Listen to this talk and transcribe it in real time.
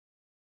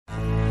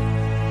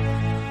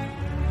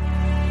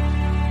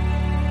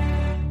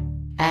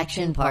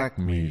Action Park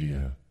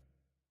Media.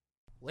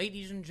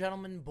 Ladies and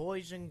gentlemen,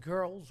 boys and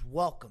girls,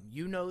 welcome.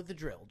 You know the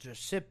drill.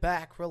 Just sit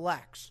back,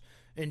 relax,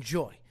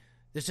 enjoy.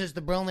 This is the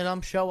Brilliant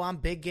Ump Show. I'm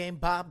Big Game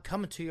Bob,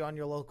 coming to you on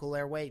your local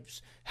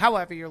airwaves.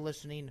 However you're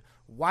listening,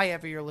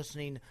 whyever you're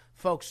listening,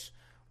 folks,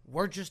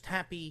 we're just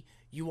happy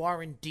you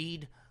are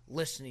indeed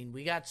listening.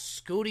 We got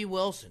Scooty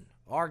Wilson,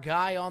 our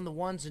guy on the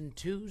ones and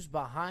twos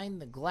behind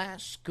the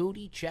glass.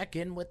 Scooty, check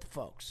in with the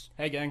folks.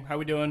 Hey, gang. How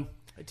we doing?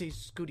 I tell you,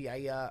 Scooty,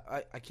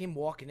 I came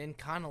walking in.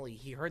 Connolly,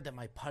 he heard that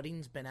my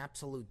putting's been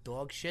absolute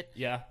dog shit.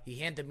 Yeah. He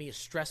handed me a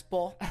stress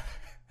ball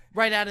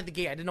right out of the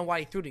gate. I didn't know why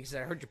he threw it. He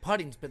said, I heard your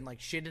putting's been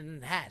like shit,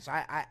 and it has.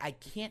 I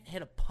can't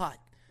hit a putt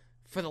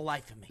for the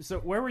life of me. So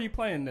where were you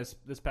playing this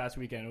past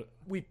weekend?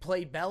 We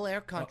played Bel Air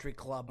Country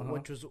Club,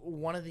 which was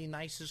one of the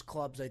nicest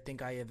clubs I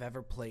think I have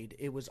ever played.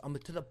 It was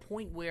to the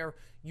point where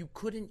you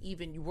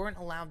weren't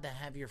allowed to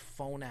have your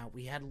phone out.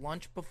 We had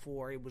lunch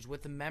before. It was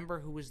with a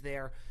member who was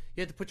there.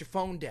 You had to put your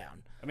phone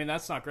down. I mean,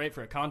 that's not great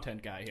for a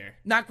content guy here.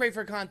 Not great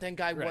for a content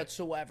guy right.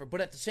 whatsoever.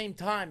 But at the same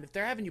time, if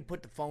they're having you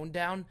put the phone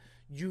down,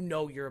 you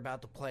know you're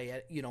about to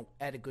play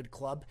at a good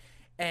club.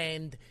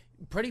 And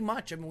pretty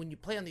much, I mean, when you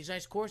play on these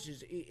nice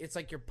courses, it's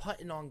like you're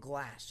putting on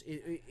glass.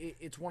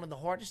 It's one of the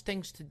hardest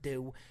things to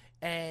do,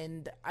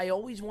 and I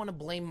always want to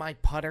blame my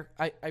putter.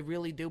 I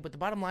really do, but the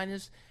bottom line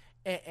is,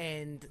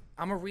 and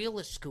I'm a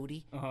realist,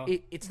 Scooty,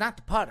 it's not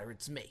the putter,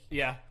 it's me.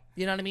 Yeah.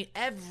 You know what I mean?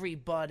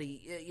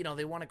 Everybody,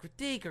 they want to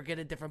critique or get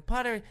a different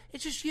putter.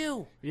 It's just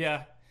you.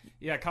 Yeah.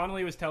 Yeah,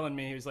 Connolly was telling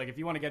me, he was like, if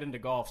you want to get into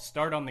golf,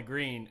 start on the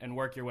green and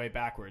work your way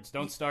backwards.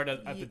 Don't start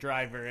at the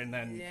driver and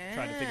then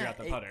try to figure out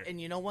the putter. And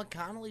you know what?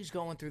 Connolly's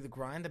going through the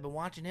grind. I've been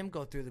watching him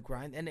go through the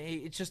grind, and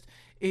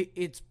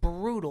it's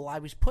brutal. I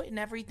was putting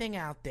everything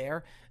out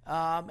there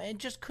and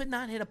just could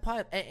not hit a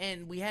putt.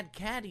 And we had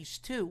caddies,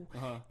 too,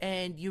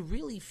 and you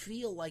really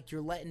feel like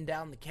you're letting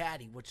down the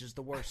caddy, which is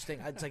the worst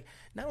thing. It's like,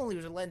 not only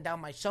was I letting down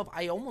myself,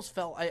 I almost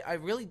felt, I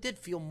really did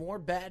feel more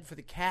bad for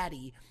the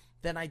caddy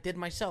than I did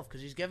myself, because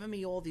he's giving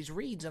me all these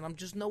reads, and I'm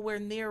just nowhere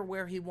near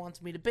where he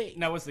wants me to be.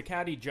 Now, was the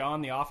caddy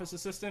John, the office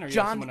assistant, or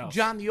someone else?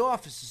 John, the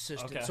office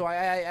assistant. Okay. So I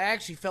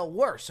actually felt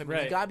worse. I mean,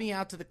 he got me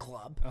out to the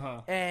club,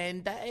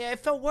 and I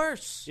felt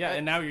worse. Yeah,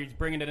 and now you're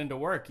bringing it into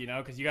work,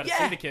 because you got to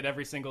see the kid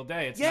every single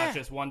day. It's not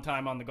just one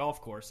time on the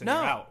golf course and you're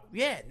out.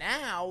 Yeah,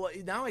 now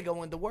I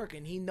go into work,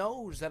 and he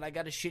knows that I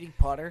got a shitty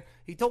putter.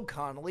 He told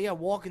Connolly. I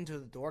walk into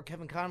the door.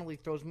 Kevin Connolly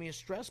throws me a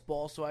stress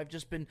ball, so I've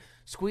just been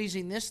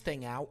squeezing this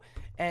thing out.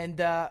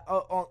 And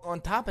on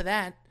top of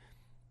that,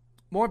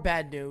 more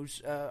bad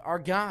news. Our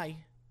guy,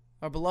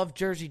 our beloved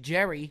Jersey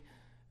Jerry,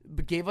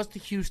 gave us the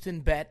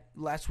Houston bet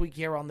last week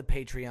here on the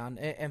Patreon.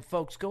 And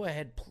folks, go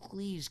ahead,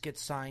 please get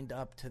signed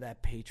up to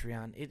that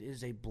Patreon. It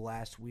is a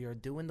blast. We are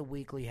doing the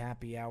weekly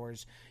happy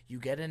hours. You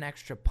get an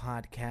extra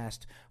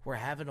podcast. We're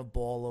having a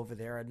ball over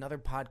there. Another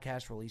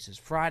podcast releases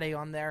Friday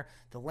on there.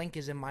 The link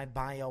is in my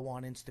bio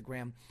on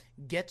Instagram.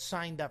 Get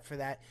signed up for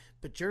that.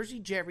 But Jersey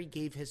Jerry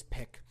gave his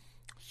pick,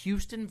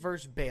 Houston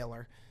versus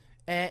Baylor.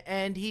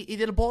 And he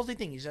did a ballsy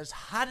thing. He's as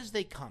hot as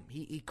they come.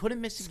 He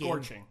couldn't miss a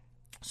game.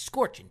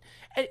 Scorching.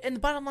 And the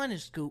bottom line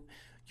is, Scoop,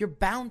 you're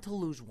bound to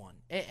lose one.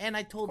 And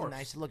I told him,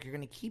 I said, look, you're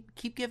going to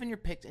keep giving your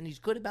picks, and he's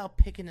good about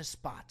picking his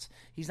spots.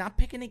 He's not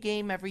picking a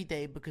game every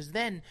day, because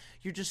then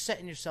you're just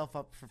setting yourself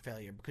up for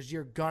failure, because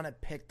you're going to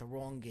pick the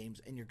wrong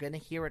games, and you're going to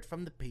hear it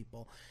from the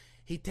people.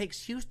 He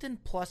takes Houston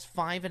plus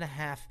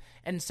 5.5,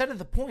 and instead of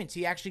the points,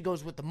 he actually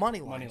goes with the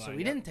money line. So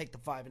he didn't take the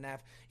 5.5.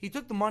 He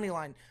took the money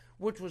line,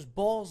 which was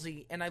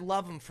ballsy, and I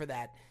love him for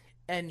that.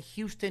 And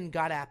Houston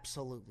got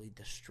absolutely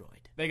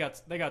destroyed. They got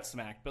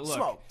smacked. But look,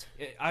 smoked.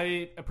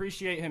 I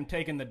appreciate him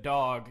taking the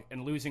dog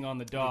and losing on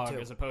the dog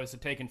as opposed to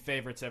taking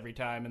favorites every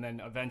time, and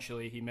then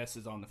eventually he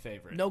misses on the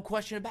favorite. No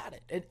question about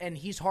it. And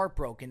he's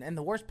heartbroken. And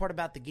the worst part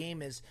about the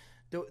game is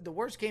the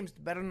worst games to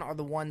bet on are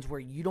the ones where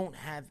you don't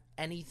have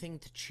anything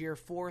to cheer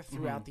for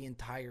throughout the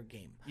entire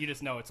game. You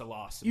just know it's a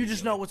loss. You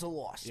just know it's a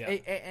loss. Yeah.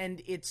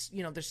 And it's,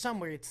 there's some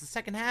where it's the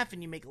second half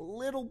and you make a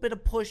little bit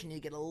of push and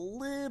you get a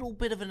little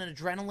bit of an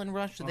adrenaline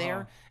rush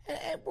there.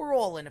 And we're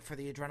all in it for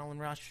the adrenaline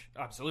rush.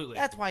 Absolutely.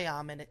 That's why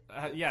I'm in it.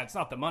 Yeah, it's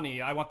not the money.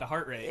 I want the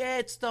heart rate. Yeah,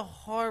 it's the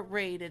heart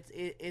rate.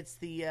 It's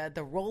the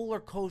roller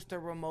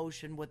coaster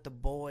emotion with the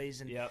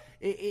boys.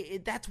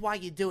 And that's why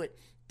you do it.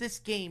 This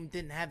game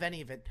didn't have any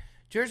of it.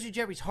 Jersey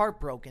Jerry's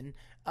heartbroken,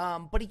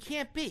 but he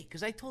can't be,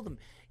 because I told him,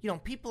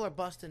 people are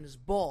busting his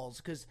balls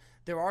because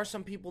there are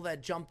some people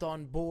that jumped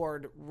on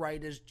board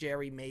right as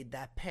Jerry made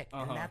that pick,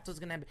 and that's what's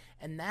going to happen.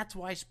 And that's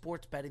why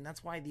sports betting,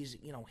 that's why these,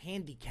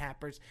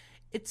 handicappers,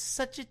 it's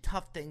such a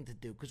tough thing to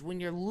do, because when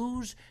you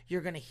lose,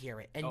 you're going to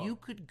hear it. And you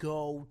could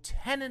go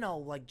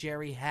 10-0 like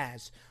Jerry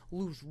has,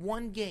 lose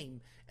one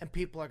game, and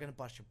people are going to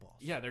bust your balls.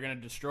 Yeah, they're going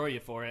to destroy you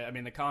for it. I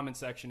mean, the comment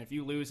section, if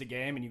you lose a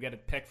game and you get a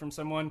pick from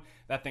someone,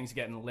 that thing's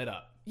getting lit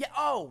up. Yeah,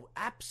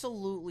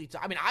 absolutely.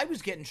 I mean, I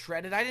was getting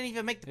shredded. I didn't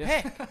even make the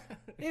pick.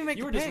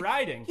 You were just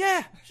riding.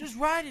 Yeah, just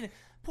riding.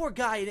 Poor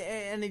guy,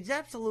 and he's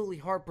absolutely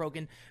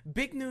heartbroken.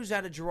 Big news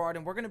out of Gerard,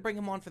 and we're going to bring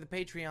him on for the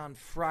Patreon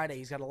Friday.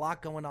 He's got a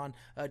lot going on.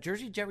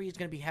 Jersey Jerry is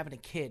going to be having a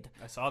kid.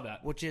 I saw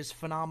that. Which is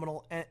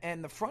phenomenal.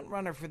 And the front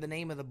runner for the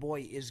name of the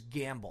boy is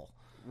Gamble.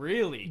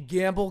 Really?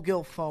 Gamble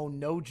Gilfone,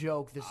 no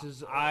joke. This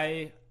is...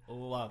 I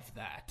love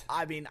that.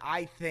 I mean,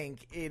 I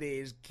think it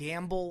is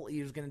Gamble.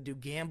 He was going to do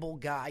Gamble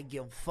Guy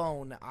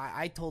Gilfone.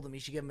 I told him he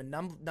should give him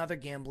another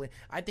gambling.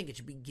 I think it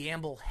should be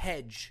Gamble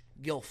Hedge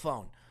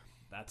Gilfone.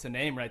 That's a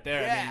name right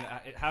there. Yeah.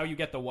 I mean, how you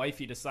get the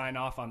wifey to sign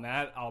off on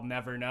that, I'll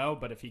never know.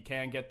 But if he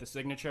can get the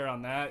signature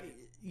on that...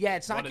 Yeah,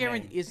 it's not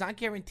guaranteed. It's not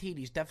guaranteed.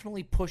 He's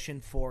definitely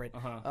pushing for it.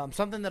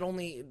 Something that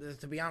only,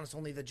 to be honest,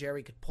 only the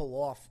Jerry could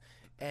pull off.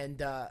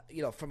 And,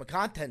 from a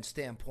content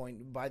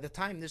standpoint, by the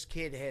time this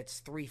kid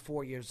hits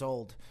 3-4 years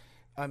old,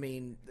 I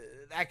mean,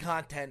 that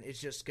content is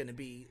just going to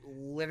be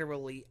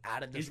literally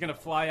out of this. He's going to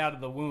fly out of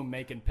the womb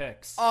making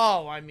picks.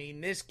 Oh, I mean,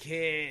 this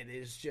kid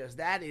is just,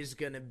 that is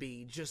going to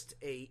be just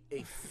a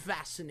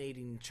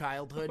fascinating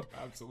childhood.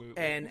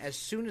 Absolutely. And as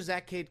soon as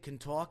that kid can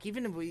talk,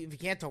 even if he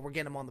can't talk, we're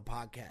getting him on the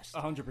podcast.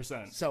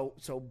 100%.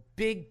 So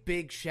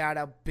big shout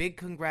out, big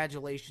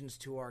congratulations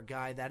to our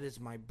guy. That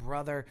is my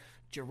brother,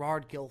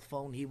 Gerard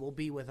Gilfone. He will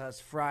be with us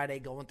Friday,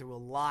 going through a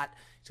lot.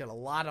 He's got a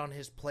lot on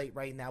his plate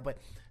right now, but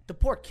the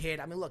poor kid,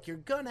 I mean, look, you're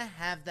going to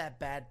have that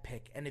bad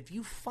pick. And if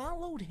you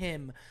followed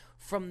him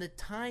from the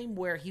time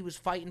where he was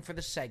fighting for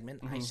the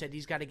segment, I said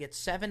he's got to get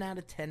 7 out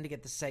of 10 to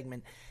get the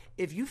segment.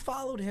 If you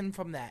followed him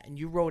from that and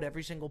you wrote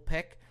every single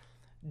pick,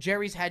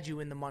 Jerry's had you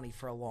in the money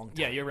for a long time.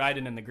 Yeah, you're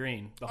riding in the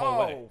green the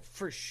whole way. Oh,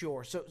 for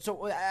sure.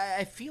 So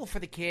I feel for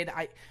the kid.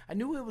 I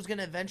knew it was going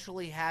to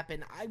eventually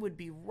happen. I would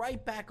be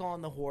right back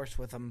on the horse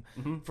with him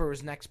for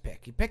his next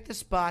pick. He picked the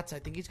spots. I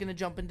think he's going to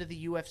jump into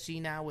the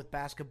UFC now with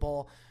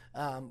basketball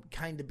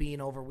kind of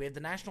being over. We have the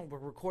national. We're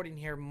recording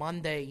here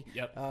Monday.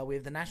 Yep. We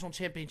have the national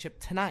championship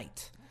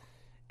tonight.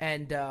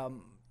 And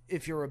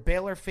if you're a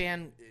Baylor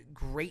fan,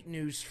 great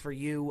news for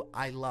you.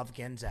 I love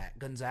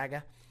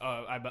Gonzaga.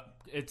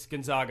 It's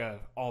Gonzaga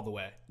all the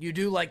way. You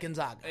do like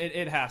Gonzaga.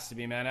 It has to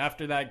be, man.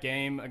 After that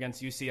game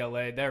against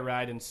UCLA, they're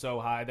riding so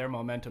high. Their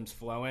momentum's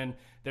flowing.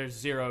 There's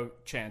zero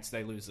chance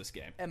they lose this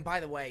game. And by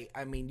the way,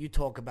 I mean, you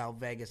talk about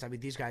Vegas. I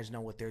mean, these guys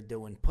know what they're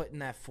doing. Putting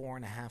that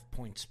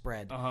 4.5-point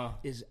spread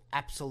is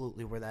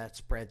absolutely where that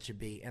spread should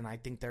be. And I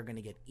think they're going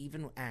to get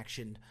even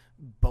action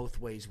both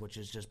ways, which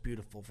is just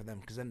beautiful for them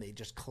because then they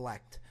just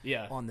collect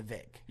on the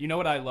VIG. You know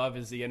what I love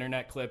is the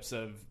internet clips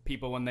of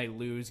people when they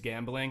lose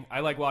gambling. I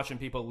like watching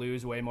people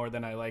lose way more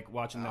than I like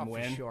watching them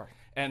win. For sure.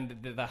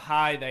 And the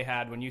high they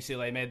had when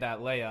UCLA made that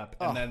layup,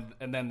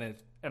 and then the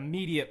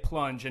immediate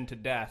plunge into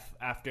death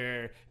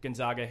after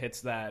Gonzaga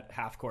hits that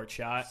half-court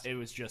shot, it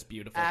was just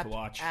beautiful to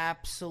watch.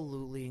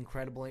 Absolutely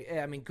incredible.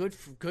 I mean, good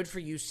for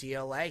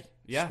UCLA.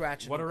 Yeah,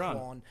 scratching what a run.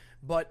 Clawing.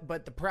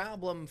 But the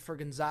problem for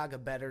Gonzaga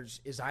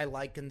bettors is I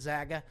like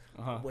Gonzaga,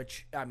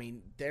 which, I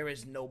mean, there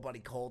is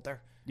nobody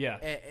colder. Yeah.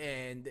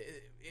 And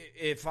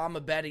if I'm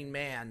a betting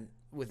man,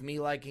 with me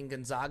liking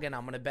Gonzaga and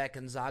I'm going to bet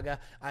Gonzaga,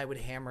 I would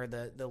hammer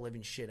the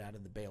living shit out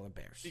of the Baylor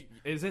Bears.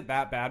 Is it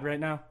that bad right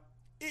now?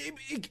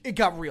 It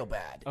got real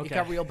bad. Okay. It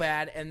got real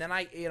bad, and then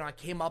I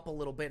came up a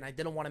little bit, and I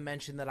didn't want to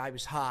mention that I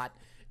was hot,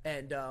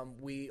 and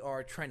we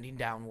are trending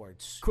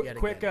downwards.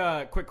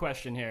 Quick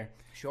question here.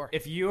 Sure.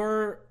 If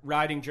you're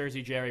riding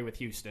Jersey Jerry with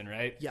Houston,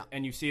 right? Yeah.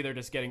 And you see they're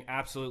just getting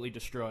absolutely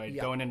destroyed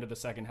going into the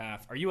second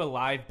half, are you a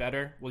live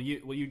bettor? Will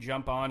you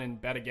jump on and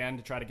bet again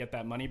to try to get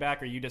that money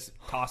back, or are you just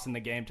tossing the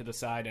game to the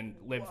side and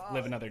live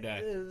another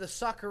day? The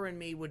sucker in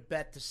me would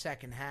bet the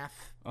second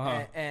half,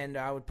 and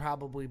I would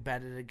probably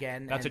bet it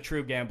again. That's a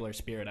true gambler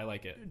spirit. I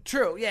like it.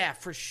 True, yeah,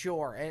 for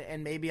sure.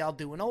 And maybe I'll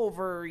do an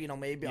over.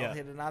 Maybe I'll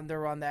hit an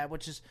under on that,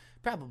 which is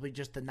probably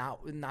just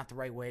not the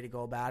right way to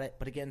go about it.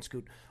 But again,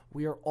 Scoot,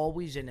 we are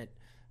always in it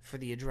for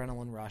the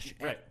adrenaline rush.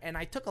 Right. And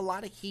I took a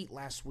lot of heat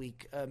last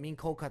week. Me and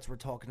Cold Cuts were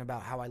talking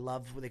about how I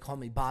love what they call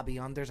me Bobby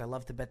Unders. I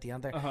love to bet the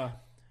under. A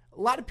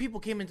lot of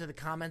people came into the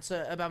comments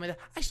about me.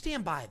 I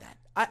stand by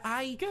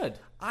that. Good.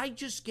 I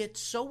just get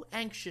so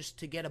anxious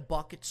to get a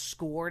bucket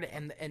scored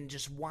and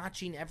just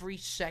watching every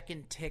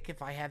second tick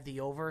if I have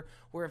the over.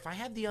 Where if I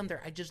have the under,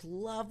 I just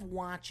love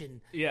watching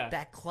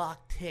that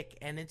clock tick.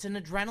 And it's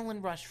an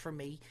adrenaline rush for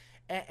me.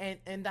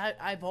 And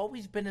I've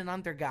always been an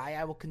under guy.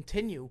 I will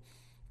continue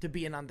to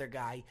be an under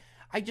guy.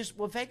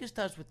 What Vegas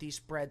does with these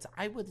spreads,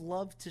 I would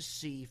love to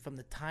see from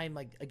the time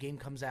like a game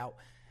comes out.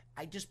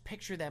 I just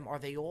picture them. Are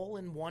they all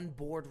in one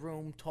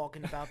boardroom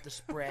talking about the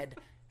spread?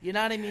 You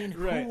know what I mean?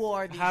 Right. Who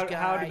are these guys?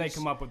 How did they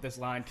come up with this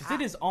line? Because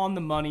it is on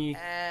the money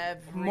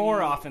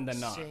more often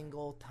than not. Every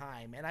single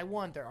time. And I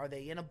wonder, are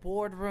they in a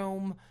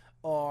boardroom?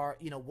 Or,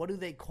 what do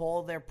they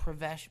call their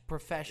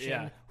profession?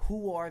 Yeah.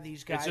 Who are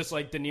these guys? It's just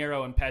like De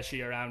Niro and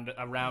Pesci around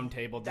a round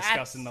table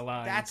discussing the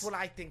lines. That's what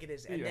I think it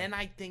is. And then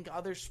I think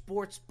other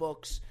sports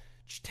books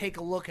take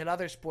a look at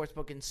other sports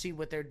book and see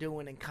what they're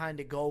doing and kind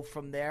of go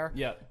from there.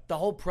 Yeah. The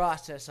whole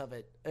process of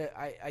it,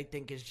 I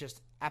think, is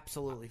just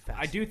absolutely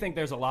fascinating. I do think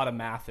there's a lot of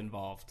math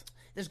involved.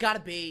 There's got to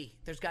be.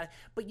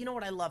 But you know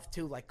what I love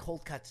too? Like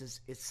Cold Cuts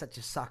is such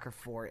a sucker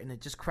for it, and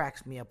it just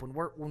cracks me up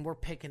when we're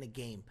picking a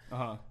game.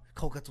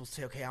 Cold Cuts will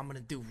say, "Okay, I'm going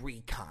to do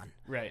recon."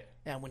 Right.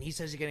 And when he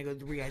says he's going to go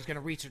do recon, he's going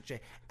to research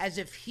it as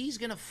if he's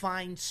going to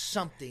find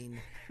something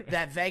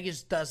that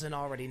Vegas doesn't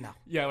already know.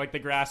 Yeah, like the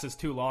grass is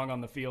too long on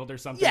the field or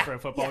something for a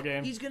football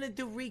game. He's going to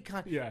do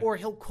recon. Yeah. Or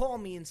he'll call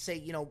me and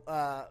say,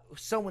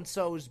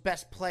 so-and-so's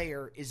best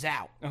player is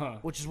out,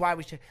 which is why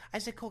we should. I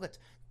said, Cold Cuts,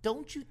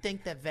 don't you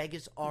think that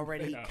Vegas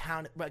already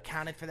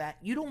accounted for that?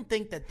 You don't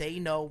think that they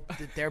know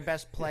that their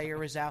best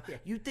player is out?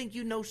 You think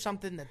you know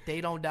something that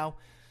they don't know?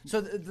 So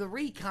the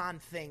recon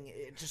thing,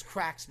 it just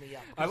cracks me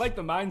up. I like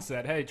the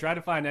mindset. Hey, try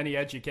to find any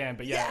edge you can.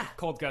 But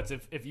Cold Cuts,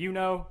 if you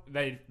know,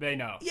 they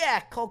know. Yeah,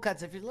 Cold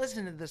Cuts, if you're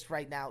listening to this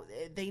right now,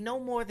 they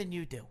know more than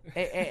you do.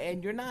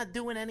 And you're not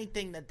doing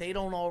anything that they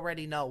don't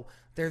already know.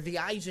 They're the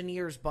eyes and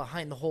ears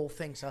behind the whole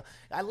thing. So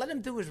I let him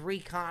do his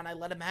recon. I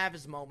let him have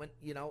his moment,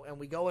 and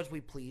we go as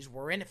we please.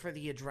 We're in it for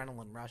the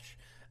adrenaline rush.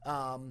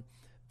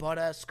 But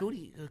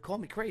Scooty, call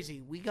me crazy.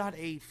 We got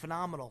a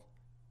phenomenal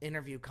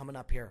interview coming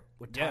up here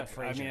with Todd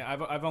Frazier. I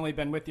mean, I've only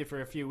been with you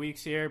for a few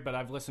weeks here, but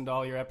I've listened to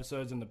all your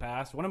episodes in the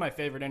past. One of my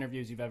favorite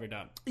interviews you've ever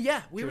done.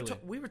 Yeah, we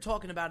were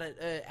talking about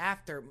it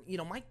after.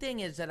 My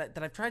thing is that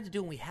I've tried to do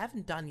and we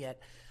haven't done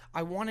yet.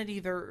 I wanted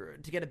either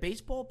to get a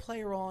baseball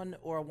player on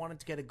or I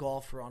wanted to get a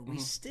golfer on.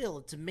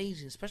 It's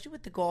amazing, especially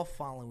with the golf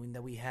following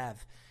that we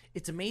have.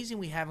 It's amazing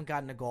we haven't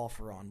gotten a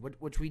golfer on,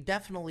 which we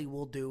definitely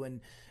will do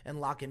and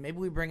lock in. Maybe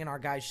we bring in our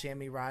guys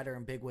Sammy Ryder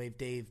and Big Wave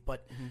Dave,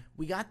 but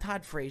we got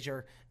Todd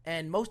Frazier,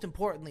 and most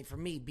importantly for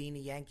me, being a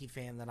Yankee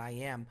fan that I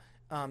am,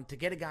 to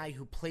get a guy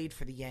who played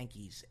for the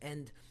Yankees.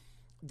 And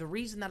the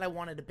reason that I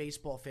wanted a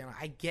baseball fan,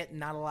 I get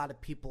not a lot of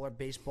people are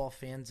baseball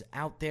fans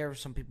out there.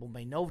 Some people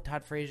may know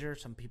Todd Frazier,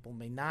 some people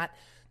may not.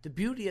 The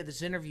beauty of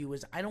this interview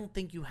is I don't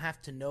think you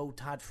have to know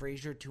Todd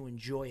Frazier to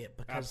enjoy it.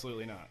 Because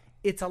absolutely not.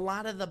 It's a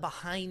lot of the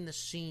behind the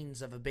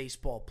scenes of a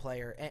baseball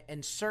player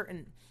and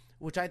certain,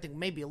 which I think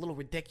may be a little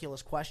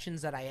ridiculous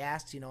questions that I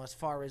asked, as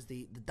far as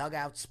the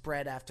dugout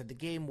spread after the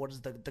game. What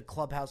does the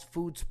clubhouse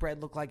food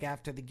spread look like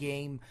after the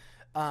game?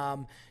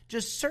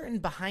 Just certain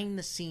behind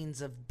the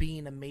scenes of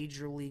being a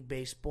Major League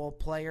Baseball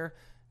player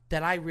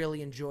that I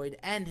really enjoyed,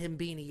 and him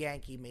being a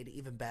Yankee made it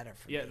even better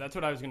for me. Yeah, that's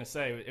what I was going to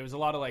say. It was a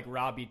lot of like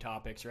Robbie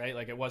topics, right?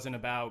 Like it wasn't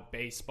about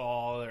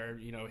baseball or,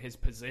 his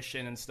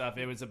position and stuff.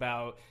 It was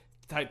about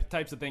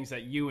types of things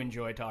that you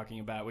enjoy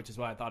talking about, which is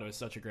why I thought it was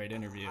such a great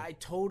interview. I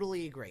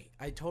totally agree.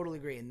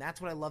 And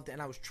that's what I loved,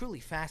 and I was truly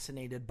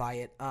fascinated by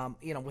it.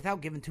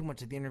 Without giving too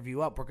much of the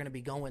interview up, we're going to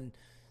be going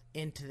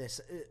into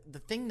this. The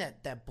thing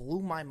that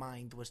blew my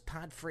mind was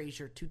Todd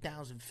Frazier,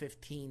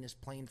 2015, is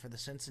playing for the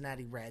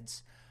Cincinnati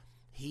Reds.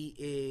 He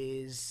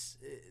is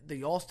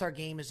the All-Star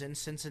game is in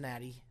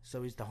Cincinnati,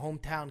 so he's the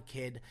hometown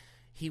kid.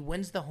 He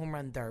wins the home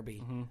run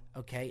derby,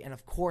 okay? And,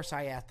 of course,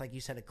 I asked, like you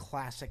said, a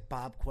classic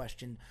Bob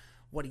question,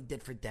 what he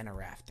did for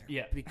dinner after.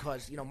 Yeah.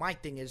 Because, my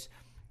thing is,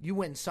 you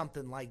win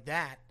something like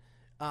that.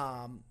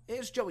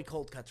 It's Joey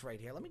Cold Cuts right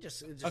here. Let me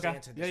just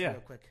answer this real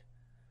quick.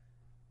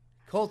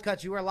 Cold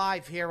Cuts, you are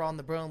live here on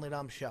the Burnley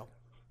Dumb Show.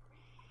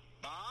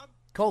 Bob?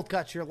 Cold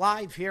Cuts, you're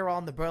live here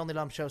on the Burnley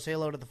Dumb Show. Say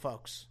hello to the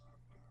folks.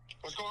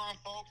 What's going on,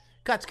 folks?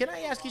 Cuts, can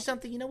I ask you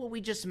something? You know what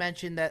we just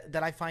mentioned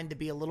that I find to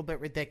be a little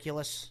bit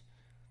ridiculous?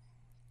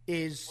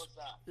 Is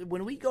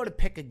when we go to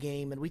pick a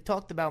game, and we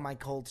talked about my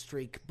cold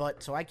streak,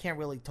 so I can't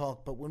really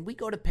talk, but when we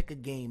go to pick a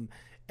game,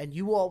 and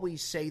you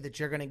always say that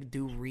you're going to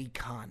do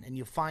recon, and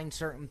you find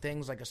certain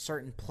things like a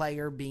certain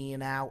player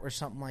being out or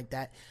something like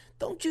that,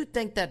 don't you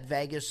think that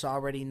Vegas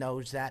already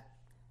knows that?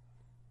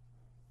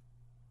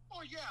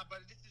 Oh yeah, but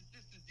this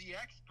is the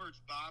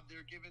experts, Bob.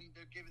 They're giving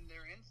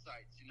their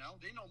insights.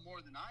 They know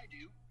more than I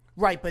do.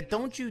 Right, but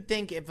don't you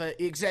think if that's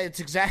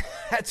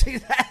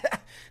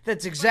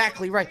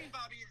exactly right.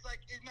 Bobby, it's like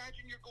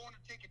imagine you're going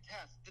to take a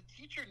test. The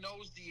teacher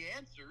knows the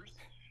answers,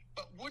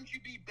 but wouldn't you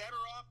be better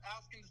off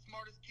asking the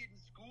smartest kid in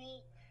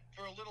school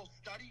for a little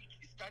study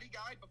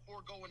guide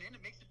before going in?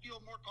 It makes you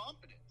feel more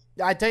confident.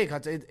 I tell you,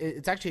 Cuts,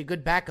 it's actually a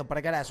good backup. But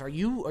I gotta ask: Are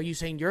you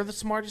saying you're the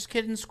smartest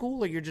kid in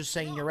school, or you're just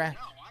saying you're at?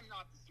 No, I'm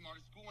not the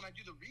smartest school. When I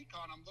do the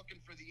recon, I'm looking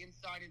for the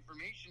inside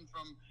information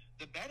from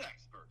the bet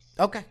experts.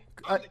 Okay.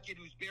 I'm the kid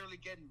who's barely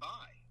getting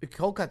by.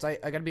 Cold Cuts, I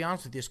got to be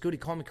honest with you. Scooty,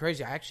 call me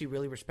crazy. I actually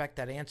really respect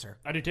that answer.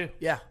 I do too.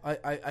 Yeah,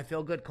 I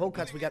feel good. Cold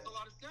Cuts, we got. Makes a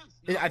lot of sense.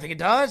 No. I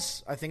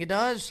think it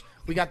does.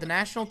 We got the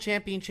national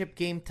championship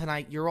game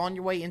tonight. You're on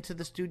your way into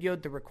the studio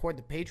to record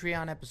the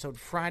Patreon episode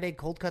Friday.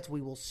 Cold Cuts,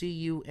 we will see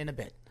you in a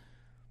bit.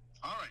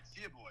 All right,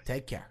 see you, boys.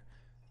 Take care.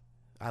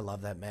 I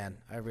love that man.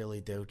 I really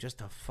do.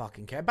 Just a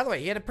fucking cat. By the way,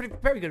 he had a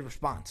very good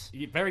response.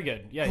 Very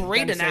good. Yeah,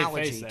 great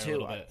analogy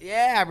too.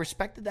 Yeah, I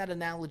respected that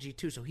analogy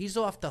too. So he's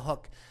off the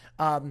hook.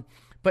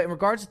 But in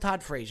regards to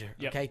Todd Frazier,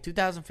 okay,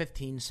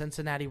 2015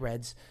 Cincinnati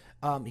Reds,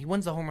 he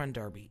wins the home run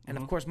derby, and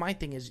of course, my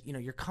thing is,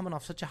 you're coming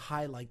off such a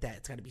high like that.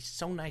 It's got to be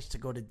so nice to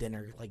go to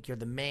dinner. Like you're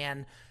the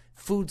man.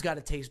 Food's got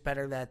to taste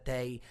better that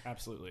day.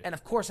 Absolutely. And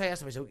of course, I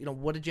asked him. I said,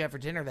 what did you have for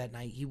dinner that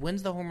night? He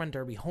wins the home run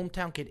derby.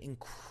 Hometown kid,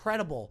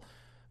 incredible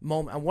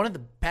moment, one of the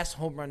best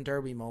home run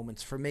derby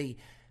moments for me.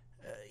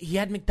 He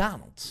had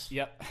McDonald's.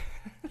 Yep.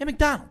 Yeah,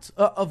 McDonald's.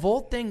 Of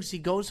all things, he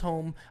goes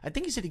home. I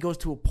think he said he goes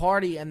to a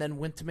party and then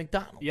went to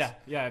McDonald's. Yeah.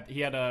 He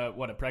had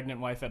a pregnant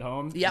wife at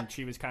home. Yep. And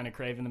she was kind of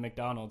craving the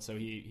McDonald's, so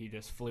he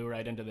just flew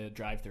right into the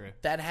drive-thru.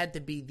 That had to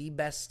be the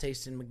best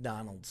tasting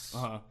McDonald's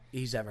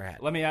he's ever had.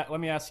 Let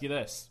me ask you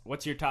this: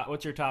 What's your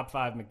top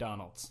 5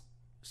 McDonald's?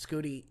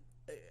 Scooty,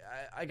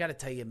 I got to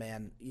tell you,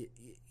 man,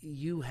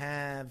 you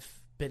have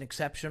been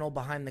exceptional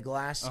behind the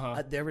glass.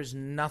 There is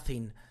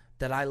nothing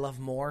that I love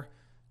more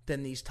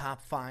than these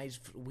top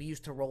 5. We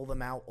used to roll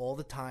them out all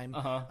the time.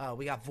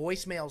 We got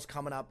voicemails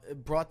coming up,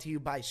 brought to you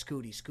by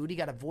Scooty. Scooty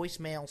got a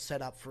voicemail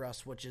set up for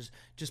us, which has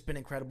just been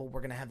incredible. We're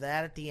going to have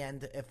that at the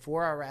end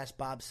for our Ask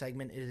Bob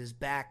segment. It is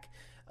back.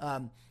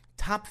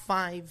 Top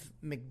 5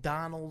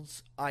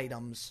 McDonald's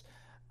items.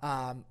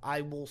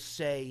 I will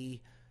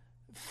say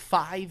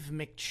 5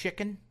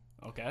 McChicken.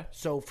 Okay.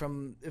 So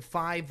from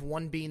 5,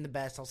 1 being the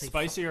best, I'll say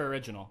spicy or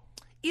original.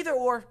 Either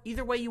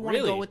way you want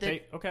to go with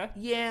it. Okay.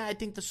 Yeah, I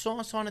think the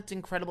sauce on it's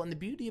incredible. And the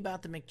beauty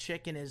about the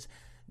McChicken is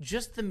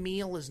just the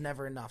meal is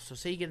never enough. So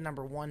say you get a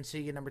number 1, say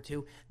you get number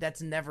 2, that's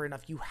never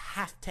enough. You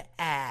have to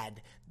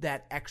add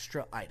that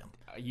extra item.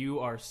 You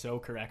are so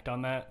correct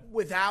on that.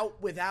 Without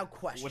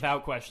question.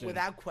 Without question.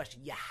 Without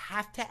question. You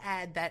have to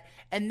add that.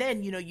 And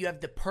then, you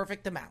have the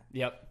perfect amount.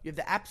 Yep. You have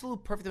the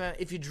absolute perfect amount.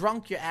 If you're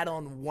drunk, you add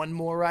on one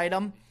more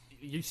item.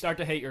 You start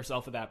to hate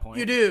yourself at that point.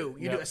 You do.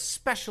 You do,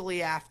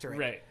 especially after it.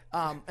 Right.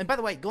 And by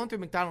the way, going through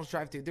McDonald's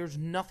drive-thru, there's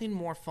nothing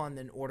more fun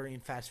than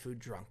ordering fast food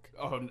drunk.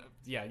 Oh,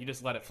 yeah, you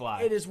just let it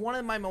fly. It is one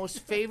of my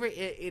most favorite.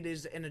 It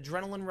is an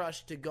adrenaline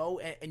rush to go,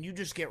 and you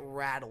just get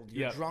rattled.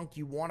 You're drunk.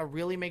 You want to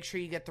really make sure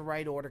you get the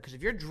right order, because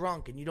if you're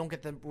drunk and you don't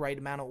get the right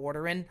amount of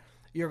order in,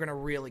 you're going to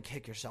really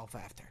kick yourself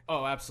after.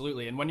 Oh,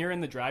 absolutely. And when you're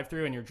in the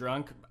drive-thru and you're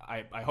drunk,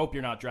 I hope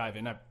you're not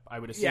driving. I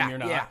would assume you're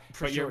not. Yeah,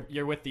 for but sure.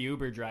 You're with the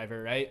Uber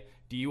driver, right?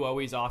 Do you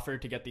always offer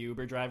to get the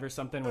Uber driver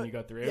something when you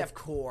go through? Yeah, of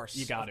course.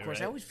 You got Of course.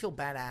 right? I always feel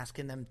bad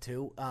asking them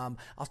too.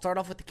 I'll start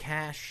off with the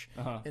cash,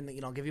 and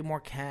I'll give you more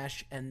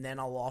cash, and then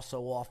I'll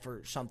also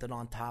offer something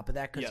on top of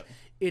that, because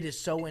it is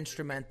so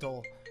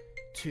instrumental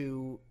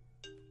to.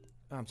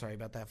 I'm sorry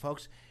about that,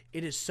 folks.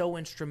 It is so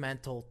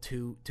instrumental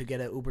to get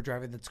an Uber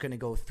driver that's going to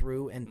go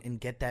through and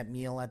get that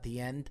meal at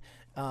the end.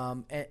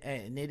 And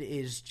it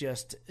is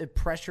just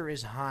pressure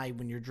is high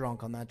when you're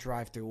drunk on that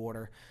drive-through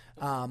order.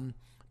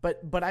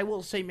 But I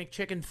will say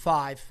McChicken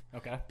 5.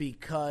 Okay.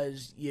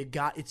 Because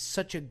it's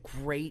such a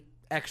great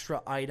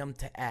extra item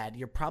to add.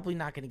 You're probably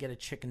not going to get a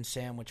chicken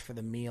sandwich for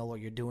the meal, or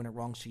you're doing it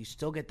wrong, so you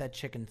still get that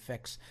chicken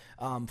fix.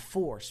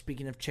 4.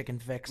 Speaking of chicken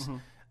fix,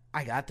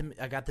 I got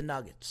the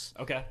nuggets.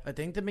 Okay. I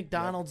think the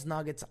McDonald's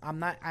nuggets. I'm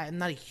not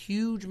a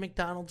huge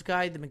McDonald's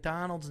guy. The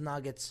McDonald's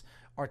nuggets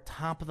are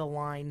top of the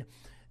line.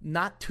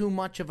 Not too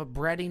much of a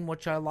breading,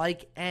 which I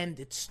like, and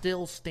it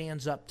still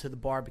stands up to the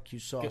barbecue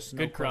sauce.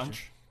 Good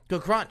crunch.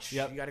 Good crunch.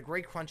 Yep. You got a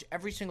great crunch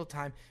every single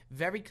time.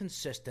 Very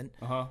consistent.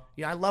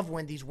 Yeah, I love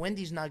Wendy's.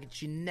 Wendy's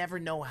nuggets, you never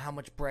know how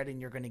much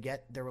breading you're going to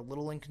get. They're a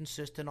little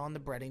inconsistent on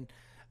the breading.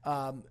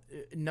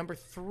 Number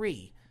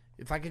 3,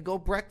 if I could go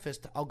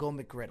breakfast, I'll go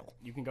McGriddle.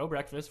 You can go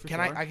breakfast for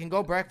sure. I can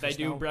go breakfast.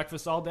 They do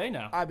breakfast all day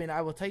now. I mean,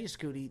 I will tell you,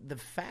 Scooty, the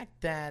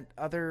fact that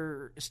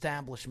other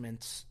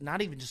establishments,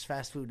 not even just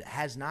fast food,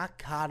 has not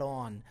caught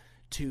on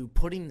to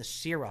putting the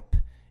syrup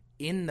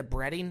in the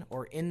breading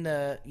or in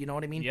the, you know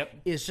what I mean?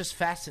 Yep. Is just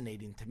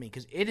fascinating to me,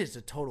 because it is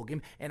a total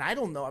game. And I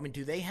don't know, I mean,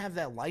 do they have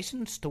that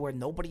license to where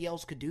nobody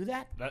else could do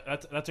that?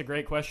 That's a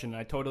great question.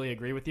 I totally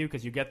agree with you,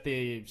 because you get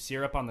the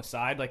syrup on the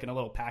side, like in a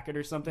little packet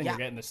or something. Yeah. You're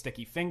getting the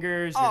sticky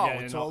fingers.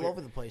 It's all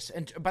over the place.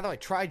 And by the way,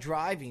 try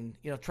driving,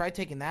 try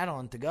taking that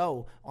on the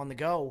go.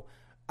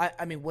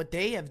 I mean, what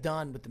they have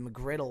done with the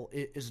McGriddle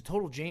is a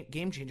total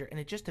game changer, and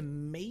it just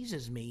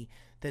amazes me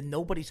that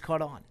nobody's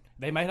caught on.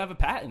 They might have a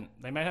patent.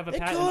 They might have a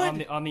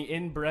patent on the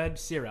inbred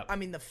syrup. I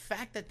mean, the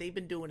fact that they've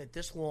been doing it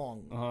this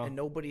long and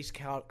nobody's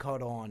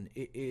caught on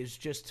is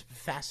just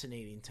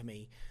fascinating to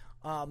me.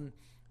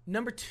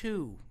 Number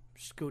 2,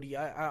 Scooty,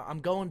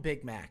 I'm going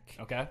Big Mac.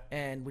 Okay.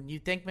 And when you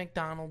think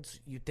McDonald's,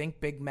 you think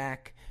Big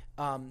Mac.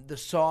 The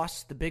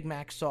sauce, the Big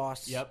Mac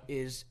sauce,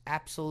 is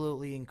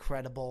absolutely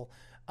incredible.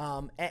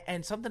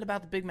 And something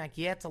about the Big Mac,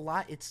 it's a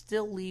lot. It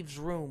still leaves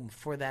room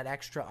for that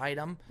extra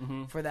item,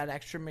 for that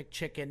extra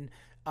McChicken.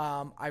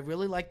 I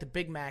really like the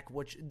Big Mac,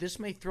 which this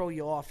may throw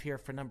you off here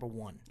for number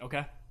 1.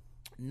 Okay.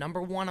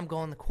 Number 1, I'm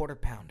going the Quarter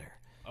Pounder.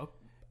 Oh,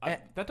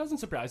 that doesn't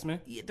surprise me.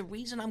 The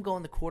reason I'm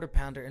going the Quarter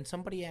Pounder, and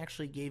somebody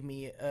actually gave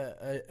me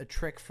a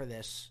trick for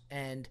this,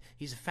 and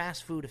he's a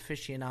fast food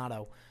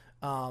aficionado,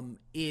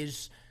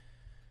 is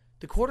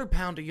the Quarter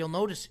Pounder. You'll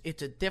notice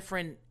it's a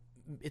different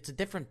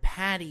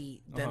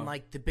patty than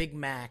like the Big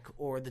Mac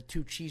or the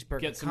 2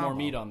 cheeseburger Get some combo. more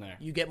meat on there.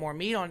 You get more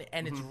meat on it,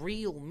 and it's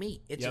real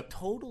meat. It's a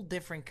total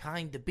different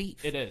kind of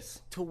beef. It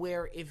is. To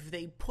where if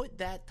they put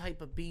that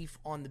type of beef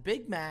on the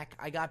Big Mac,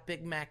 I got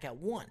Big Mac at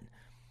 1.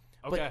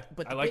 Okay,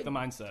 but I like the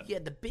mindset. Yeah,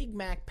 the Big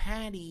Mac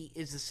patty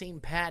is the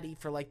same patty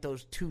for like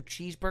those 2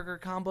 cheeseburger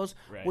combos,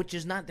 right. which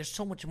is not. There's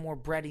so much more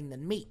breading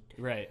than meat.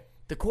 Right.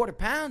 The quarter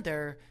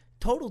pounder,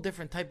 total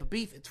different type of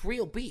beef. It's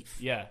real beef.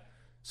 Yeah.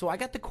 So I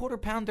got the quarter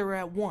pounder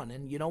at 1,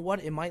 and you know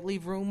what? It might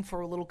leave room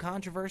for a little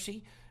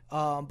controversy.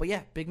 But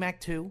yeah, Big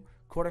Mac 2,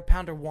 quarter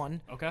pounder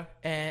 1. Okay.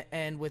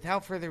 And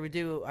without further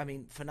ado, I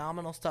mean,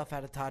 phenomenal stuff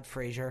out of Todd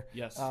Frazier.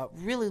 Yes.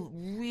 Really,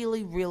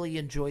 really, really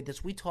enjoyed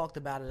this. We talked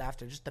about it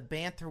after, just the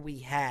banter we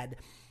had.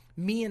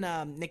 Me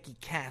and Nikki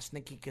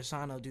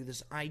Casano do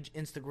this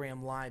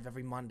Instagram Live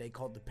every Monday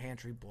called The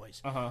Pantry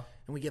Boys. Uh-huh.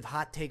 And we give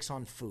hot takes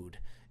on food.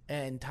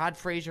 And Todd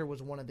Frazier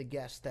was one of the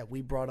guests that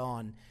we brought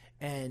on.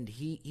 And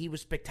he was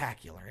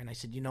spectacular. And I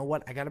said, you know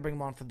what? I got to bring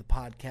him on for the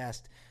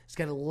podcast. He's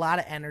got a lot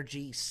of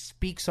energy,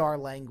 speaks our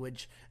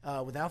language.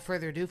 Without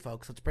further ado,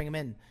 folks, let's bring him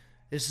in.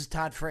 This is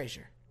Todd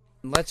Frazier.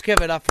 Let's give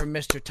it up for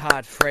Mr.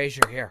 Todd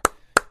Frazier here.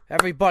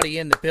 Everybody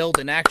in the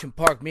building, Action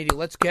Park Media,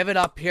 let's give it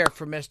up here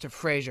for Mr.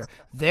 Frazier.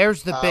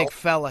 There's the big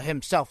fella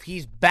himself.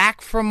 He's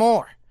back for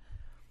more.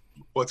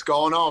 What's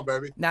going on,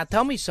 baby? Now,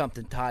 tell me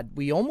something, Todd.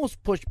 We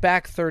almost pushed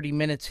back 30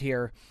 minutes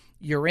here.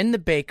 You're in the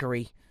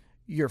bakery.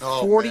 You're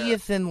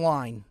 40th in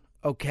line,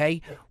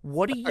 okay?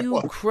 What do you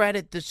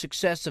credit the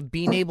success of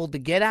being able to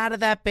get out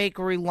of that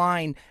bakery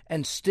line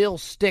and still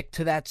stick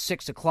to that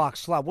 6 o'clock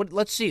slot?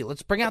 Let's see.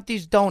 Let's bring out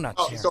these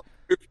donuts here. So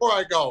before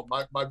I go,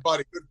 my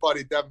buddy, good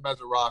buddy, Devin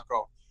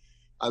Mezzarocco,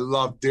 I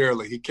love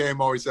dearly. He came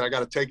over, he said, I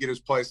got to take you to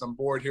this place. I'm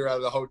bored here out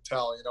of the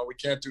hotel. You know, we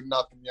can't do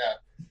nothing yet.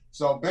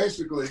 So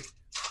basically,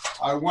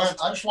 I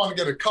just want to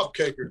get a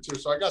cupcake or two.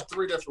 So I got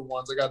 3 different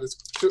ones. I got this,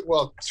 two.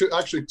 It's a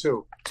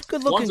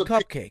good-looking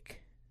cupcake.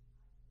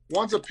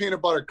 One's a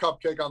peanut butter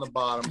cupcake on the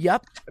bottom.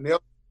 Yep. And the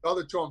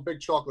other 2, I'm a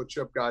big chocolate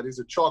chip guy. These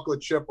are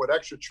chocolate chip with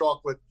extra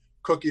chocolate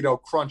cookie dough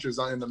crunches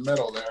in the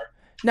middle there.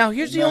 Now,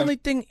 here's the only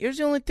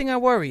thing I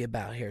worry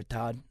about here,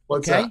 Todd.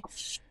 What's okay?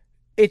 that?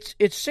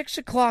 It's 6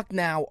 o'clock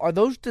now. Are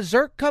those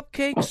dessert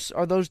cupcakes?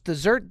 Are those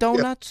dessert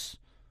donuts?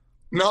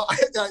 Yeah. No,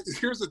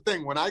 here's the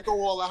thing. When I go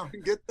all out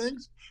and get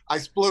things, I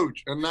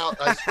splooge. And now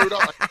I screwed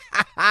up.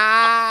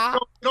 I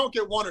don't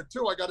get 1 or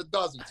 2. I got a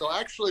dozen. So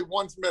actually,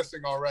 one's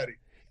missing already.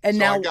 And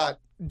so now,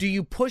 do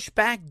you push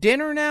back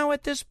dinner now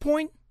at this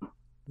point?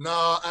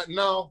 No. I'm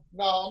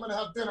going to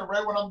have dinner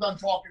right when I'm done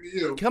talking to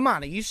you. Come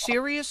on, are you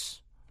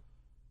serious?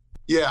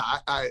 Yeah,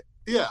 I'm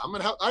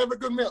going to have a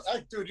good meal.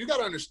 Dude, you got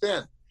to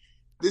understand.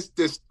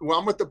 Well,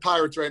 I'm with the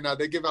Pirates right now.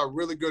 They give out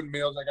really good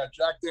meals. I got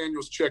Jack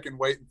Daniel's chicken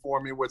waiting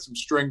for me with some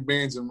string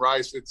beans and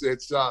rice.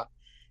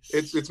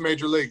 It's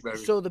major league, baby.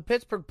 So the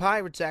Pittsburgh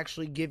Pirates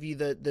actually give you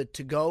the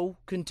to-go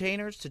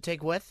containers to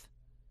take with?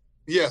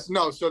 Yes,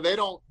 no. So they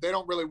don't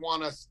really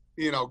want us,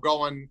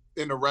 going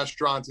into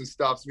restaurants and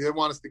stuff. So they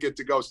want us to get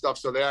to-go stuff.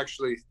 So they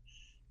actually,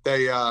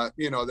 they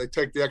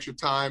take the extra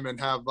time and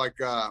have like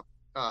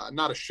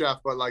not a chef,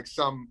 but like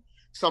some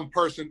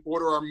person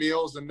order our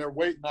meals, and they're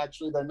waiting.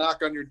 Actually, they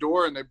knock on your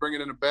door and they bring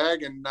it in a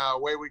bag, and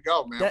away we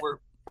go, man.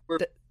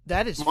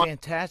 That is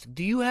fantastic.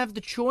 Do you have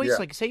the choice? Yeah.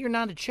 Like, say you're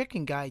not a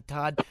chicken guy,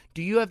 Todd.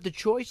 Do you have the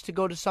choice to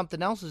go to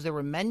something else? Is there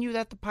a menu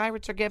that the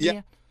Pirates are giving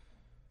you?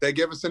 They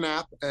give us an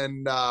app,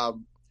 and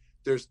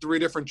there's 3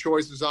 different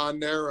choices on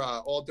there,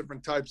 all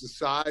different types of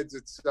sides.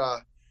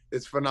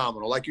 It's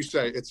phenomenal. Like you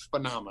say, it's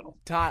phenomenal.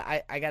 Todd,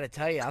 I got to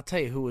tell you, I'll tell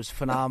you who was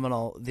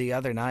phenomenal the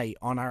other night.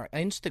 On our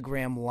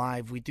Instagram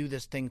Live, we do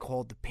this thing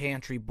called the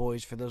Pantry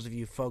Boys, for those of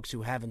you folks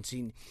who haven't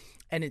seen.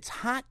 And it's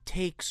hot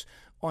takes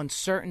on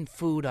certain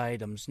food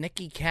items.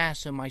 Nikki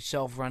Cass and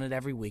myself run it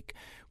every week.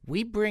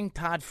 We bring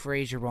Todd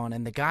Frazier on,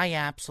 and the guy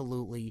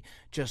absolutely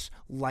just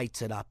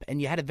lights it up.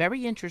 And you had a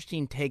very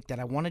interesting take that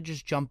I want to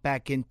just jump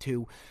back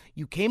into.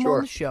 You came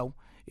on the show.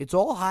 It's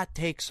all hot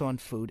takes on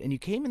food, and you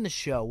came in the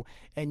show,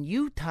 and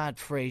you, Todd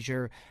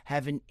Frazier,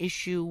 have an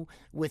issue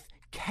with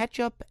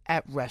ketchup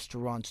at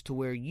restaurants to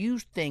where you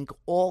think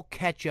all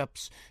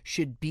ketchups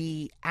should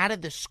be out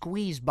of the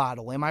squeeze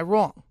bottle. Am I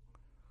wrong?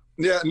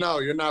 Yeah, no,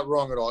 you're not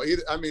wrong at all.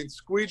 The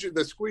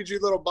squeegee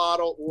little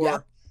bottle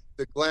or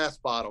the glass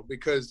bottle,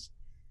 because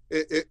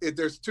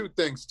there's 2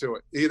 things to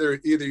it. Either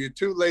you're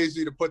too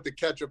lazy to put the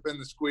ketchup in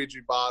the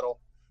squeegee bottle,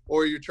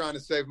 or you're trying to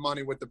save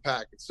money with the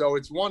packet. So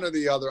it's one or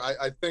the other.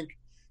 I think,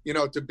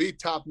 to be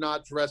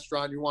top-notch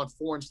restaurant, you want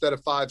 4 instead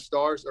of 5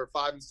 stars, or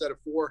 5 instead of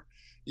 4.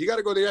 You got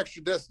to go the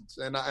extra distance,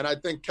 and I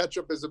think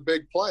ketchup is a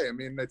big play. I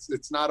mean,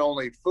 it's not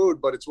only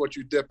food, but it's what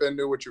you dip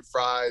into with your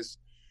fries,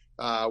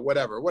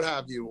 whatever, what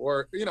have you,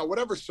 or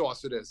whatever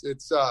sauce it is.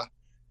 It's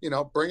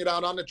bring it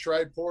out on the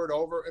tray, pour it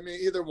over. I mean,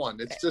 either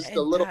one. It's just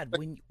a little. Dad,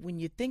 when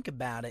you think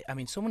about it, I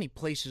mean, so many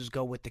places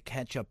go with the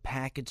ketchup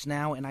packets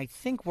now, and I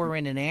think we're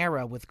in an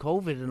era with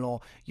COVID and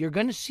all. You're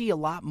going to see a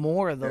lot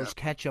more of those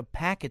ketchup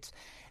packets.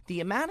 The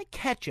amount of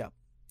ketchup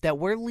that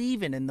we're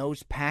leaving in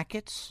those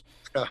packets.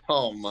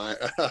 Oh my!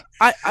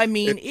 I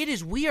mean, it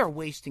is. We are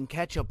wasting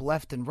ketchup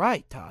left and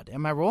right, Todd.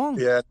 Am I wrong?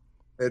 Yeah,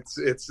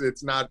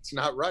 it's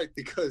not right,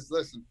 because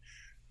listen,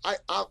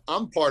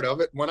 I'm part of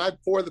it. When I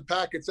pour the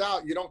packets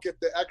out, you don't get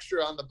the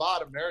extra on the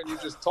bottom there, and you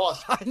just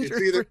toss it.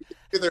 It's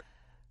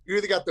you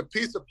either got the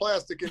piece of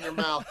plastic in your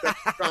mouth that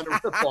you're trying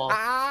to rip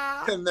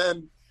off, and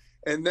then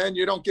and then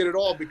you don't get it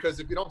all because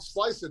if you don't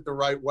slice it the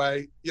right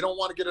way, you don't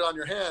want to get it on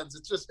your hands.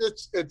 It's just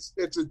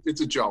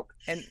it's a joke.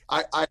 And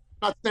I'm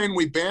not saying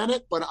we ban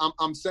it, but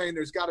I'm saying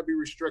there's got to be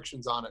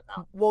restrictions on it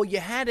now. Well, you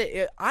had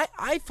it.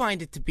 I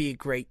find it to be a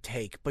great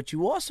take, but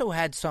you also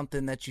had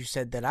something that you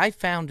said that I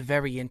found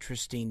very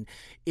interesting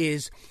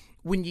is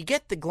when you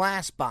get the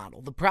glass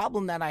bottle. The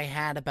problem that I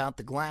had about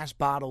the glass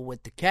bottle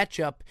with the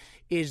ketchup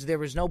is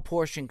there is no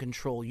portion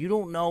control. You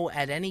don't know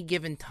at any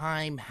given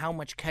time how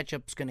much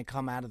ketchup's going to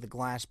come out of the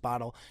glass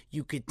bottle.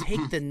 You could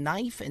take the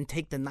knife and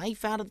take the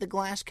knife out of the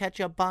glass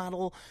ketchup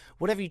bottle,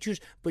 whatever you choose.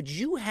 But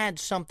you had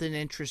something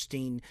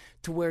interesting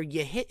to where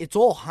you hit, it's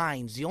all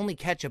Heinz. The only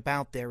ketchup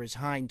out there is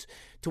Heinz,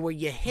 to where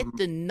you hit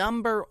the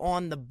number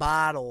on the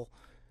bottle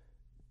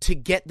to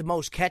get the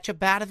most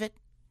ketchup out of it.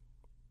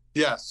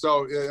 Yeah,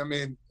 so, I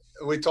mean,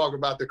 we talk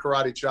about the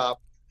karate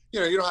chop. You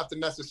know, you don't have to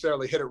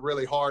necessarily hit it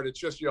really hard. It's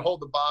just you hold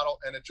the bottle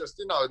and it just,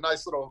 a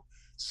nice little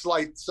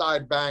slight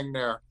side bang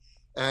there.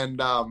 And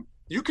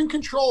you can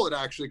control it,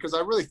 actually, because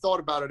I really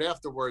thought about it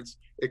afterwards.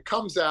 It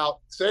comes out,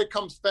 say it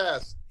comes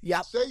fast.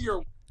 Yeah. Say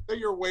your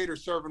waiter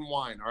serving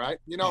wine, all right?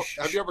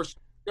 Have you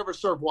ever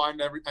served wine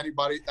to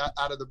anybody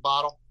out of the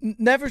bottle?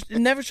 Never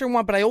served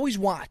wine, but I always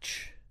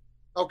watch.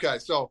 Okay,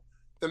 so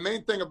the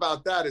main thing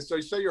about that is, so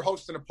you say you're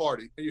hosting a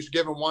party and you're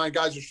giving wine,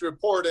 guys, you should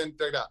pour it in.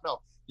 No,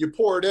 you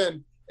pour it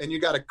in and you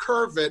got to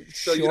curve it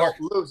so you don't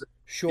lose it.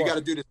 Sure. You got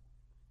to do this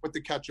with the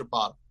ketchup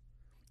bottle.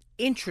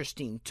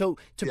 Interesting. So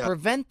to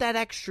prevent that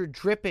extra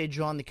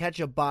drippage on the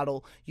ketchup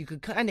bottle, you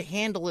could kind of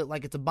handle it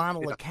like it's a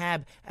bottle of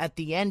Cab. At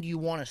the end, you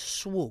want to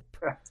swoop.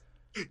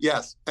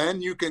 Yes,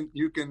 and you can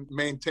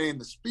maintain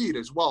the speed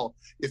as well.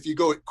 If you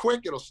go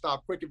quick, it'll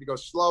stop quick. If you go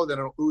slow, then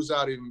it'll ooze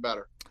out even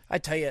better. I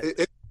tell you.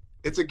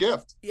 It's a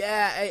gift.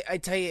 Yeah, I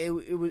tell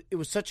you, it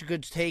was such a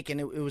good take,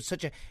 and it was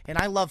such a, and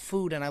I love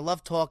food, and I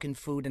love talking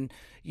food, and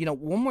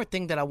one more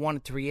thing that I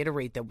wanted to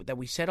reiterate that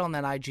we said on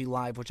that IG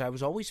Live, which I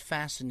was always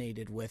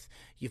fascinated with.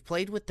 You've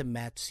played with the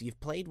Mets,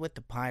 you've played with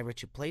the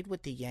Pirates, you played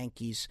with the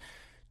Yankees.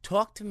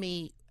 Talk to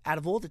me, out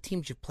of all the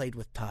teams you've played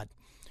with, Todd,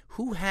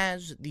 who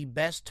has the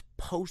best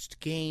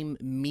post-game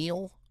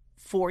meal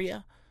for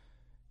you,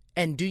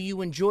 and do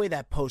you enjoy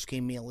that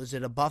post-game meal? Is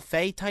it a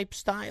buffet type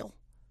style?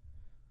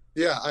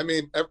 Yeah, I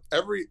mean,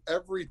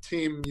 every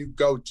team you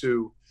go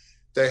to,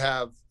 they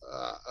have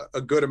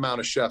a good amount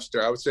of chefs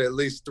there. I would say at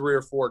least 3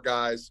 or 4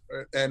 guys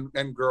and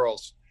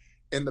girls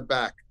in the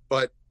back.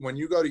 But when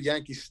you go to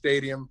Yankee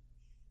Stadium,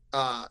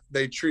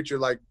 they treat you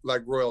like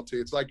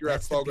royalty. It's like you're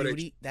at Fogo de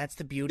Chao. That's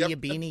the beauty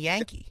of being a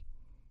Yankee.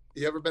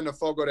 You ever been to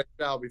Fogo de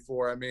Chao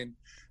before? I mean,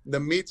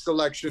 the meat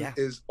selection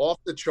is off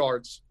the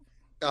charts.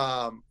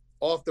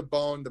 Off the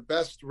bone, the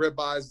best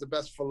ribeyes, the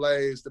best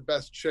fillets, the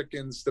best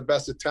chickens, the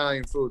best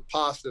Italian food,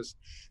 pastas.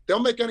 They'll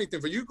make anything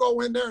for you. You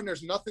go in there and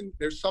there's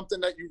something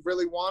that you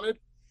really wanted.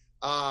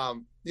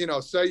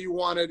 Say you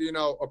wanted,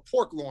 a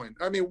pork loin.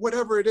 I mean,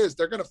 whatever it is,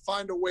 they're going to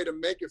find a way to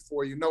make it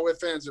for you. No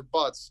ifs, ands, or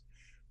buts.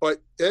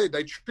 But hey,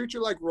 they treat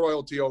you like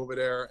royalty over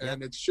there.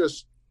 And it's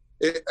just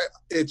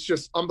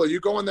unbelievable. You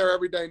go in there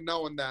every day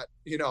knowing that,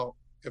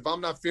 if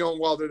I'm not feeling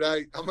well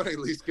today, I'm going to at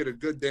least get a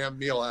good damn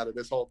meal out of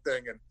this whole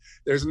thing, and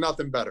there's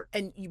nothing better.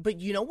 But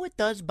you know what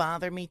does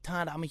bother me,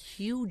 Todd? I'm a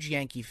huge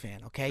Yankee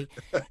fan, okay?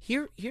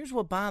 Here's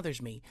what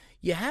bothers me.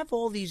 You have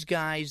all these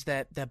guys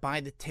that buy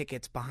the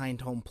tickets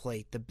behind home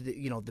plate,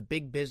 the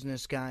big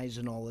business guys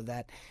and all of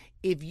that.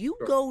 If you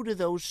go to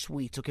those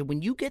suites, okay,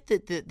 when you get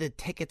the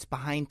tickets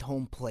behind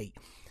home plate,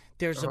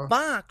 there's a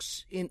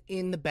box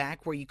in the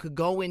back where you could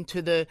go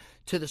into the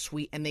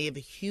suite, and they have a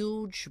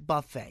huge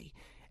buffet.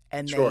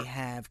 And they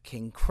have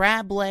king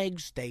crab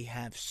legs. They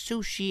have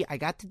sushi. I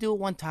got to do it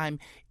one time.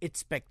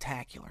 It's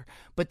spectacular.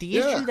 But the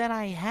issue that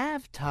I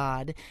have,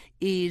 Todd,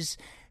 is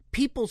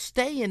people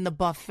stay in the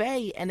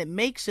buffet, and it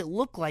makes it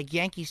look like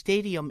Yankee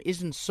Stadium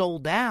isn't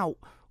sold out.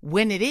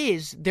 When it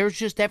is, there's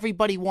just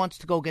everybody wants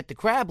to go get the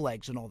crab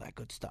legs and all that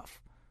good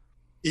stuff.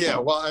 Yeah,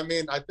 well, I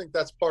mean, I think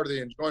that's part of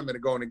the enjoyment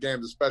of going to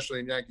games,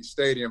 especially in Yankee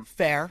Stadium.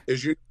 Fair.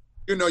 Is you're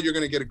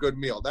going to get a good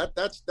meal.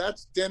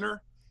 That's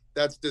dinner.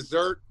 That's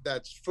dessert,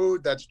 that's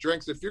food, that's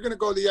drinks. If you're going to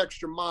go the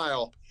extra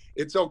mile,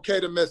 it's okay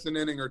to miss an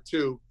inning or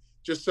two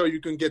just so you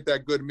can get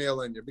that good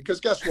meal in you. Because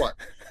guess what?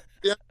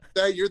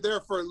 You're there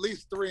for at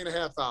least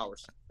 3.5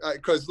 hours.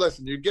 Because,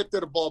 listen, you get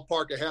to the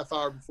ballpark a half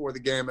hour before the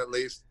game at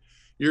least.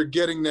 You're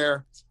getting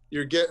there.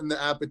 You're getting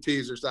the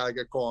appetizers, I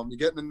call them. You're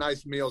getting the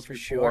nice meals before.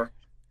 Sure.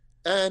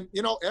 And,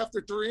 after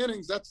 3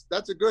 innings,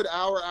 that's a good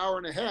hour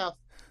and a half.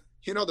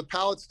 The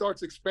palate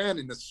starts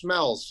expanding, the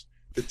smells,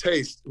 the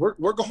taste.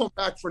 We're going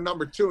back for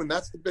number 2, and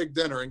that's the big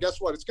dinner. And guess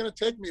what? It's going to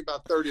take me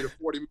about 30 to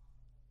 40 minutes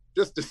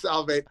just to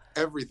salivate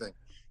everything.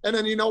 And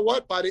then you know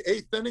what? By the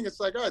 8th inning, it's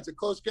like, all right, it's a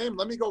close game.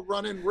 Let me go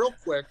run in real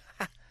quick,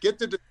 get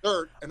the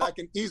dessert, and I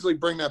can easily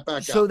bring that back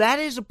out. So that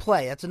is a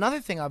play. That's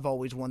another thing I've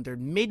always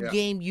wondered.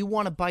 Mid-game, you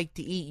want a bite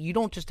to eat. You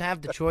don't just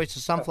have the choice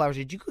of sunflower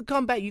seeds. You could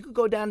come back. You could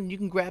go down and you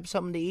can grab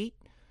something to eat.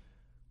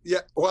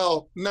 Yeah,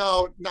 well,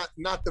 no,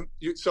 not the.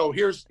 So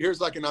here's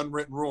like an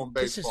unwritten rule in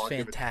baseball. This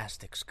is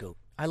fantastic, Scoop.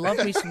 I love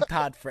me some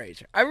Todd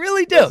Frazier. I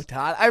really do,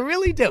 Todd. I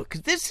really do,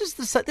 because this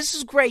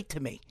is great to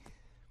me.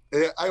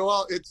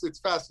 It's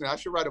fascinating. I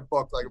should write a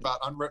book like about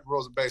unwritten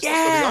rules of baseball.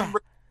 Yeah. So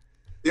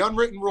the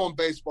unwritten rule in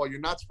baseball, you're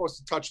not supposed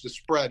to touch the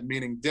spread,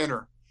 meaning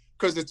dinner,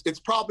 because it's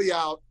probably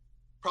out.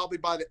 Probably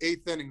by the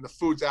 8th inning, the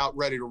food's out,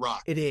 ready to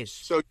rock. It is.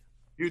 So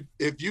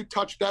if you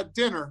touch that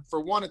dinner, for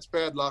one, it's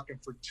bad luck,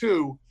 and for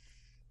two,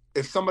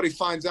 if somebody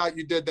finds out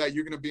you did that,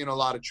 you're going to be in a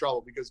lot of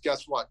trouble, because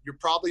guess what? You're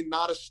probably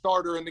not a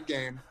starter in the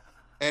game,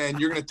 and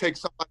you're going to take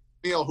somebody's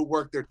meal who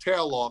worked their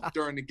tail off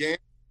during the game.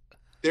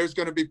 There's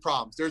going to be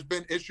problems. There's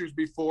been issues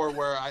before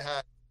where I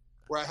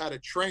had a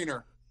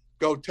trainer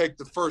go take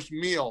the first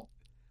meal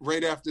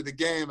right after the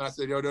game, and I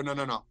said,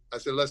 no. I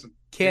said, listen,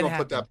 can't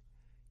put that.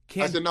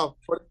 I said, no.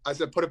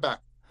 Put it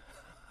back.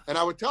 And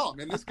I would tell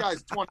him, and this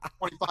guy's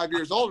 25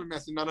 years old, and I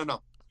said,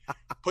 no.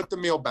 Put the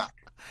meal back.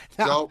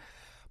 So,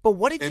 but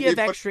what if you have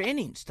extra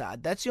innings,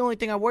 Todd? That's the only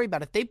thing I worry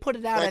about. If they put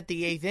it out at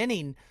the 8th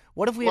inning,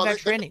 what if we have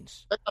extra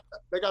innings?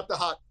 They got the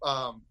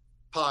hot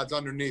pods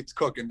underneath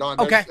cooking.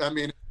 Okay. I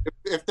mean,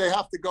 if they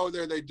have to go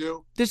there, they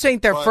do. This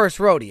ain't their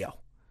first rodeo.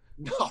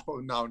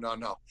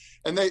 No.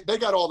 And they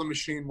got all the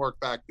machine work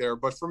back there.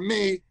 But for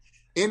me,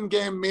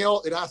 in-game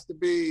meal, it has to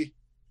be,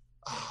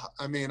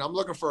 I'm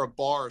looking for a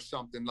bar or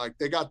something. Like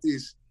they got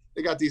these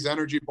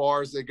energy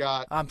bars.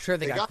 I'm sure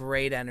they got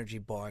great energy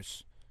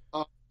bars.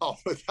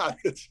 Without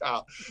a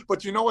doubt.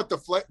 But you know what?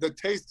 The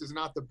taste is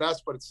not the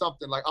best, but it's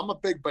something. Like, I'm a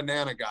big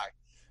banana guy.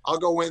 I'll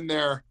go in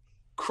there,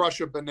 crush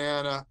a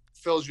banana,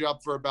 fills you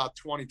up for about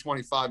 20,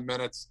 25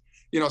 minutes.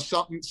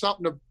 Something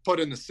to put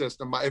in the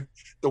system.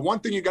 The one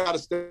thing you got to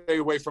stay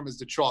away from is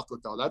the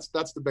chocolate, though. That's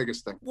the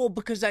biggest thing. Well,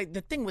 because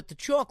the thing with the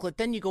chocolate,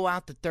 then you go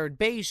out to third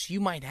base, you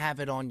might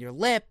have it on your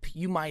lip.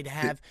 You might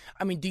have.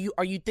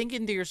 Are you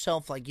thinking to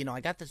yourself, like,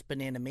 I got this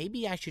banana.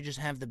 Maybe I should just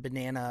have the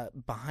banana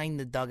behind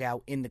the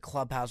dugout in the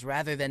clubhouse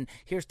rather than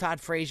here's Todd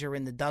Frazier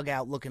in the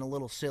dugout looking a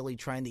little silly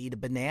trying to eat a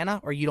banana?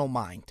 Or you don't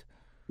mind?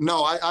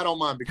 No, I don't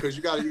mind, because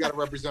you got to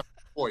represent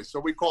the boys. So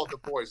we call it the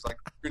boys. Like,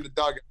 you're in the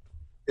dugout.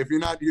 If you're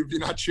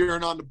not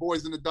cheering on the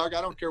boys in the dugout,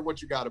 I don't care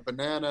what you got, a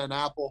banana, an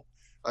apple,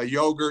 a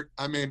yogurt.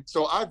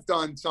 So I've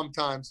done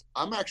sometimes,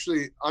 I'm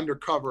actually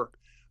undercover.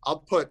 I'll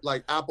put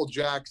like Apple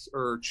Jacks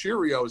or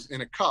Cheerios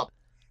in a cup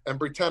and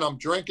pretend I'm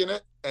drinking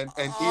it and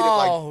eat it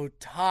like. Oh,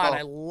 Todd,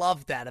 I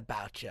love that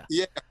about you.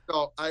 Yeah.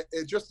 So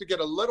just to get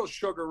a little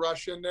sugar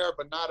rush in there,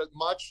 but not as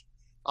much.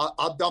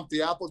 I'll dump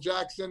the Apple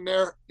Jacks in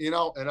there, and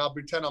I'll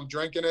pretend I'm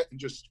drinking it and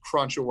just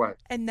crunch away.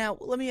 And now,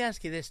 let me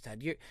ask you this,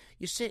 Todd. You're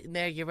sitting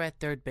there, you're at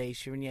third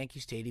base, you're in Yankee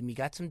Stadium, you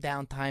got some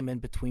downtime in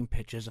between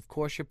pitches. Of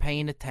course, you're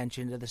paying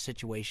attention to the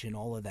situation,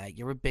 all of that.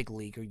 You're a big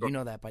leaguer. You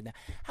know that by now.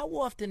 How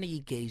often are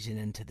you gazing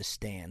into the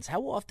stands?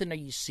 How often are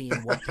you seeing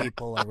what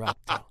people are up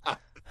to?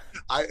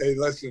 Hey,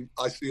 listen,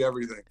 I see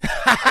everything.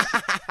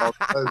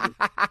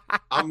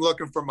 I'm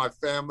looking for my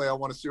family. I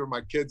want to see where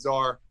my kids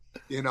are.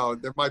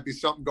 There might be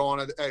something going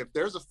on. Hey, if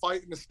there's a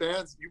fight in the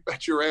stands, you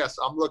bet your ass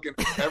I'm looking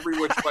every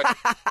which way.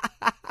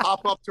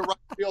 Pop up to right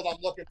field,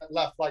 I'm looking at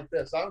left like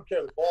this. I don't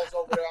care. The ball's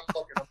over there, I'm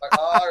looking. I'm like,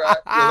 all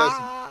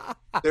right.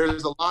 Listen,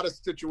 there's a lot of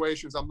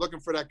situations. I'm looking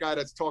for that guy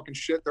that's talking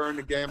shit during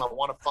the game. I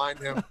want to find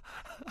him.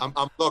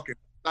 I'm looking.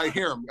 I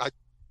hear him. I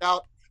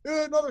out.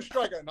 Another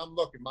strikeout, and I'm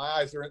looking. My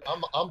eyes are in.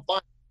 I'm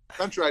fine.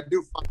 Country, I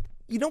do fine.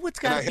 You know what's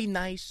got to be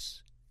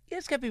nice? Yeah,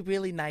 it's got to be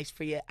really nice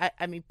for you.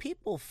 I mean,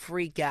 people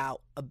freak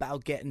out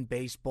about getting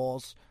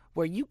baseballs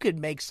where you could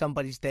make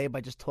somebody's day by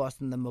just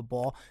tossing them a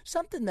ball.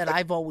 Something that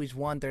I've always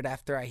wondered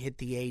after I hit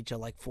the age of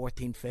like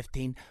 14,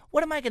 15.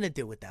 What am I going to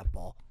do with that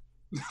ball?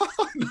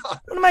 What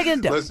am I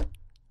going to do? Listen,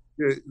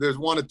 there's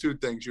one of two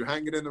things. You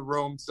hang it in the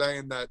room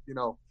saying that,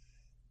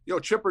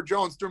 Chipper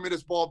Jones threw me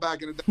this ball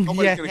back in the day.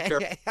 Nobody's going to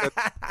care.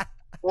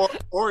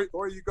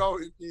 Or you go,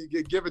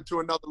 you give it to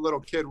another little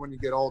kid when you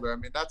get older. I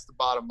mean, that's the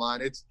bottom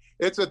line.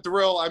 It's a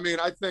thrill. I mean,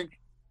 I think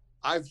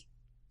I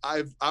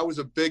was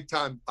a big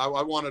time. I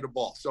wanted a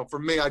ball. So for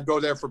me, I'd go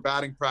there for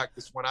batting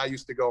practice when I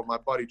used to go with my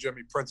buddy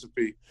Jimmy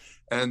Principe,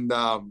 and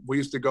we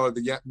used to go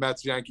to the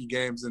Mets Yankee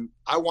games. And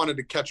I wanted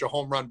to catch a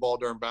home run ball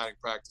during batting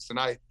practice, and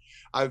I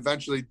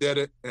eventually did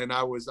it. And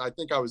I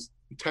think I was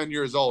 10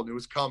 years old. It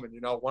was coming.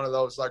 One of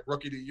those like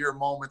rookie of the year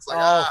moments.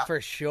 Like, for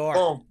sure.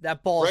 Boom,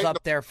 that ball's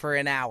up there for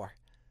an hour.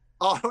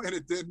 Oh, and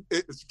it didn't.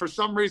 For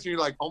some reason, you're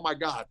like, oh, my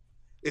God,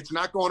 it's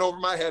not going over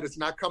my head. It's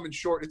not coming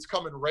short. It's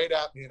coming right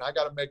at me, and I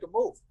got to make a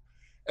move.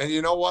 And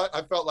you know what?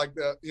 I felt like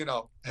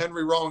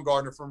Henry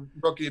Rowan-Gardner from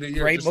Rookie of the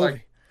Year. Great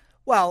movie.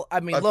 Well, I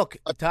mean, look,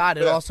 Todd,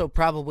 it also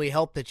probably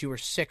helped that you were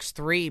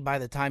 6'3" by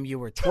the time you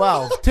were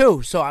 12,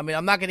 too. So, I mean,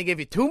 I'm not going to give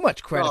you too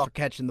much credit for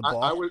catching the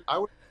ball. I was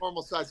a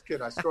normal-sized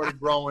kid. I started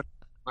growing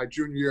my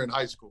junior year in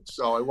high school.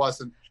 So it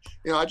wasn't,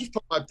 I just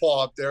put my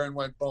paw up there and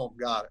went, boom,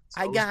 got it.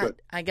 So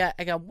I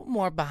got one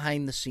more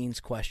behind the scenes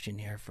question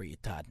here for you,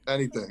 Todd.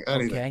 Anything.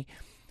 Okay.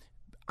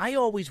 I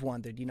always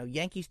wondered,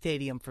 Yankee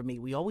Stadium for me,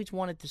 we always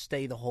wanted to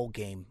stay the whole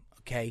game.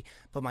 Okay.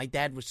 But my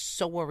dad was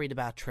so worried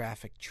about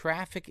traffic.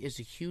 Traffic is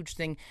a huge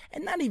thing,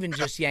 and not even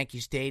just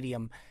Yankee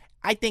Stadium.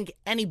 I think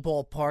any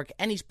ballpark,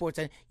 any sports,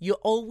 you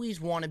always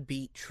want to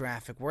beat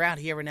traffic. We're out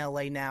here in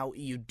L.A. now.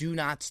 You do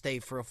not stay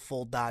for a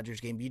full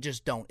Dodgers game. You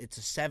just don't. It's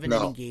a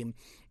 7-inning game.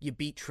 You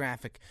beat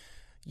traffic.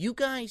 You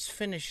guys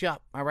finish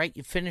up, all right?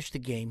 You finish the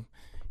game.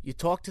 You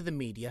talk to the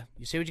media.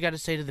 You say what you got to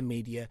say to the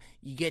media.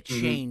 You get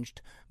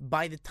changed.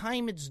 By the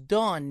time it's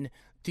done,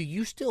 do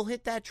you still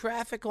hit that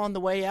traffic on the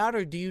way out,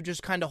 or do you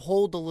just kind of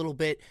hold a little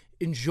bit,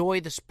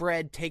 enjoy the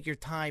spread, take your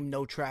time,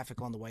 no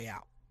traffic on the way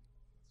out?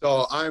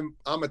 So I'm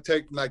gonna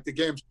take, like, the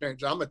game's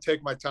changed. I'm gonna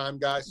take my time,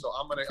 guys. So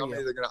I'm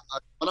either gonna,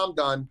 when I'm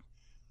done,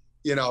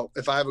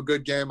 if I have a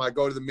good game, I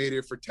go to the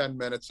media for 10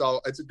 minutes.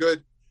 So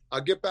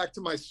I'll get back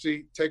to my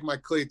seat, take my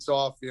cleats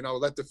off,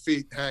 let the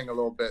feet hang a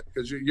little bit,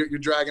 because you're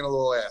dragging a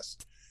little ass.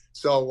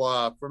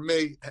 So for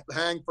me,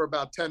 hang for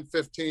about 10,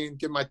 15,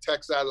 get my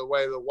text out of the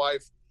way to the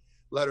wife,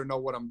 let her know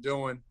what I'm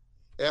doing.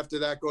 After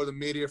that, go to the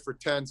media for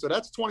 10. So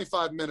that's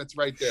 25 minutes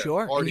right there.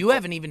 Sure. And you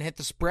haven't even hit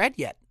the spread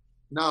yet.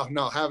 No,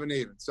 haven't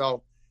even.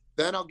 So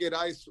then I'll get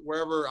ice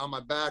wherever, on my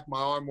back, my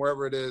arm,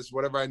 wherever it is,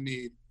 whatever I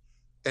need,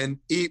 and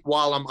eat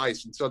while I'm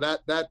icing. So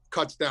that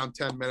cuts down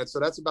 10 minutes. So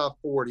that's about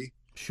 40.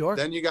 Sure.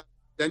 Then you got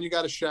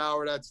a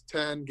shower. That's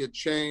 10. Get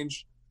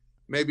changed.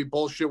 Maybe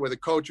bullshit with a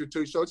coach or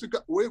two. So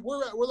we're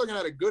looking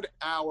at a good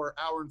hour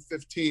and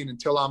 15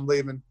 until I'm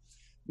leaving.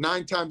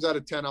 9 times out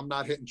of 10, I'm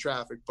not hitting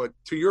traffic. But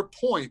to your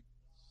point,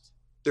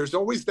 there's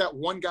always that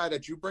one guy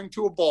that you bring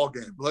to a ball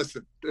game.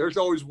 Listen, there's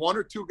always one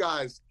or two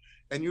guys,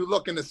 and you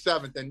look in the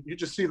 7th, and you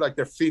just see, like,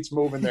 their feet's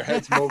moving, their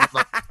heads moving.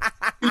 Like,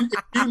 they're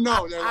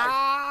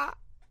like,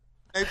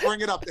 they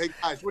bring it up. Hey,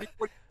 guys, what do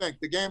you think?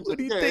 The game's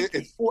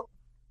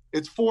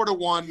it's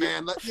 4-1,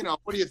 man.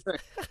 What do you think?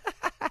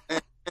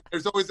 And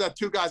there's always that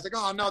two guys like,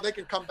 oh, no, they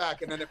can come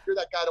back. And then if you're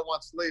that guy that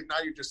wants to leave, now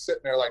you're just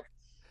sitting there like,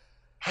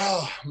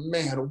 oh,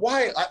 man,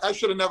 why? I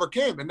should have never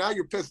came. And now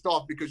you're pissed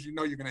off because you're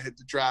going to hit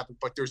the traffic.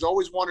 But there's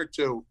always one or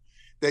two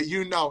that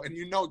and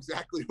you know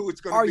exactly who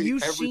it's going to be. Are you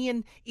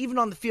seeing, even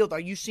on the field, are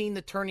you seeing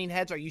the turning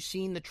heads? Are you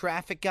seeing the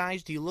traffic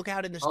guys? Do you look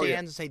out in the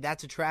stands and say,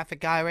 that's a traffic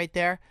guy right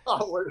there?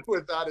 Oh,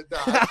 without a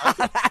doubt.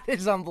 That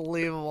is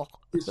unbelievable.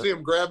 You see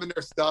them grabbing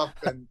their stuff,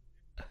 and,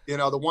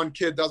 the one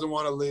kid doesn't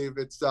want to leave.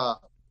 It's I've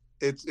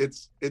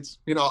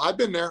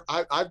been there.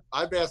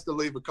 I've asked to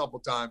leave a couple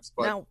times,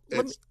 but now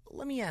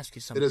let me ask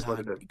you something. It is what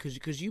it is.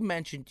 Because you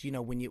mentioned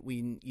when you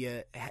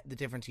the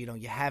difference,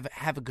 you have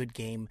a good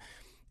game.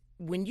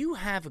 When you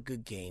have a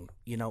good game,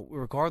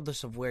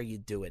 regardless of where you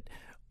do it,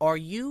 are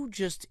you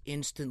just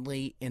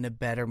instantly in a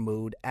better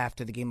mood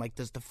after the game? Like,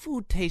 does the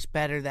food taste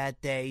better that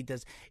day?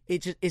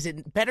 Is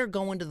it better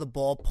going to the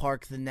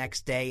ballpark the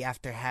next day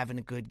after having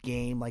a good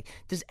game? Like,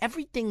 does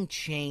everything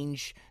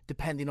change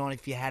depending on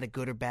if you had a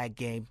good or bad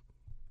game?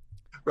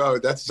 Bro,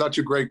 that's such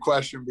a great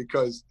question,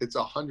 because it's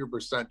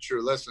 100%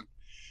 true. Listen,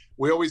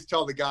 we always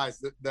tell the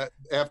guys that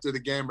after the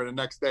game or the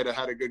next day they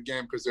had a good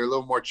game because they're a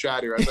little more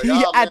chattier. I was like,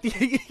 oh, man,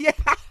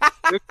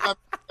 this time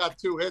he got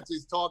 2 hits.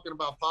 He's talking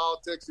about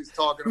politics. He's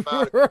talking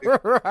about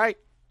it. Right.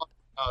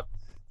 About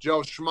Joe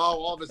Schmo.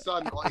 All of a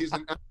sudden, he's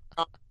in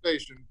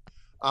conversation.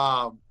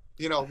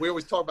 We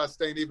always talk about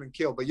staying even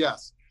keel. But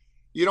yes,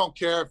 you don't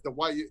care if the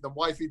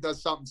wifey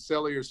does something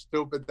silly or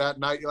stupid that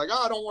night. You're like,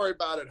 oh, don't worry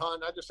about it,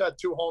 hon. I just had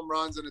 2 home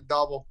runs and a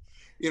double.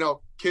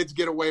 Kids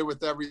get away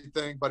with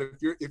everything. But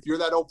if you're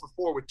that 0 for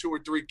 4 with 2 or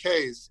 3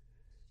 Ks,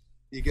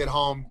 you get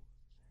home,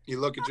 you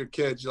look at your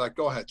kids, you're like,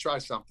 go ahead, try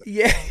something.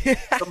 Yeah.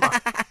 Come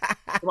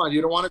on.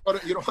 You don't want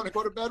to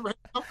go to bed right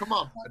now? Come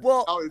on, bud.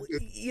 Well,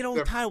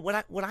 Ty,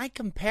 what I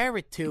compare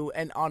it to,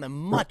 and on a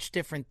much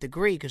different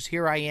degree, because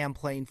here I am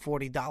playing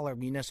 $40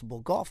 municipal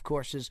golf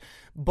courses,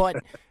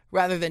 but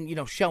rather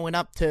than showing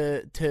up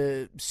to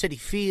Citi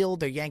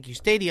Field or Yankee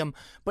Stadium,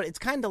 but it's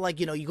kind of like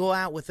you go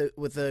out with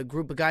a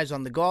group of guys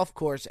on the golf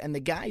course, and the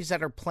guys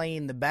that are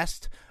playing the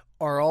best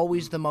are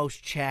always the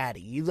most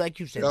chatty. Like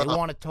you said, they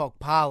want to talk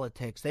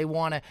politics. They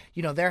want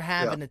to, they're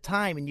having a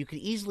time, and you can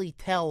easily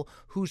tell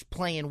who's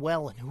playing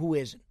well and who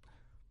isn't.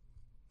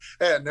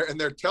 And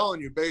they're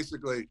telling you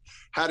basically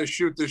how to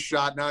shoot this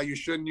shot. Now you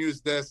shouldn't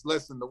use this.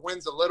 Listen, the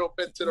wind's a little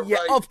bit to the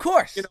right. Of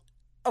course.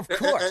 Of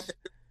course.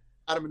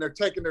 And they're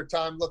taking their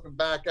time looking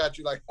back at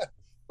you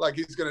like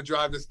he's going to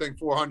drive this thing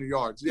 400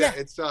 yards. Yeah,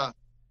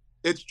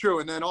 it's true.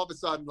 And then all of a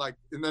sudden,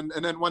 and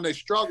then when they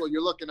struggle,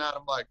 you're looking at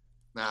them like,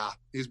 nah,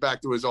 he's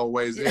back to his old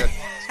ways. Yeah.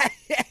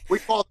 we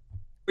call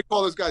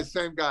those guys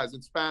same guys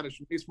in Spanish.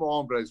 Mismo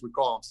hombres, we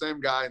call them, same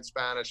guy in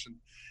Spanish, and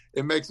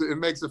it makes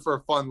it for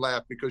a fun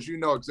laugh, because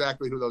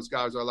exactly who those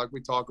guys are. Like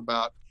we talk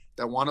about,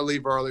 that want to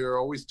leave earlier,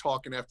 always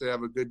talking after they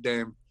have a good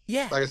game.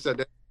 Yeah. Like I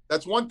said,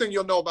 that's one thing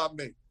you'll know about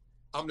me.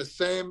 I'm the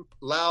same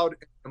loud,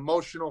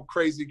 emotional,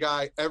 crazy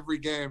guy every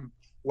game,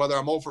 whether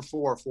I'm 0 for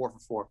 4 or 4 for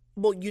 4.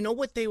 Well, you know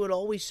what they would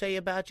always say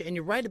about you? And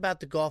you're right about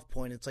the golf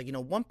point. It's like,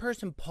 one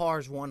person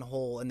pars one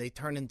hole and they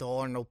turn into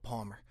Arnold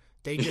Palmer.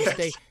 They just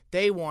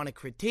they want to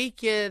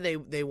critique you,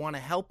 they want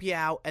to help you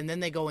out, and then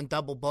they go and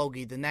double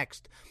bogey the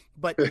next.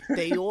 But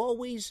they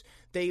always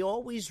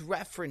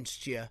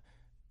referenced you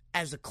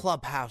as a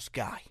clubhouse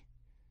guy.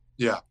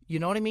 Yeah. You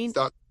know what I mean?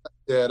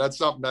 That's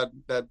something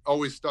that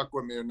always stuck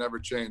with me and never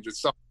changed.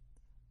 It's something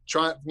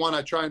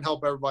I try and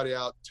help everybody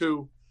out.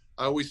 2,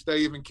 I always stay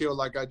even keeled,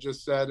 like I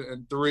just said.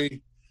 And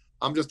 3,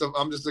 I'm just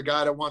a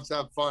guy that wants to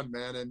have fun,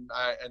 man. And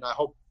I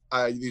hope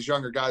these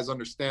younger guys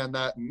understand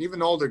that, and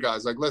even older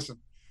guys. Like, listen,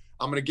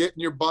 I'm gonna get in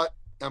your butt.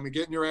 I'm gonna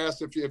get in your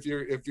ass if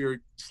you're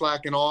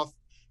slacking off.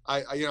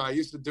 I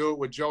used to do it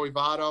with Joey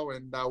Votto,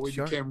 and we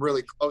became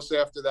really close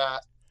after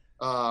that.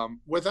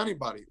 With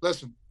anybody,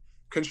 listen,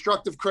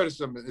 constructive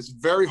criticism is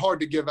very hard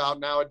to give out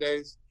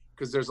nowadays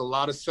because there's a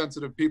lot of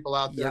sensitive people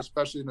out there,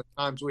 especially in the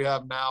times we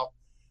have now.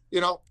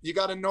 You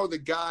got to know the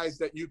guys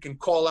that you can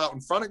call out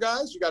in front of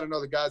guys. You got to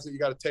know the guys that you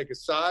got to take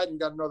aside, and you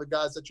got to know the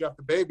guys that you have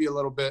to baby a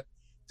little bit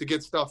to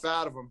get stuff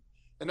out of them.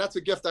 And that's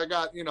a gift I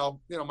got.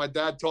 My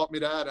dad taught me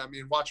that. I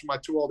mean, watching my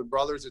 2 older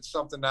brothers, it's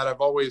something that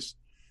I've always,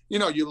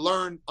 you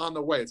learn on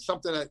the way. It's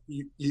something that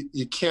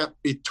you can't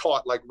be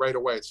taught like right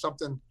away. It's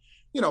something,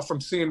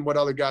 from seeing what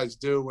other guys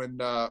do and,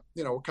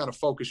 what kind of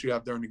focus you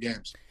have during the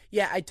games.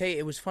 Yeah, I tell you,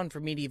 it was fun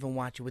for me to even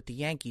watch it with the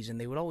Yankees, and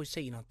they would always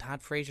say,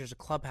 Todd Frazier's a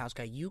clubhouse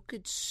guy. You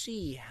could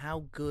see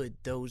how good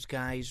those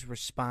guys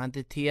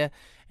responded to you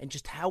and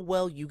just how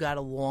well you got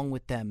along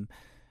with them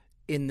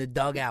in the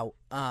dugout.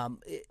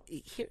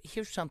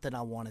 Here's something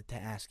I wanted to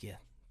ask you,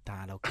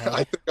 Todd, okay?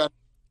 I think I'm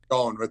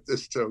going with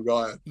this, too.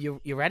 Go ahead.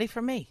 You ready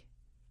for me?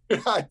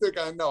 I think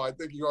I know. I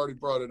think you already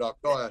brought it up.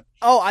 Go ahead.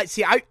 Oh,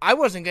 I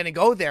wasn't going to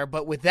go there,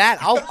 but with that,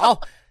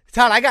 I'll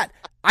Todd,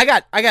 I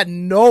got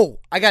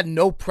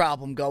no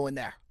problem going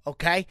there.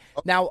 Okay.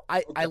 Now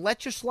I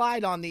let you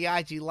slide on the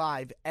IG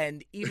Live,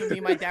 and even me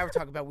and my dad were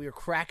talking about, we were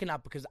cracking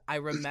up because I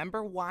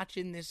remember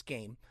watching this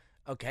game.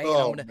 Okay.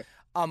 And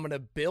I'm gonna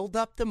build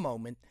up the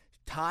moment.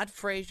 Todd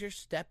Frazier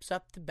steps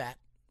up to bat.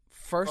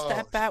 First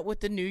at bat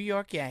with the New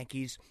York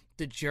Yankees,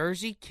 the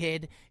Jersey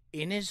kid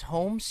in his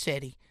home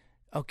city.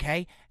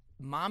 Okay.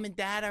 Mom and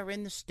Dad are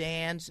in the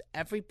stands.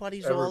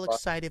 Everybody's all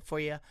excited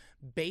for you.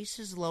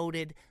 Bases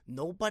loaded.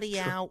 Nobody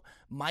out.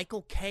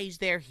 Michael K's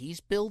there. He's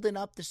building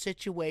up the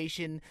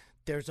situation.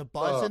 There's a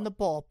buzz in the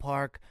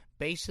ballpark.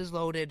 Bases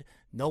loaded.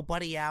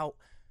 Nobody out.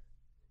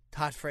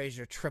 Todd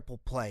Frazier, triple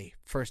play.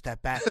 First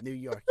at bat, New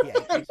York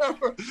Yankees.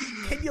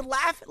 Can you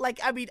laugh?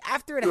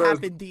 After it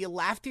happened, do you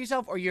laugh to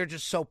yourself, or you're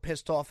just so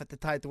pissed off at the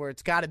time where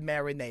it's got to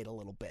marinate a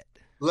little bit?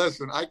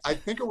 Listen, I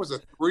think it was a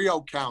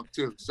 3-0 count,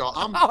 too. So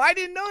I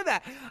didn't know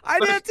that.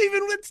 That's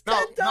even what's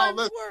 10 times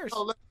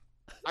worse.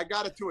 I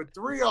got it to a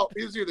 3-0.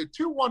 It was either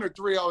 2-1 or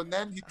 3-0, and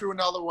then he threw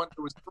another one.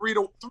 It was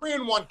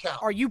 3-1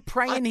 count. Are you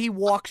praying he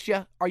walks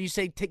you? Are you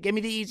saying, give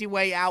me the easy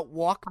way out,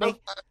 walk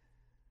me?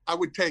 I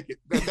would take it.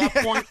 At that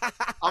point,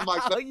 I'm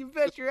like, oh, you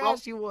bet your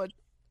ass you would.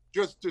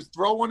 Just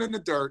throw one in the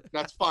dirt.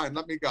 That's fine.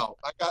 Let me go.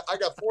 I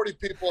got 40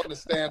 people in the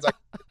stands. I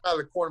get out of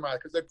the corner of my eye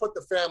because they put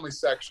the family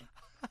section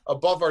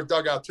above our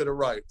dugout to the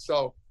right.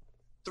 So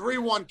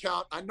 3-1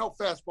 count. I know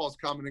fastball's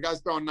coming. The guy's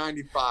throwing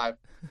 95.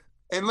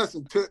 And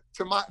listen, to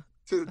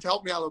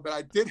help me out a little bit,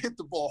 I did hit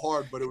the ball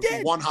hard, but it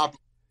was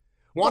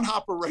one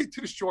hopper right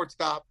to the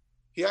shortstop.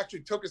 He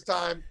actually took his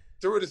time,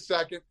 threw it a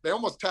second. They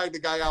almost tagged the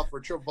guy out for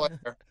a triple play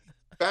there.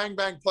 Bang,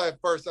 bang, play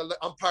at first.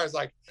 Umpire's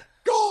like,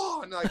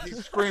 go! And like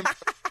he's screaming.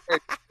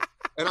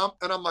 And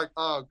I'm like,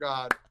 oh,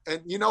 God.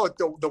 And you know what?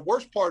 The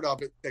worst part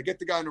of it, they get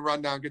the guy in the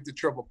rundown, get the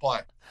triple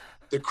play.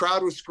 The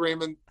crowd was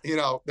screaming.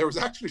 There was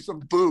actually some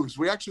boos.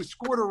 We actually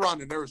scored a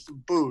run, and there was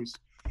some boos.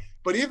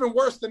 But even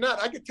worse than that,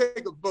 I could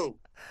take a boo.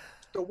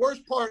 The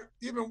worst part,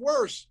 even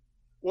worse,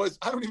 was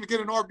I don't even get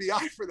an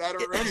RBI for that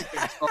or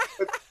anything. So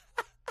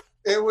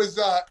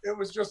it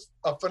was just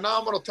a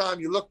phenomenal time.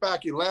 You look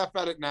back, you laugh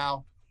at it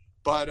now.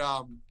 But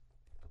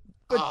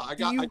I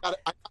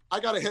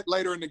got a hit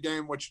later in the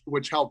game,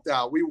 which helped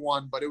out. We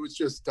won, but it was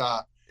just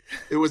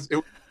it was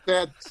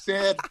sad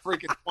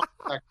freaking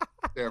fun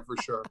there for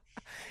sure.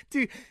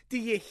 Do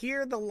you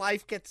hear the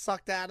life get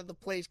sucked out of the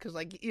place? Because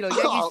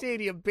Yankee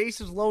Stadium,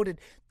 bases loaded.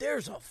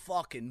 There's a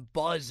fucking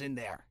buzz in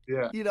there.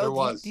 Yeah, there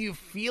was. Do you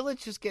feel it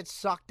just get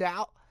sucked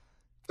out?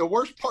 The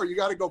worst part, you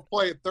got to go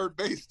play at third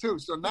base too.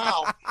 So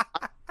now,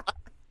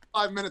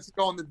 5 minutes to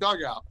go in the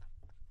dugout.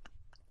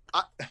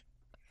 I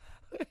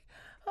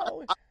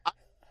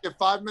get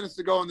 5 minutes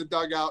to go in the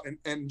dugout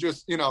and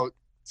just,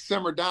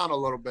 simmer down a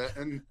little bit.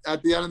 And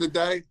at the end of the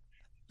day,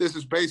 this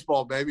is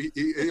baseball, baby.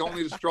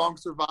 Only the strong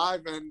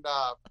survive. And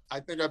I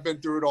think I've been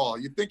through it all.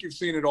 You think you've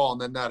seen it all,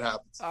 and then that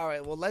happens. All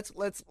right. Well, let's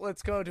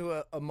go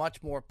to a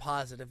much more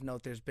positive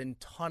note. There's been a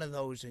ton of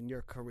those in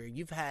your career.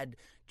 You've had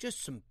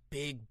just some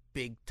big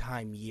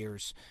time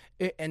years.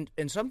 And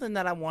something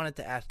that I wanted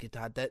to ask you,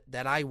 Todd,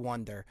 that I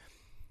wonder,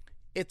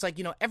 it's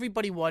like,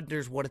 everybody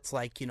wonders what it's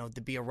like,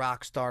 to be a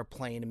rock star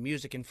playing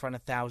music in front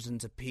of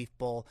thousands of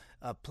people,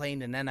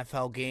 playing an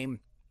NFL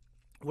game,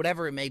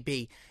 whatever it may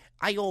be.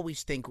 I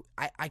always think,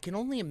 I can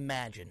only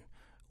imagine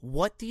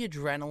what the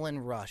adrenaline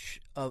rush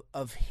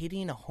of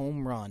hitting a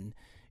home run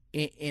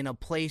in a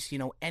place,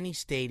 any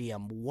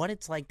stadium, what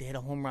it's like to hit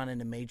a home run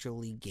in a major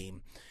league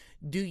game.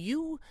 Do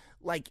you,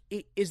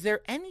 is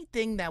there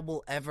anything that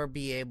will ever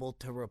be able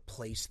to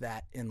replace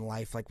that in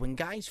life? Like when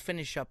guys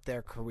finish up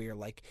their career,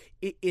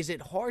 is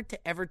it hard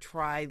to ever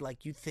try,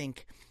 you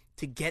think,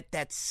 to get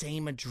that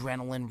same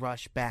adrenaline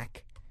rush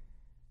back?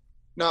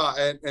 No,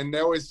 and they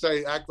always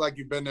say, act like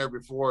you've been there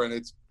before. And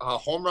it's a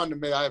home run to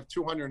me. I have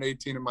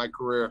 218 in my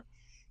career.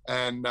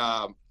 And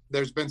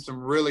there's been some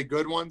really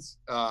good ones.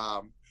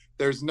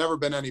 There's never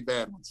been any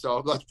bad ones. So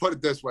let's put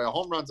it this way. A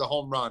home run's a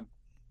home run.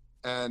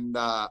 And,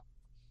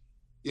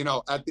 you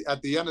know,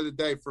 at the end of the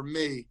day, for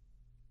me,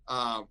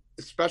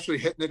 especially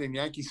hitting it in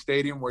Yankee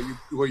Stadium where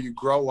you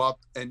grow up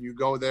and you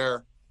go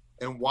there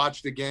and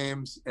watch the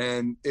games.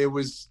 And it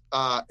was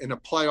in the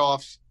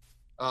playoffs,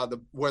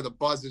 where the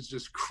buzz is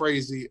just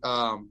crazy.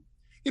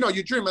 You know,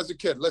 you dream as a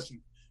kid.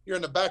 Listen, you're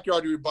in the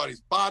backyard of your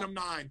buddies. Bottom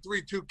 9,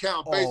 3-2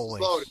 count, bases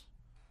Always. loaded.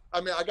 I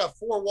mean, I got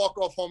 4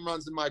 walk-off home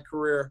runs in my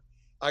career.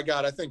 I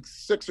got, I think,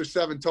 6 or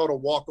 7 total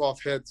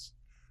walk-off hits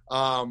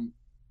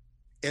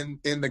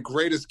in the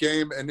greatest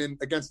game and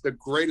against the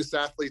greatest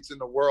athletes in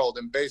the world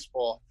in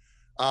baseball.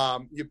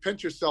 You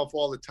pinch yourself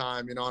all the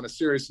time. You know, on a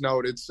serious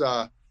note,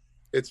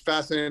 it's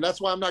fascinating.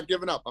 That's why I'm not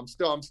giving up. I'm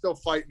still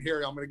fighting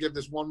here. I'm going to give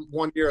this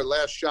one year a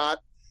last shot.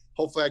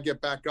 Hopefully I get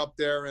back up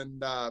there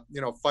and,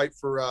 you know, fight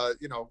for,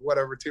 you know,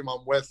 whatever team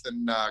I'm with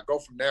and go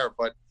from there.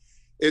 But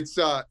it's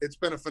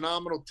been a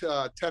phenomenal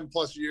 10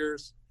 plus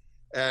years.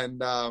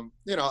 And,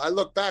 you know, I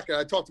look back and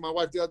I talked to my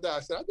wife the other day. I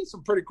said, I did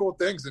some pretty cool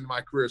things in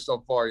my career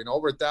so far, you know,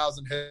 over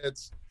 1,000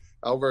 hits,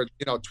 over,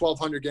 you know,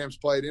 1,200 games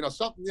played, you know,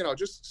 something, you know,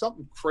 just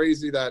something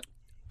crazy that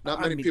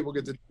not many people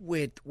get to.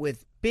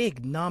 With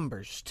big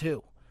numbers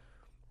too.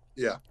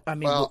 Yeah. I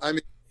mean, well, I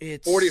mean,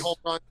 it's 40 home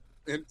runs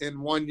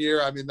in 1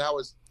 year. I mean, that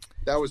was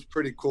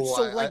pretty cool.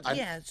 So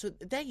so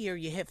that year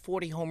you hit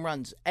 40 home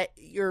runs. At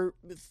your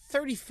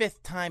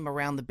 35th time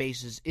around the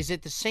bases, is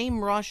it the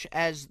same rush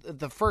as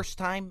the first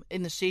time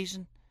in the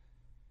season?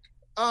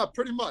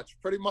 Pretty much.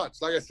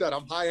 Like I said,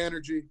 I'm high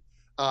energy.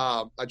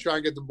 I try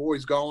and get the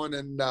boys going,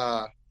 and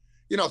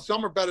you know,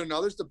 some are better than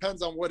others.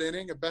 Depends on what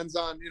inning. It depends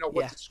on, you know,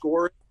 what the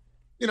score is.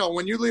 You know,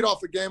 when you lead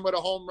off a game with a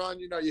home run,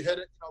 you know, you hit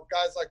it. You know,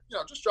 guys like, you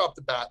know, just drop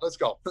the bat. Let's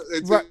go.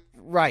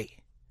 Right.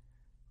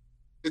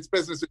 It's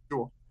business as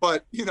usual.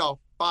 But, you know,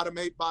 bottom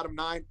 8, bottom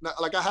 9.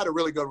 Like, I had a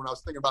really good one. I was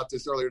thinking about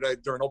this earlier today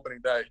during opening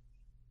day.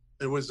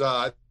 It was,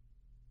 I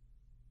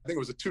think it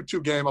was a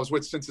 2-2 game. I was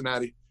with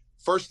Cincinnati.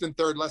 First and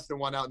third, less than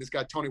 1 out. And this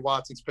guy, Tony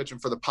Watson's pitching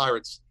for the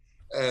Pirates.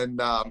 And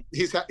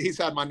he's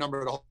had my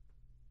number the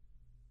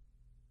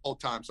whole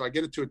time. So I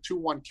get it to a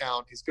 2-1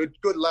 count. He's good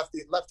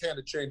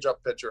left-handed changeup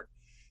pitcher.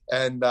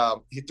 And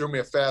he threw me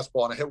a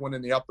fastball, and I hit one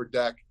in the upper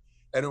deck.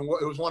 And it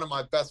was one of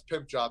my best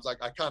pimp jobs.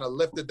 Like, I kind of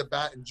lifted the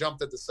bat and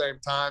jumped at the same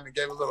time and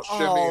gave a little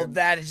shimmy. Oh,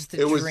 that is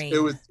the dream.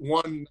 It was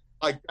one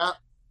like that.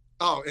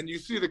 Oh, and you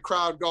see the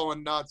crowd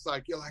going nuts.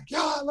 Like, you're like,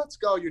 yeah, let's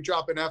go. You're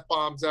dropping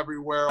F-bombs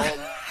everywhere, all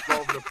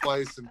over the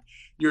place. And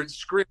you're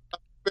screaming,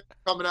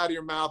 coming out of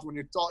your mouth when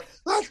you talk,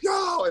 let's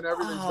go. And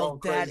everything's going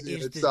crazy.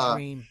 That is the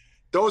dream.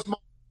 Those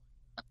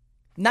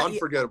moments,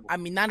 unforgettable. I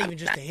mean, not even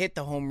just to hit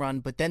the home run,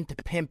 but then to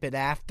pimp it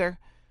after.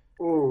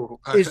 Ooh,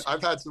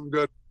 I've had some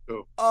good.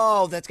 Too.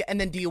 Oh, that's good.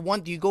 And then do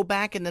you go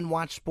back and then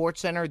watch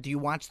SportsCenter? Or do you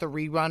watch the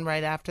rerun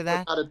right after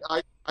that?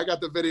 I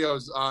got the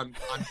videos on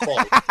call.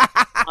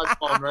 My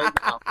phone right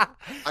now.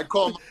 I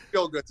call my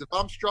feel goods. If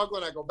I'm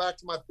struggling, I go back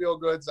to my feel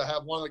goods. I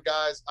have one of the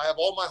guys. I have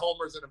all my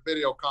homers in a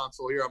video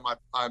console here on my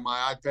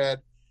iPad.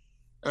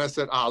 And I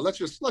said, let's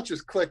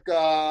just click.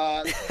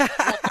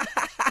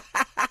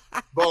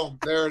 Boom,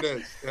 there it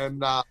is,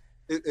 and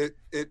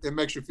it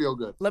makes you feel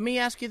good. Let me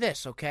ask you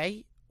this,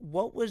 okay?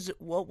 What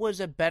was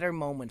a better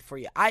moment for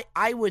you?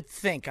 I would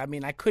think, I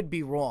mean, I could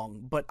be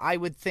wrong, but I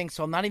would think,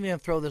 so I'm not even going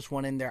to throw this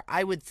one in there.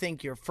 I would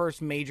think your first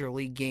major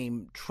league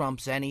game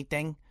trumps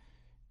anything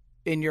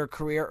in your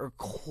career or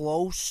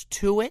close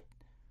to it.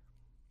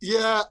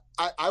 Yeah,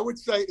 I would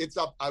say it's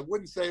up. I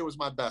wouldn't say it was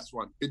my best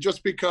one.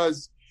 Just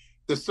because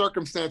the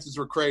circumstances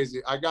were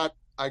crazy. I got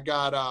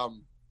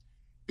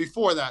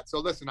before that. So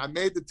listen, I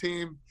made the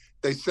team.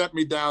 They sent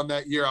me down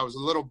that year. I was a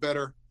little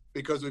bitter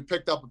because we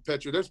picked up a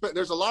pitcher.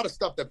 There's a lot of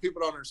stuff that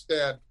people don't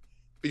understand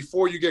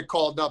before you get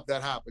called up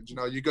that happens. You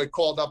know, you get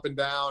called up and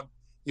down,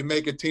 you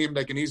make a team,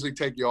 they can easily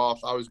take you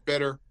off. I was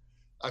bitter.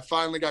 I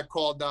finally got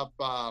called up,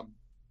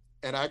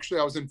 and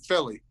actually I was in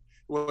Philly.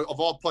 Of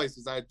all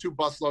places, I had 2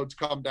 busloads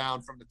come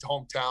down from the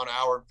hometown,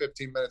 hour and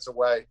 15 minutes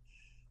away.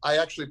 I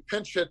actually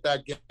pinch hit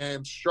that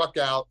game, struck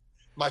out.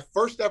 My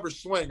first ever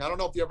swing, I don't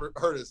know if you ever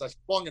heard of this, I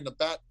swung and the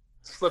bat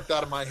slipped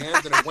out of my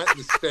hands and it went in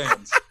the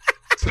stands.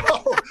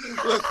 So,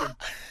 listen,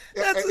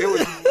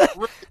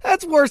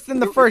 that's worse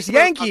than the first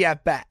Yankee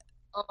at bat.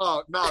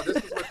 Oh, no,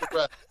 this is with the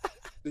Reds.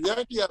 The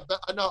Yankee at bat,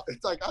 I know,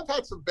 it's like I've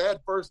had some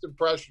bad first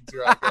impressions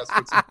here, I guess.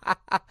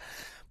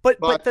 But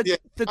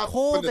the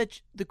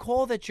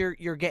call that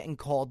you're getting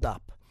called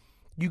up,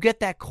 you get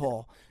that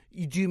call.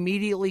 Do you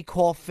immediately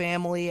call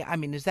family? I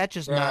mean, is that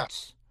just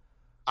nuts?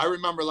 I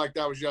remember like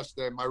that was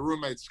yesterday. My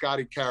roommate,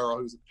 Scotty Carroll,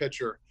 who's a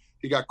pitcher,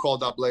 he got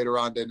called up later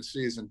on in the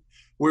season.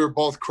 We were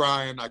both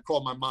crying. I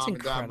called my mom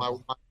and dad,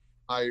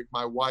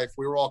 my wife.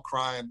 We were all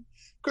crying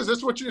because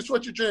it's what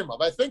you dream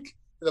of. I think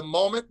the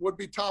moment would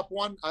be top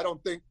one. I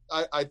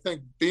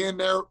think being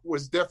there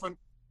was different.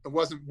 It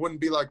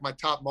wouldn't be like my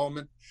top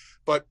moment.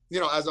 But, you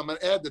know, as I'm going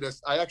to add to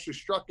this, I actually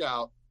struck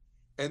out.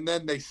 and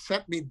then they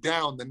sent me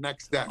down the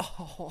next day.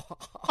 Oh.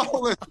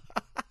 Listen,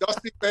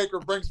 Dusty Baker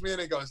brings me in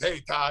and goes,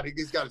 "Hey, Todd,"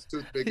 he's got his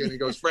toothpick in. He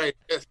goes, "Frey,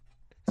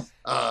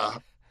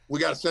 we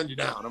got to send you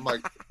down." I'm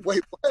like,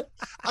 "Wait, what?"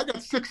 I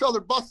got 6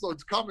 other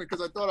busloads coming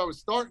because I thought I was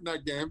starting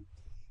that game.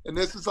 And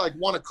this is like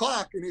 1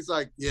 o'clock. And he's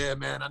like, "Yeah,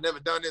 man, I've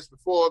never done this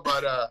before,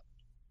 but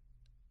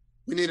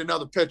we need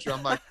another pitcher."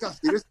 I'm like,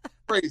 "Dusty, this is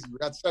crazy." We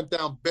got sent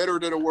down bitter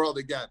to the world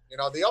again. You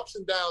know, the ups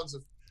and downs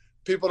of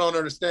people don't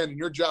understand in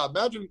your job.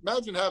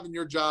 Imagine having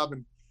your job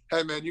and,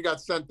 hey, man, you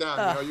got sent down.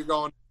 You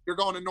know, you're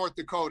going to North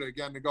Dakota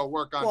again to go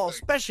work on things.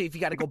 Especially if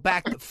you got to go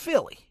back to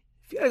Philly.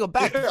 If you got to go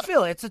back to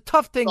Philly, it's a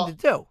tough thing to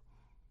do.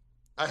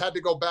 I had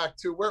to go back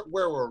to where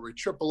were we?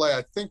 AAA.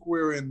 I think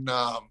we were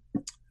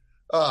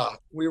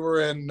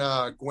in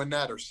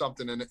Gwinnett or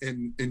something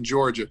in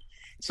Georgia,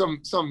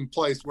 some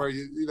place where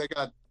they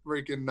got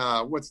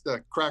freaking what's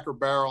the Cracker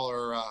Barrel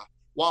or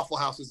Waffle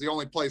House is the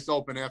only place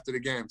open after the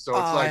game. So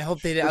it's like I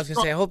hope they. I was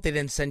gonna say I hope they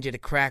didn't send you to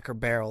Cracker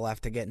Barrel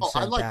after getting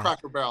sent I like down.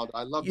 Cracker Barrel.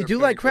 I love. You do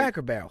like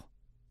Cracker Barrel.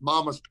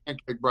 Mama's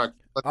pancake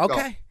breakfast. Let's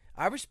okay, go.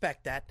 I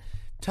respect that,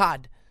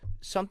 Todd.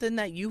 Something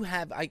that you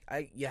have,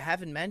 you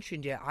haven't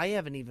mentioned yet. I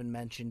haven't even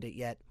mentioned it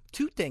yet.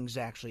 2 things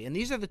actually, and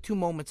these are the 2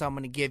 moments I'm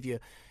going to give you.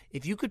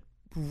 If you could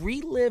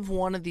relive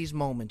one of these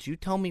moments, you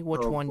tell me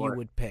which one you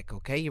would pick.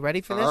 Okay, you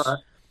ready for this? All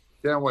right.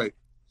 Can't wait.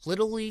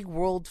 Little League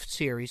World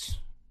Series.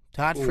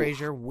 Todd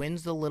Frazier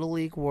wins the Little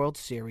League World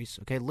Series.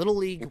 Okay, Little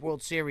League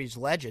World Series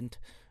legend.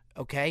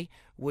 Okay,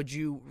 would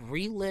you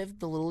relive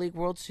the Little League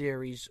World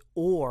Series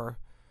or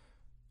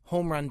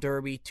Home Run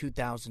Derby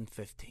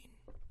 2015?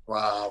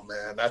 Wow,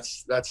 man,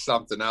 that's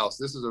something else.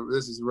 This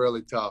is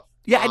really tough.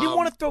 Yeah, I didn't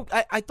want to throw.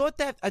 I thought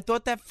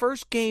that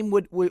first game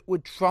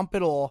would trump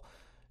it all.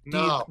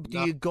 Do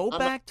you go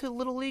back to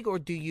Little League or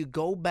do you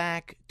go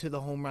back to the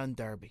Home Run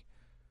Derby?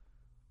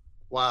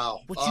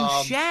 Wow, which you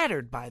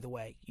shattered, by the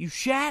way. You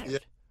shattered. Yeah.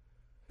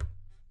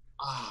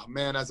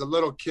 Man, as a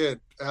little kid,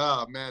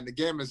 man, the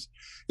game is,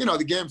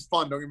 the game's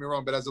fun. Don't get me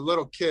wrong, but as a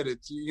little kid,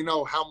 it's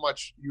how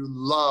much you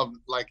love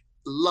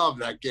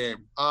that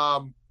game.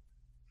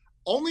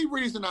 Only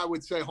reason I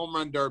would say Home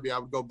Run Derby I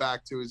would go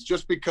back to is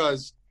just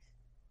because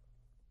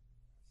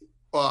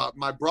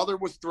my brother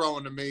was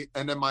throwing to me,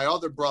 and then my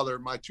other brother,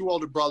 my 2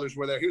 older brothers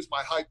were there. He was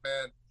my hype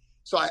man.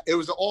 So it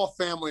was an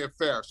all-family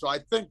affair. So I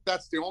think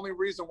that's the only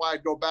reason why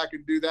I'd go back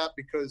and do that,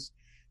 because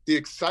the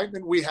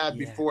excitement we had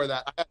before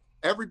that.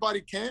 Everybody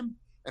came,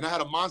 and I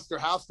had a monster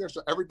house there,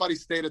 so everybody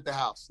stayed at the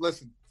house.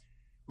 Listen,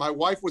 my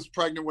wife was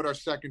pregnant with our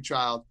second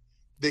child.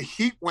 The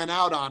heat went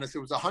out on us. It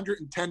was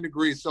 110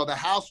 degrees, so the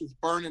house was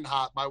burning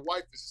hot. My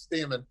wife is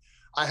steaming.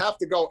 I have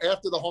to go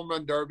after the Home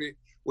Run Derby.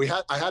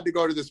 I had to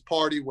go to this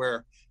party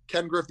where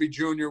Ken Griffey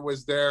Jr.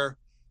 was there.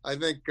 I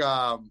think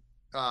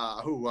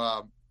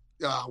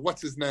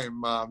what's his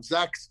name?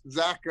 Zach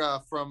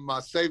from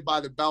Saved by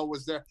the Bell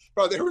was there.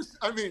 Bro,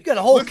 you got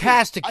a whole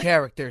cast of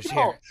characters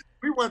here.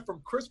 We went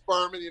from Chris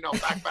Berman,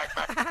 back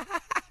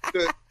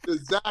to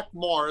Zach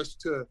Morris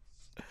to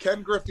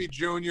Ken Griffey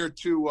Jr.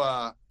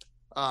 to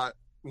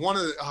one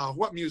of the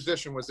what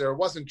musician was there? It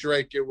wasn't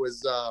Drake. It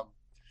was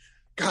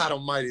God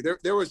Almighty.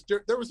 There was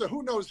a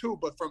who knows who,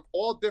 but from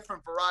all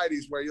different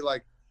varieties where you're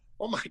like,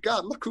 oh my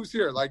God, look who's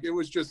here! Like it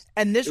was just.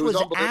 And this was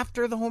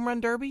after the Home Run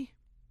Derby.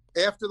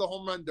 After the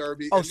Home Run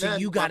Derby. Oh, so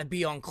you got to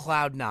be on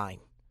cloud 9.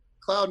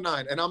 Cloud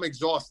 9, and I'm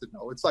exhausted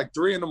though. It's like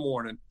 3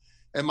 a.m,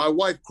 and my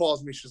wife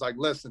calls me. She's like,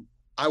 "Listen,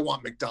 I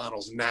want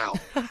McDonald's now,"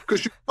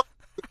 because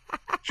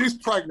she's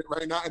pregnant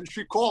right now, and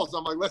she calls.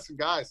 I'm like, "Listen,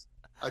 guys,"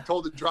 I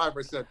told the driver,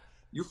 I said,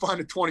 "You find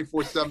a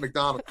 24/7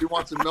 McDonald's. You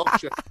want some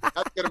milkshake? I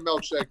had to get a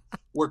milkshake.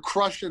 We're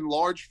crushing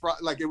large fry.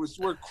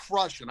 We're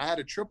crushing. I had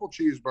a triple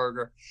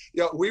cheeseburger.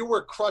 We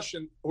were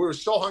crushing. We were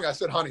so hungry. I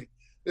said, honey,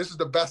 this is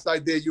the best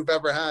idea you've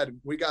ever had.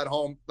 We got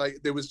home.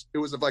 It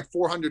was like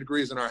 400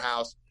 degrees in our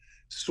house,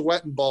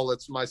 sweating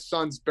bullets. My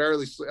son's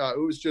barely, it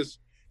was just,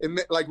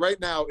 right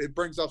now it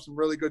brings up some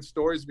really good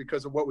stories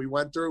because of what we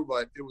went through,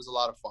 but it was a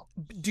lot of fun.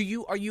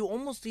 Are you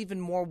almost even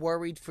more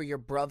worried for your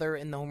brother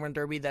in the Home Run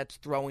Derby that's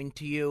throwing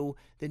to you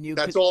than you?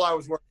 That's all I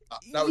was worried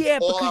about.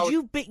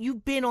 Because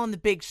you've been on the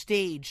big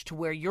stage to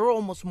where you're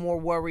almost more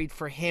worried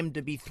for him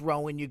to be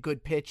throwing you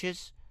good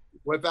pitches.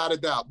 Without a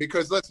doubt,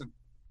 because listen,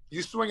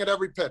 you swing at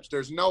every pitch.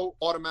 There's no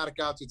automatic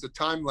outs. It's a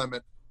time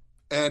limit.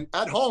 And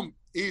at home,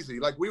 easy.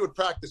 We would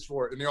practice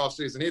for it in the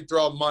offseason. He'd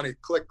throw money,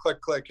 click, click,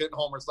 click, hitting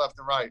homers left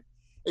and right.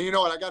 And you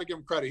know what? I got to give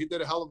him credit. He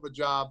did a hell of a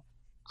job.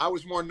 I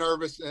was more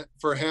nervous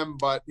for him.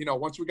 But,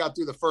 once we got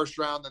through the first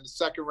round and the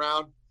second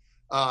round,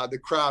 the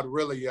crowd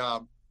really,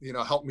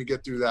 helped me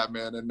get through that,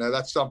 man. And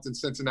that's something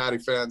Cincinnati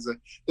fans,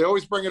 they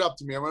always bring it up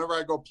to me. Whenever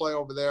I go play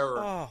over there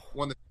or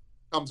when the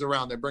comes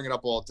around, they bring it up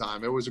all the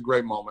time. It was a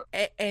great moment.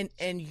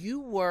 And you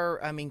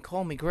were,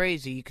 call me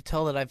crazy. You could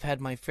tell that I've had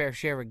my fair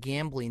share of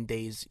gambling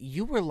days.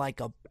 You were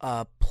like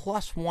a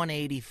plus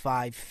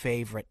 185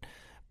 favorite.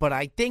 But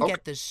I think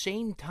at the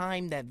same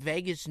time that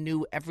Vegas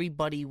knew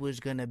everybody was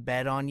going to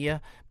bet on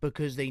you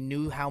because they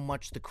knew how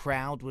much the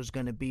crowd was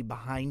going to be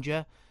behind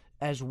you,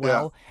 as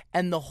well.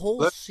 And the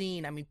whole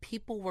scene, I mean,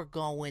 people were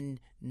going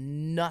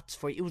nuts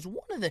for it. It was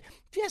one of the,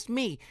 if you ask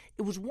me,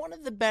 it was one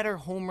of the better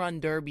home run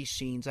derby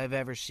scenes I've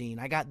ever seen.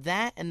 I got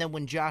that, and then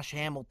when Josh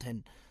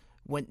Hamilton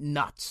went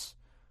nuts.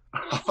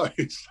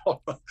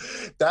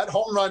 That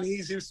home run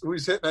he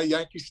was hitting at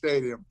Yankee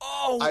Stadium.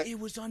 It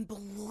was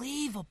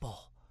unbelievable.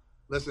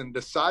 Listen,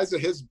 the size of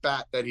his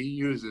bat that he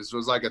uses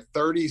was like a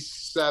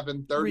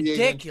 37, 38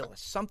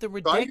 ridiculous. Something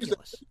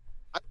ridiculous.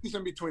 I use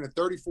him between a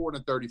 34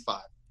 and a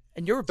 35.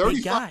 And you're a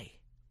big guy.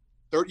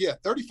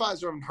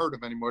 35s are unheard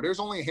of anymore. There's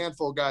only a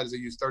handful of guys that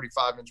use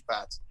 35-inch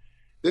bats.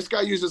 This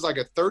guy uses like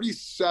a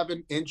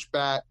 37-inch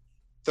bat,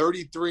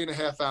 33 and a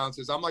half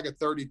ounces. I'm like a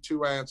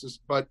 32 ounces,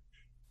 but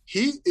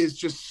he is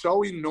just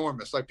so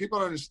enormous. Like, people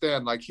don't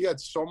understand. Like, he had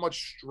so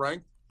much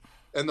strength,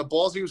 and the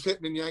balls he was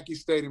hitting in Yankee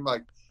Stadium,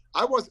 like,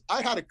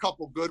 I had a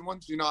couple good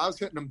ones. You know, I was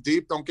hitting them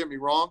deep. Don't get me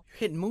wrong.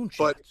 Hitting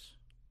moonshots.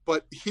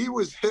 But he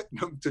was hitting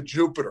them to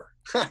Jupiter.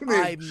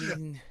 I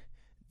mean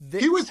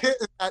he was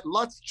hitting that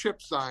Lutz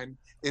chip sign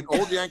in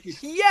old Yankees.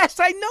 Yes,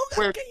 I know that.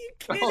 Are you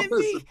kidding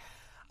me?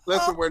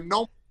 Listen, where no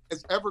one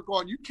has ever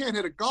gone. You can't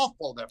hit a golf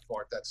ball that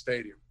far at that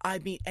stadium. I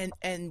mean,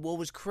 and what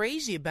was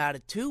crazy about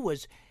it too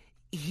was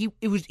he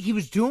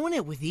was doing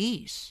it with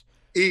ease.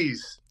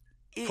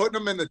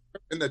 Putting them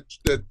in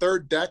the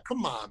third deck.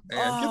 Come on,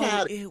 man. Get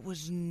out of here. It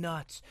was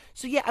nuts.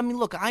 So yeah, I mean,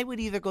 look, I would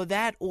either go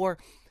that or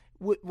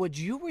what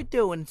you were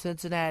doing in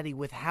Cincinnati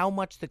with how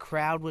much the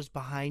crowd was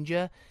behind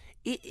you.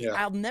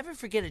 I'll never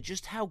forget it,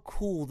 just how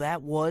cool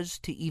that was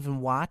to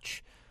even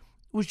watch.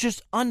 It was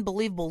just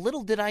unbelievable.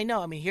 Little did I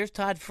know. I mean, here's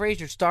Todd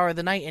Frazier, star of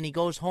the night, and he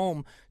goes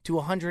home to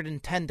a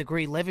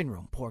 110-degree living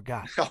room. Poor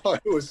guy.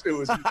 It was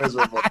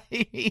miserable. I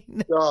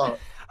mean,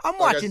 I'm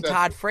watching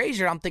Todd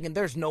Frazier. I'm thinking,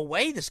 there's no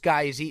way this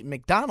guy is eating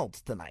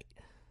McDonald's tonight.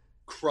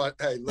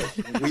 Hey,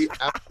 listen,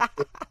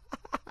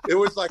 it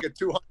was like a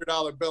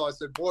 $200 bill. I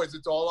said, boys,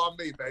 it's all on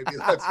me, baby.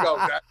 Let's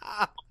go.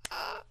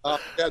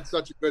 We had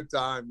such a good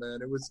time,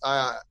 man. It was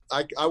I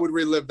would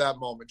relive that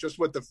moment just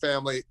with the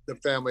family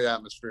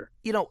atmosphere.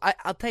 You know,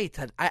 I'll tell you,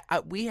 Ted,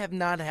 we have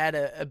not had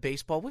a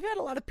baseball. We've had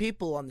a lot of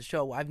people on the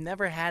show. I've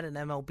never had an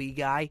MLB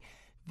guy.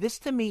 This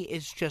to me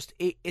is just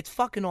it's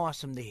fucking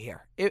awesome to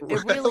hear. It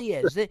really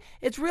is.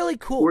 It's really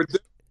cool.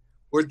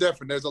 We're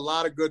different. There's a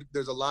lot of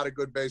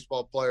good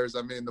baseball players.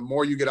 I mean, the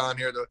more you get on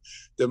here,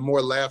 the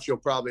more laughs you'll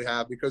probably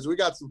have, because we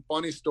got some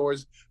funny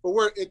stories.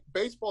 But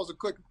baseball's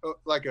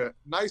like a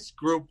nice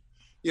group.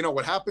 You know,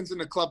 what happens in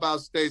the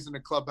clubhouse stays in the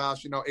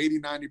clubhouse,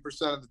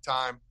 80-90% of the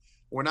time.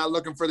 We're not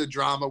looking for the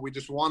drama. We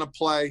just want to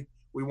play.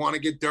 We want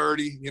to get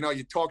dirty.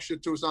 You talk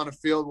shit to us on the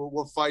field,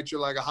 we'll fight you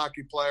like a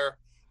hockey player,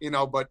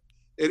 but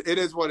it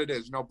is what it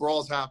is.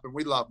 Brawls happen.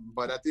 We love them.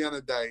 But at the end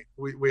of the day,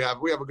 we have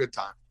a good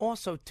time.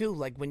 Also, too,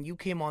 like when you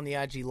came on the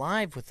IG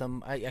Live with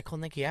them, I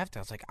called Nicky after.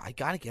 I was like, I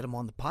got to get him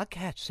on the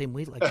podcast. Same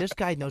week. Like, this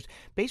guy knows.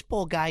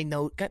 Baseball guys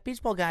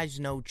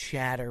know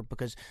chatter,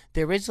 because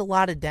there is a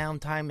lot of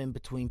downtime in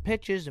between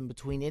pitches and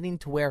between inning,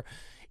 to where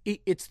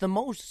it's the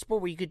most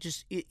sport where you could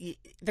just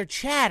they're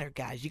chatter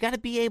guys. You got to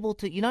be able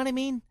to, you know what I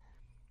mean?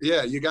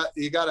 Yeah, you got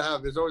to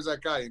have. There's always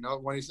that guy,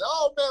 when he says,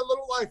 "Oh man,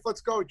 little life, let's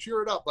go,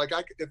 cheer it up." Like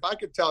if I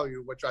could tell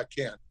you, which I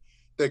can't,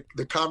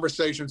 the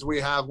conversations we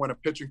have when a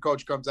pitching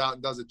coach comes out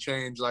and does a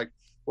change, like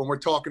when we're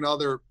talking to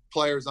other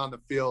players on the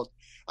field.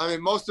 I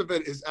mean, most of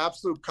it is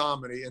absolute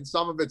comedy, and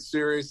some of it's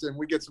serious, and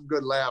we get some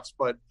good laughs.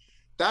 But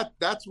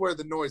that's where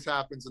the noise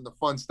happens and the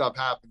fun stuff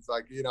happens.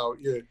 Like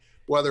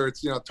whether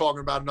it's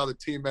talking about another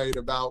teammate,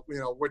 about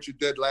what you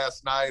did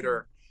last night,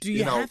 or Do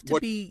you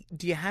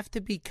have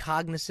to be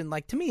cognizant?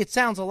 Like, to me, it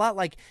sounds a lot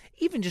like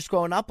even just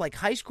growing up, like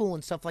high school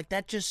and stuff like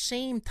that, just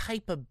same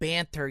type of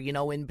banter,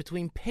 in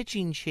between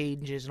pitching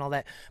changes and all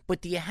that.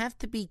 But do you have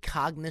to be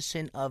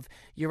cognizant of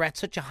you're at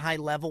such a high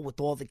level with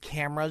all the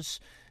cameras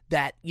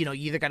that, you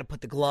either got to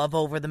put the glove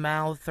over the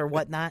mouth or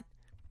whatnot?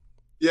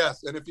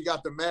 Yes, and if you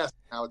got the mask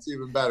now, it's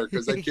even better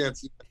because they can't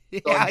see.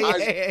 And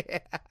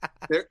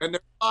there's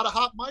a lot of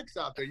hot mics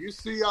out there. You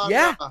see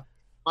on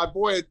my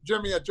boy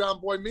Jimmy at John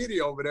Boy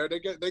Media over there,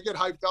 they get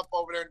hyped up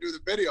over there and do the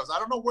videos. I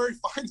don't know where he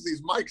finds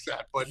these mics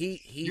at, but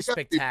he's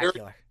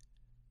spectacular.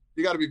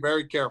 You got to be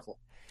very careful.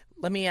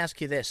 Let me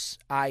ask you this.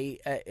 I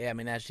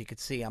mean, as you can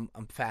see, I'm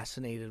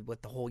fascinated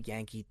with the whole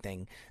Yankee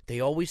thing. They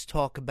always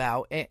talk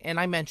about, and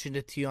I mentioned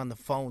it to you on the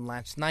phone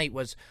last night,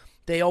 was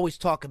they always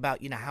talk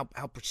about,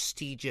 how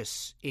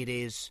prestigious it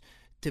is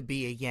to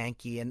be a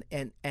Yankee.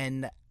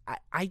 And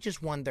I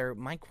just wonder,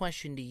 my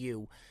question to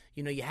you,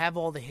 you have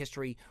all the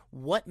history.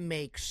 What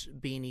makes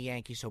being a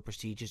Yankee so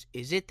prestigious?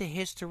 Is it the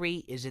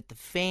history? Is it the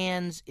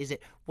fans?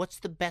 What's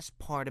the best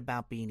part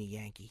about being a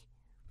Yankee?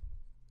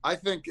 I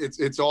think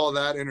it's all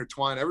that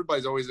intertwined.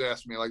 Everybody's always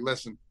asked me, like,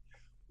 listen,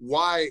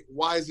 why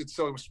is it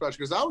so special?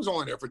 Because I was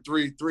only there for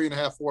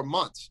 3.5, 4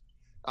 months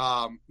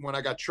when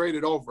I got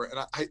traded over.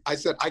 And I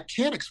said, I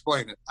can't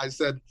explain it. I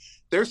said,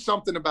 there's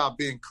something about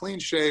being clean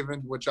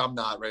shaven, which I'm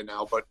not right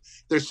now, but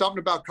there's something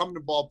about coming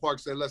to ballpark,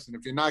 say, listen,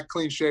 if you're not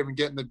clean shaven,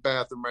 get in the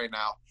bathroom right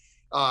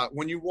now.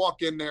 When you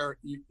walk in there,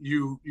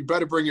 you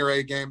better bring your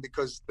A game,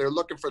 because they're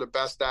looking for the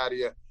best out of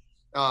you.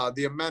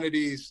 the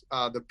amenities,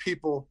 the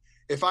people.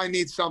 If I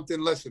need something,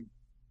 listen,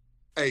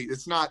 hey,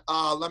 it's not,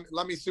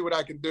 let me see what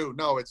I can do.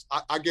 No, it's,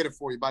 I get it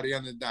for you by the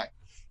end of the day.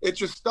 It's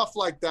just stuff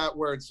like that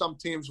where in some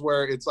teams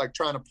where it's like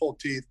trying to pull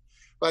teeth.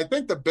 But I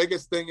think the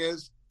biggest thing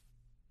is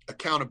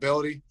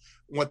accountability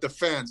with the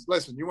fans.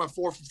 Listen, you went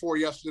 4 for 4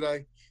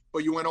 yesterday,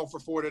 but you went 0 for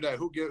 4 today.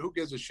 Who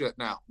gives a shit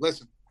now?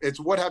 Listen, it's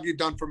what have you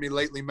done for me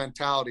lately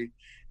mentality.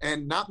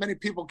 And not many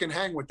people can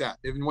hang with that.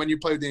 Even when you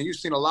play with you've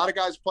seen a lot of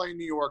guys play in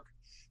New York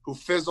who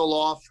fizzle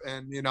off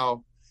and,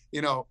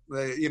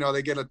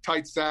 they get a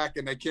tight sack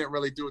and they can't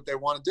really do what they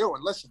want to do.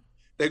 And listen,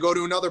 they go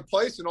to another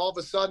place and all of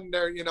a sudden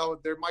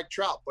they're Mike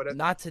Trout. But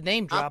not to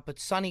name drop, but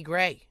Sonny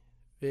Gray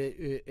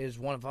is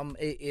one of them.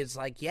 It's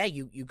like, yeah,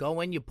 you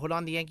go in, you put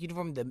on the Yankee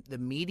uniform, the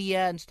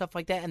media and stuff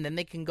like that, and then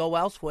they can go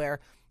elsewhere.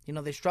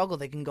 They struggle.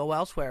 They can go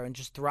elsewhere and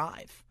just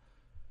thrive.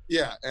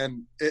 Yeah,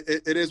 and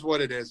it is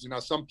what it is.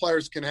 Some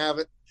players can have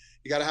it.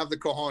 You got to have the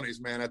cojones,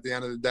 man, at the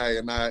end of the day.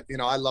 And,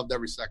 I loved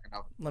every second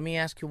of it. Let me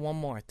ask you one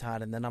more,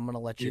 Todd, and then I'm going to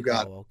let you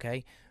go,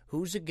 okay?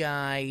 Who's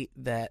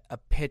a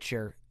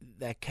pitcher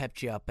that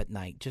kept you up at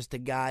night? Just a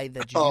guy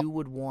that you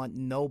would want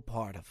no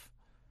part of?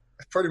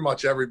 Pretty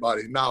much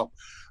everybody. Now,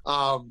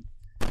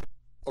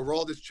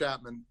 Aroldis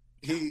Chapman,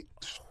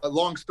 a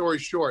long story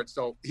short,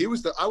 so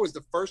I was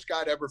the first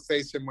guy to ever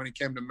face him when he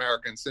came to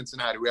America in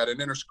Cincinnati. We had an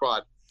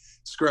inter-squad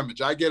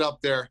scrimmage. I get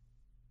up there,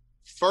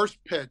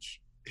 first pitch,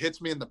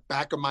 hits me in the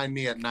back of my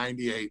knee at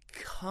 98.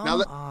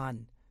 Come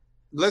on.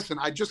 Listen,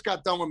 I just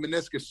got done with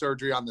meniscus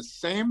surgery on the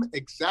same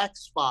exact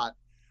spot.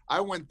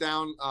 I went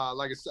down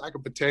like a sack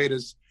of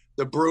potatoes.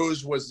 The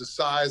bruise was the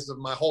size of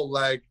my whole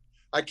leg.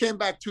 I came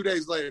back 2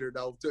 days later,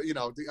 though.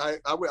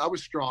 I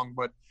was strong,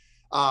 but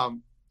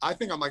I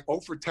think I'm like 0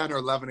 for 10 or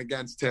 11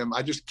 against him.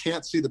 I just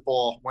can't see the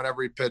ball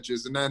whenever he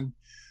pitches. And then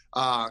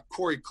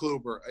Corey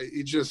Kluber,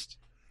 he just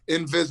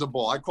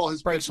invisible. I call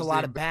his breaks a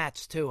lot of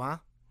bats too, huh?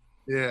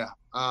 Yeah.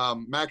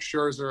 Max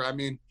Scherzer. I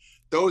mean,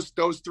 those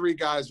 3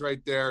 guys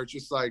right there,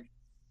 just like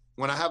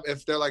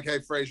if they're like, hey,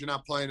 Frazier, you're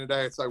not playing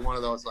today, it's like one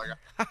of those, like,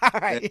 all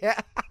right, yeah.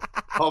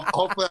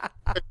 Hopefully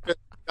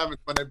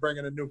when they bring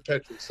in a new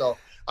pitcher. So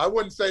I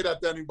wouldn't say that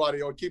to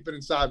anybody or keep it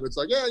inside, but it's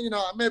like, yeah,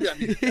 maybe I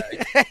need a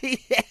day.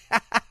 Yeah.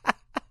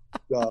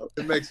 So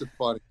it makes it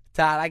funny.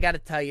 Todd, I got to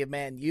tell you,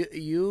 man,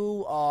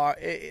 you are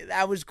 –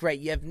 that was great.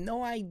 You have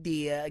no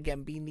idea,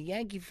 again, being the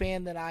Yankee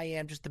fan that I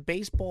am, just the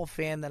baseball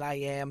fan that I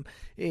am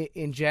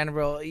in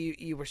general,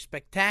 you were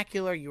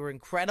spectacular. You were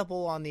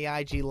incredible on the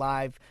IG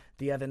Live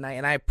the other night,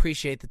 and I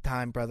appreciate the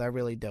time, brother. I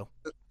really do.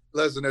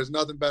 Listen, there's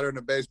nothing better than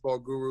a baseball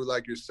guru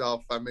like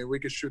yourself. I mean, we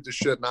could shoot the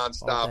shit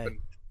nonstop,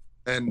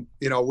 and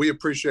we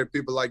appreciate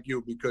people like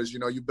you because,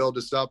 you build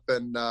us up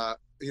and,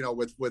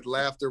 with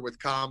laughter, with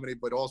comedy,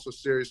 but also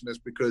seriousness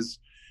because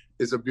 –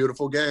 it's a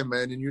beautiful game,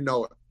 man, and you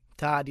know it.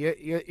 Todd,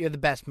 you're the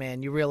best,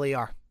 man. You really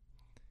are.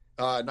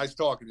 Nice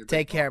talking to you.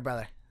 Take care,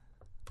 brother.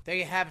 There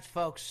you have it,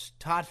 folks.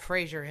 Todd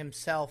Frazier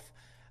himself.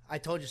 I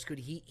told you,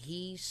 Scooty,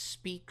 he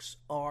speaks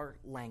our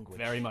language.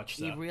 Very much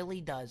so. He really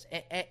does.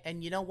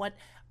 And you know what?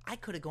 I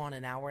could have gone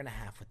an hour and a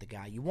half with the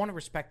guy. You want to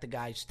respect the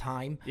guy's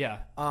time. Yeah.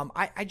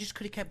 I just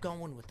could have kept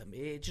going with him.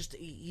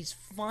 He's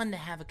fun to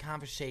have a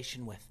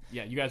conversation with.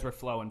 Yeah, you guys were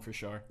flowing for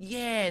sure.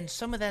 Yeah, and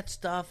some of that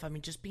stuff, I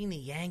mean, just being a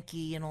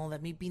Yankee and all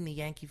that, me being the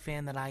Yankee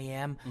fan that I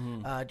am,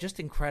 just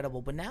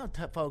incredible. But now,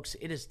 folks,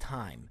 it is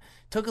time.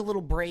 Took a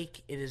little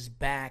break. It is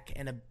back.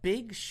 And a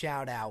big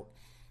shout out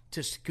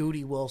to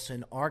Scooty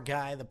Wilson, our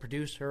guy, the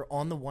producer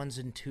on the ones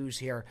and twos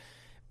here,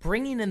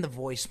 bringing in the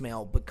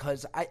voicemail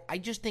because I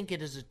just think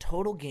it is a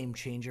total game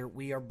changer.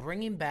 We are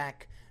bringing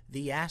back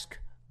the Ask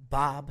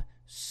Bob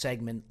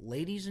segment.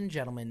 Ladies and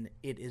gentlemen,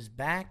 it is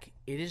back.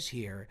 It is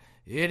here.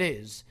 It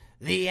is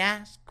the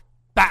Ask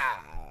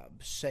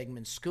Bob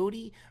segment.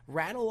 Scooty,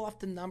 rattle off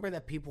the number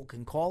that people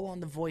can call on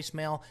the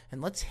voicemail,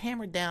 and let's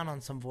hammer down on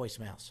some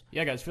voicemails.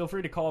 Yeah, guys, feel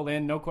free to call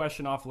in. No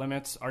question off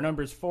limits. Our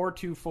number is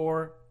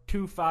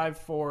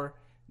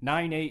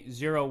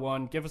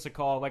 424-254-9801. Give us a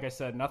call. Like I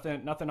said,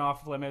 nothing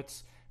off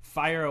limits.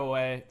 Fire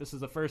away. This is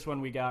the first one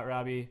we got,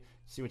 Robbie.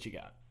 See what you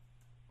got.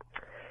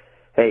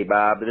 Hey,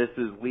 Bob. This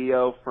is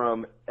Leo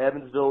from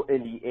Evansville,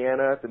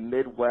 Indiana, the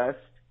Midwest.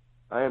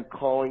 I am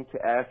calling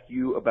to ask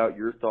you about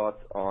your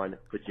thoughts on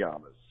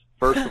pajamas.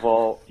 First of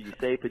all, do you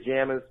say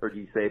pajamas or do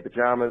you say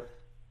pajamas?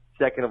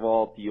 Second of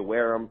all, do you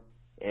wear them?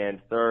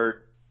 And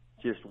third,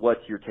 just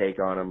what's your take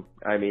on them?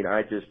 I mean,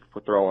 I just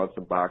throw on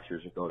some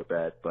boxers and go to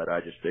bed, but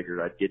I just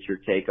figured I'd get your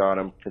take on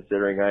them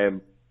considering I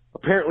am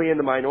apparently in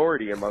the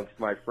minority amongst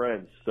my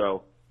friends.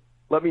 So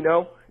let me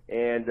know,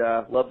 and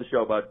love the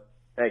show, bud.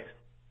 Thanks.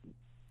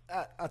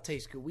 I'll tell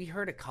you, Scoot, we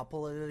heard a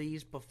couple of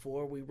these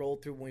before we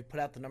rolled through when we put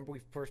out the number.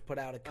 We first put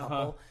out a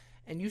couple,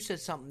 and you said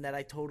something that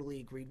I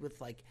totally agreed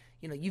with. Like,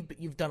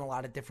 you've done a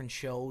lot of different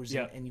shows,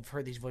 and you've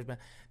heard these voicemails.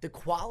 The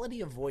quality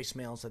of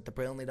voicemails that the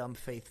Brilliantly Dumb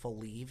faithful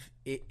leave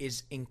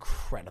is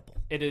incredible.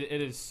 It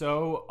is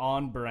so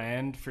on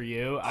brand for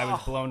you. I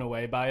was blown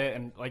away by it,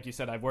 and like you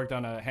said, I've worked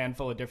on a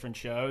handful of different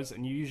shows,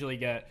 and you usually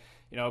get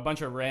a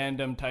bunch of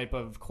random type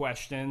of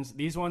questions.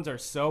 These ones are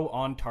so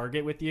on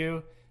target with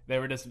you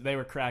They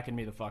were cracking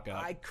me the fuck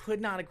up. I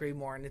could not agree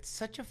more, and it's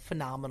such a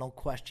phenomenal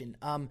question.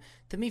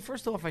 To me,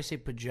 first off, I say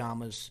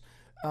pajamas.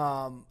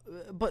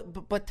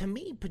 But to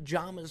me,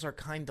 pajamas are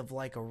kind of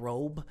like a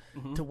robe,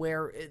 to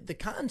where the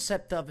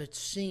concept of it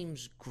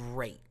seems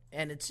great,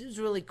 and it seems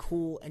really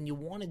cool, and you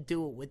want to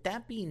do it. With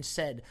that being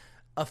said,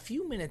 a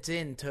few minutes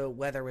into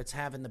whether it's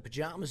having the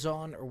pajamas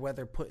on or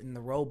whether putting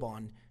the robe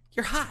on,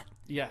 you're hot.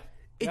 Yeah.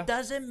 It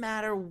doesn't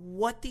matter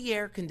what the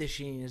air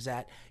conditioning is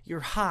at. You're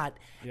hot.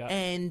 Yeah.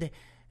 And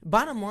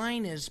bottom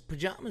line is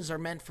pajamas are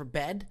meant for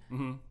bed.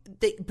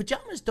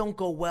 Pajamas don't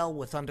go well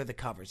with under the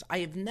covers. I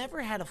have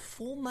never had a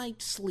full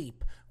night's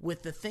sleep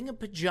with the thing of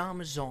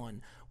pajamas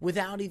on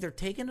without either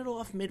taking it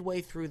off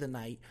midway through the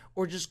night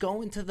or just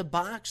going to the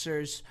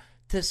boxers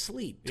to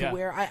sleep, to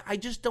where I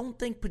just don't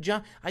think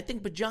I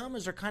think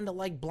pajamas are kind of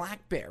like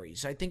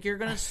blackberries. I think you're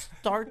going to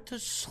start to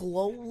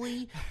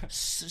slowly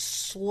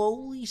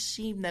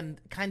see them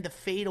kind of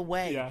fade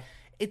away. Yeah.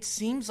 It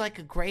seems like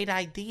a great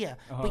idea,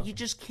 but you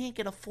just can't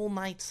get a full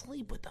night's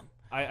sleep with them.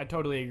 I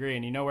totally agree.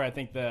 And you know where I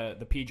think the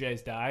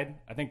PJs died?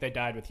 I think they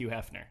died with Hugh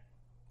Hefner.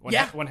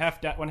 When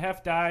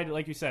Hef died,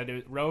 like you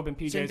said, robe and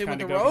PJs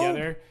kind of go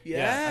together.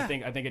 Yeah,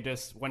 I think it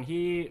just when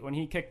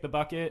he kicked the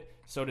bucket,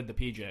 so did the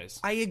PJs.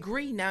 I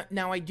agree.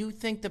 Now I do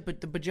think that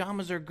the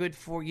pajamas are good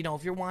for,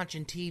 if you're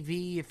watching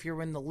TV, if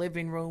you're in the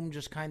living room,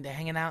 just kind of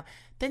hanging out.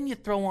 Then you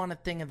throw on a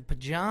thing of the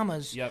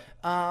pajamas. Yep.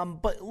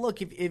 But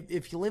look,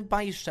 if you live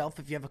by yourself,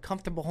 if you have a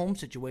comfortable home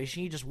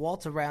situation, you just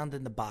waltz around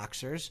in the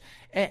boxers.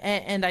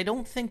 And I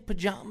don't think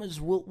pajamas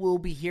will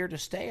be here to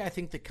stay. I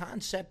think the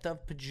concept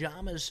of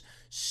pajamas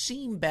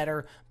seem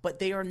better, but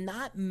they are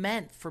not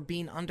meant for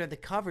being under the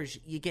covers.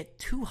 You get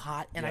too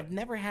hot, and I've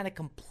never had a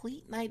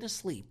complete night of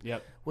sleep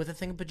with a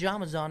thing of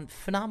pajamas on.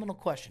 Phenomenal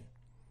question.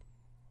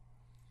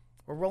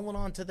 We're rolling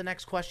on to the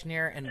next question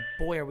here, and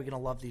boy, are we going to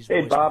love these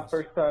voicemails. Hey, Bob,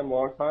 first time,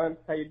 long time.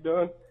 How you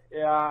doing?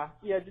 Yeah,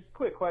 just a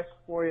quick question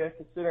for you,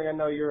 considering I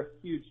know you're a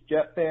huge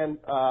Jet fan.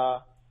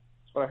 That's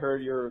what I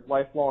heard, you're a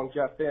lifelong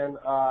Jet fan.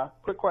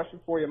 Quick question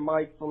for you,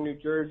 Mike from New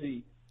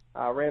Jersey,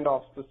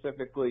 Randolph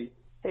specifically.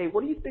 Hey,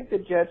 what do you think the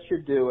Jets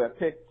should do at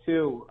pick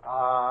 2?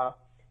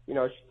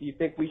 Do you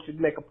think we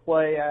should make a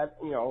play at,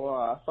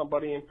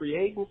 somebody in free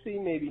agency,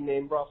 maybe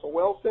named Russell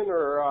Wilson,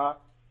 or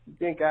you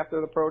think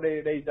after the pro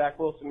day today, Zach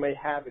Wilson may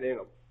have it in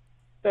him?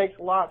 Thanks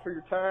a lot for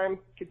your time,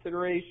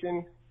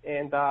 consideration,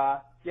 and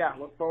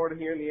look forward to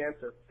hearing the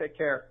answer. Take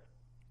care.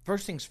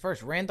 First things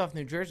first, Randolph,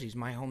 New Jersey is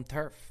my home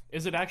turf.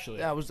 Is it actually?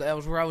 That was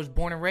where I was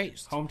born and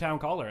raised.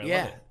 Hometown caller. I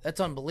love it. That's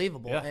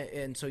unbelievable. Yeah.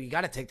 And so you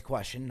got to take the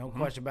question. No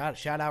question about it.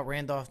 Shout out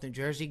Randolph, New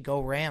Jersey.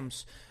 Go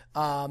Rams.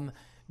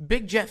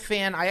 Big Jet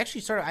fan. I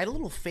had a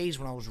little phase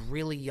when I was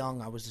really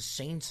young. I was a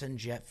Saints and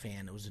Jet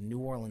fan. I was a New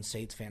Orleans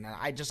Saints fan.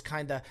 I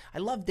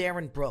loved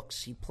Darren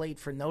Brooks. He played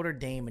for Notre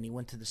Dame and he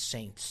went to the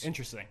Saints.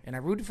 Interesting. And I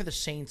rooted for the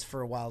Saints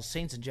for a while,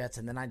 Saints and Jets,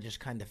 and then I just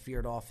kind of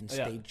veered off and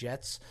stayed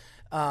Jets.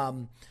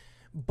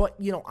 But,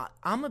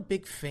 I'm a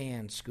big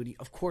fan, Scooty.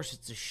 Of course,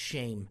 it's a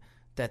shame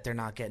that they're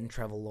not getting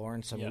Trevor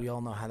Lawrence. I mean, we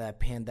all know how that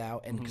panned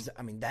out. And because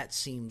that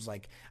seems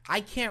like – I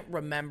can't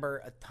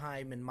remember a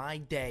time in my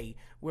day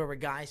where a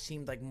guy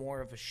seemed like more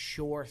of a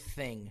sure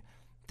thing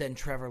than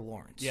Trevor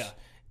Lawrence. Yeah.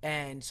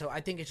 And so I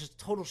think it's just a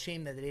total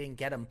shame that they didn't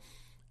get him.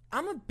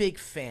 I'm a big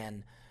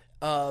fan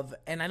of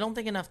 – and I don't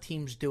think enough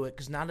teams do it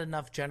because not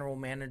enough general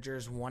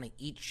managers want to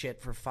eat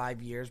shit for 5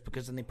 years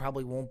because then they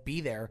probably won't be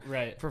there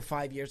for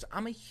 5 years.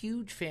 I'm a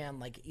huge fan,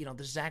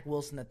 the Zach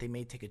Wilson that they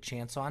may take a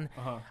chance on.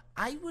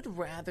 I would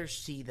rather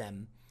see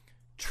them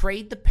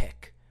trade the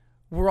pick.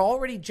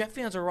 Jet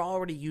fans are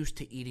already used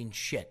to eating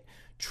shit.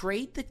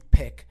 Trade the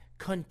pick,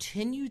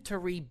 continue to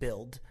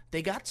rebuild.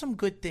 They got some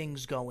good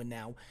things going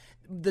now.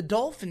 The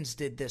Dolphins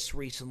did this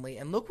recently,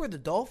 and look where the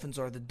Dolphins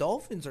are. The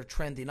Dolphins are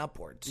trending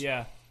upwards.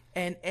 Yeah.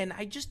 And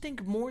I just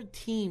think more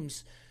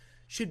teams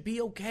should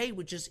be okay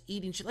with just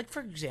eating shit. Like, for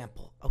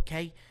example,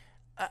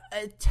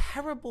 a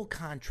terrible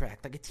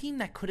contract, like a team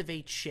that could have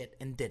ate shit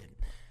and didn't.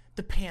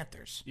 The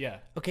Panthers. Yeah.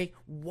 Okay,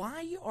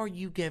 why are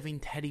you giving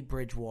Teddy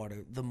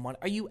Bridgewater the money?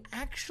 Are you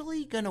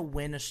actually going to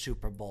win a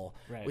Super Bowl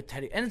with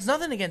Teddy? And it's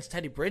nothing against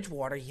Teddy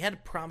Bridgewater. He had a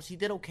promise. He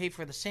did okay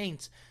for the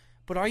Saints.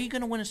 But are you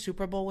going to win a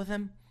Super Bowl with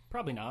him?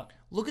 Probably not.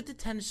 Look at the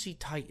Tennessee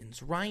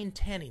Titans. Ryan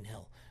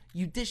Tannehill.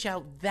 You dish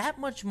out that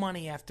much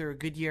money after a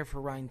good year for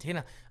Ryan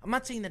Tannehill. I'm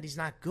not saying that he's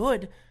not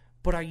good,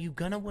 but are you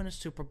gonna win a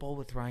Super Bowl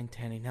with Ryan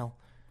Tannehill?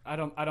 I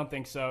don't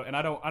think so, and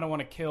I don't want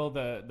to kill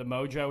the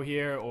mojo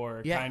here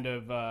or kind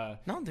of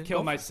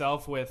kill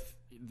myself with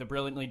the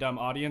brilliantly dumb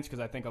audience because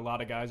I think a lot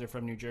of guys are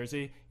from New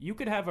Jersey. You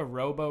could have a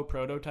robo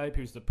prototype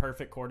who's the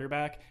perfect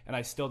quarterback, and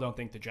I still don't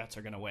think the Jets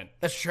are going to win.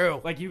 That's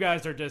true. Like, you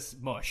guys are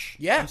just mush.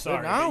 Yeah, I'm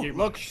sorry. No,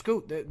 look,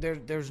 Scoot,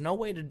 there's no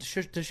way to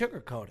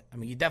sugarcoat it. I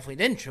mean, you definitely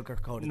didn't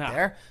sugarcoat it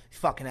there, you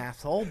fucking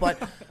asshole.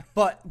 But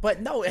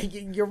no,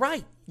 you're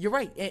right. You're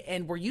right.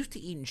 And we're used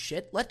to eating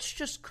shit. Let's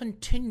just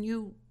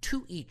continue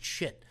to eat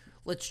shit.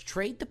 Let's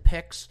trade the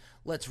picks.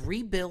 Let's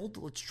rebuild.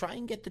 Let's try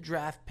and get the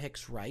draft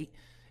picks right.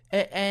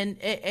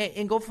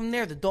 and go from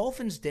there. The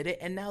Dolphins did it,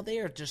 and now they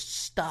are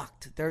just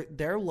stocked.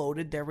 They're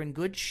loaded. They're in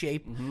good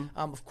shape.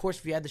 Of course,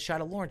 if you had the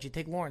shot of Lawrence, you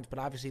take Lawrence, but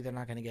obviously they're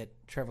not going to get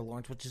Trevor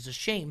Lawrence, which is a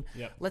shame.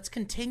 Yep. Let's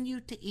continue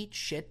to eat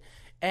shit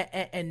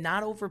and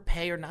not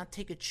overpay or not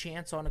take a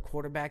chance on a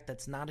quarterback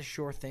that's not a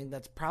sure thing,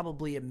 that's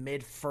probably a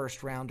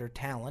mid-first rounder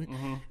talent,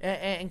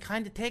 and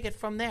kind of take it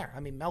from there. I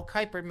mean, Mel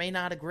Kiper may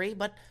not agree,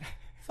 but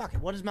fuck it.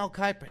 What does Mel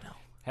Kiper know?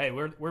 Hey,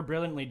 we're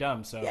brilliantly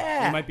dumb, so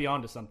Yeah. we might be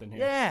onto something here.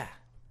 Yeah.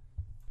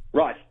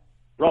 Right.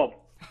 Rob,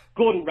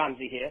 Gordon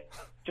Ramsay here.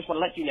 Just want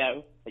to let you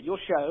know that your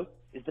show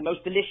is the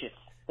most delicious,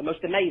 the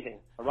most amazing.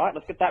 All right?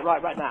 Let's get that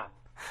right now.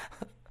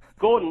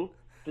 Gordon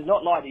does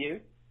not lie to you.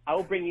 I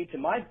will bring you to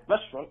my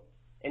restaurant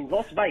in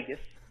Las Vegas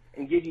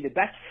and give you the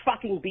best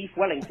fucking beef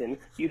Wellington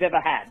you've ever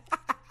had.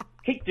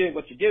 Keep doing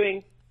what you're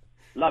doing.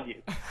 Love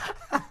you.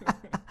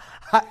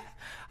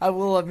 I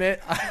will admit,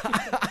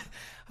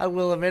 I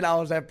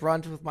was at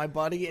brunch with my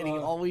buddy, and he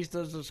always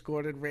does this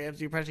Gordon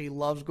Ramsay impression. He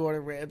loves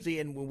Gordon Ramsay,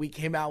 and when we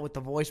came out with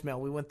the voicemail,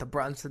 we went to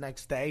brunch the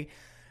next day.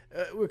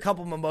 We're a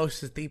couple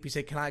mimosas deep. He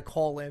said, "Can I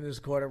call in as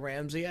Gordon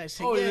Ramsay?" I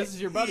said, Oh, yeah, this is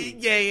your buddy.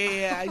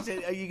 Yeah. I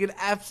said, "You can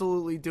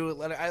absolutely do it.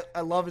 Let it."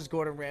 I love his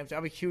Gordon Ramsay.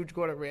 I'm a huge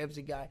Gordon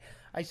Ramsay guy.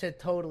 I said,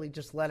 "Totally,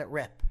 just let it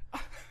rip."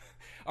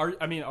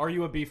 Are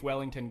you a beef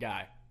Wellington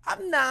guy?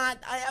 I'm not.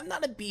 I'm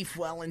not a beef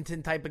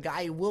Wellington type of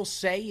guy. I will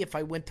say, if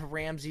I went to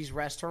Ramsay's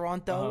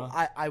restaurant, though,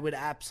 I would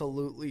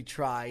absolutely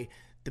try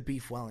the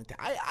beef Wellington.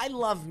 I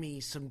love me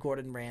some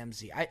Gordon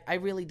Ramsay. I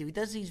really do. He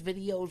does these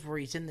videos where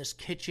he's in this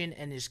kitchen,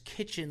 and his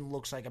kitchen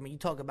looks like, I mean, you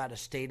talk about a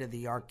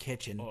state-of-the-art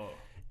kitchen. Oh.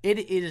 It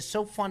is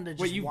so fun to just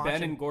watch. Wait, you've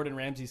been in Gordon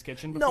Ramsay's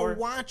kitchen before? No,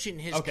 watching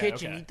his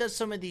kitchen. He does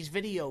some of these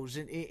videos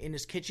in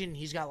his kitchen.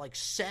 He's got like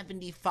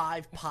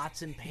 75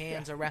 pots and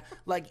pans around.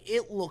 Like,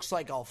 it looks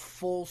like a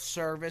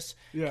full-service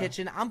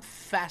kitchen. I'm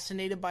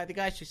fascinated by the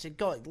guy. She said,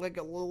 go,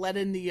 let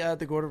in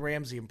the Gordon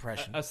Ramsay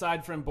impression.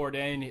 Aside from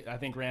Bourdain, I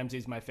think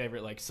Ramsay's my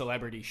favorite, like,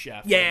 celebrity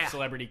chef. Yeah. Like,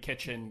 celebrity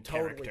kitchen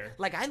character.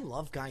 Like, I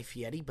love Guy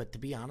Fieri, but to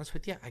be honest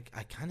with you,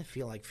 I kind of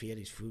feel like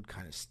Fieri's food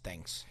kind of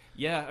stinks.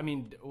 Yeah, I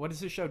mean, what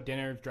is his show?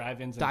 Dinner,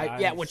 Drive-Ins, and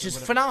Dives? Yeah, which is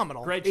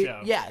phenomenal. Great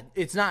show.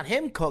 It's not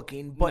him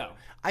cooking, but No.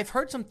 I've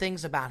heard some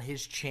things about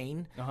his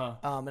chain,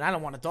 and I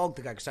don't want to dog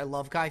the guy because I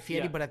love Guy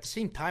Fieri, but at the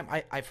same time,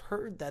 I've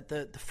heard that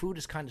the food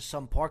is kind of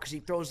subpar because he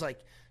throws like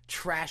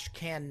trash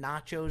can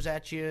nachos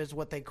at you is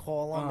what they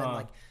call them, and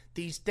like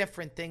these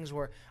different things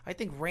where I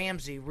think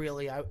Ramsay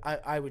really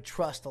I would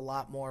trust a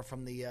lot more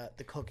from the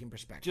cooking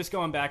perspective. Just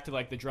going back to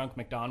like the drunk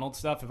McDonald's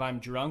stuff, if I'm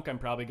drunk, I'm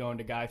probably going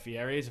to Guy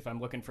Fieri's. If I'm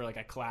looking for like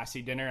a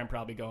classy dinner, I'm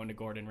probably going to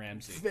Gordon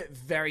Ramsay.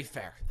 Very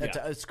fair.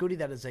 That's Scooty,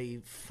 that is a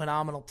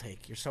phenomenal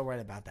take. You're so right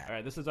about that. All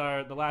right, this is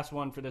the last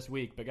one for this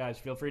week, but guys,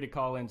 feel free to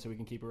call in so we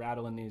can keep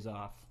rattling these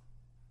off.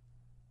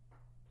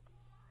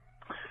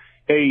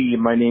 Hey,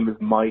 my name is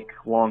Mike,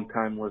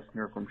 longtime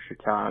listener from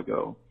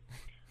Chicago.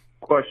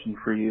 Question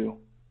for you.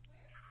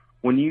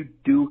 When you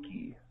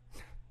dookie,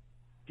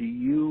 do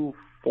you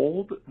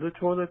fold the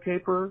toilet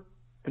paper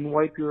and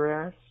wipe your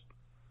ass?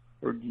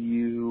 Or do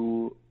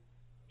you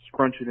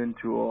scrunch it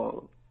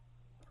into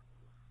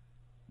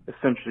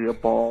essentially a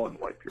ball and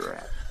wipe your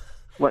ass?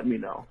 Let me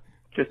know.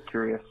 Just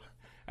curious.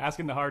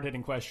 Asking the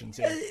hard-hitting questions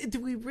here. Do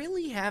we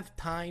really have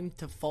time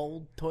to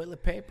fold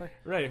toilet paper?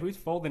 Right, who's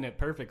folding it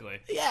perfectly?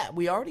 Yeah,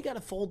 we already got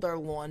to fold our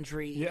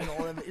laundry and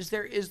all of it.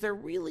 Is there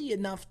really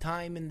enough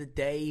time in the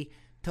day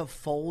to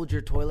fold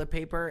your toilet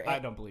paper? I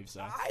don't believe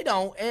so. I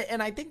don't,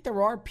 and I think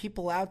there are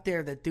people out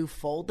there that do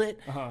fold it.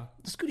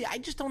 Scooty, I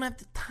just don't have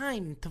the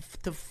time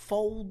to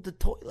fold the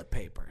toilet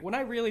paper. When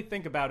I really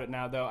think about it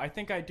now, though, I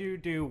think I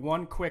do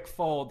one quick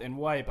fold and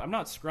wipe. I'm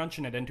not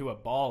scrunching it into a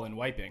ball and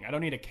wiping. I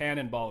don't need a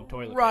cannonball of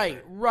toilet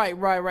paper. Right.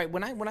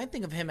 When I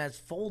think of him as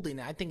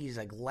folding, I think he's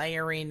like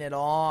layering it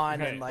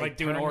on and like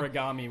doing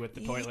origami with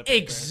the toilet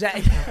paper.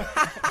 Exactly.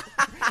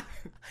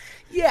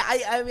 Yeah,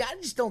 I mean, I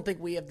just don't think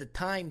we have the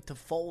time to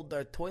fold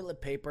our toilet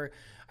paper.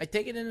 I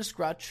take it in a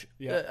scrunch.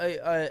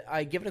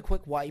 I give it a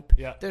quick wipe.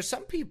 Yeah. There's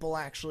some people,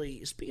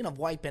 actually, speaking of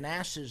wiping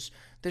asses,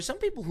 there's some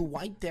people who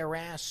wipe their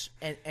ass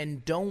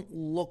and don't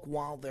look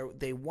while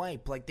they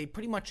wipe. Like, they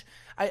pretty much,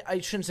 I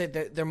shouldn't say,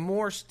 they're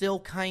more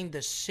still kind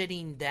of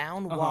sitting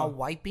down while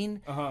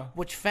wiping,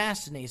 which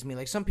fascinates me.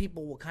 Like, some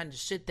people will kind of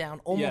sit down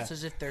almost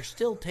as if they're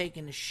still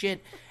taking a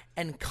shit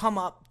and come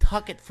up,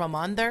 tuck it from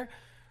under.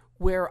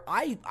 Where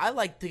I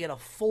like to get a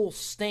full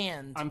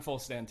stand. I'm full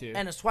stand too.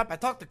 And a swipe. I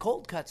talked to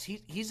Cold Cuts.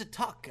 He's a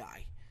tuck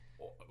guy.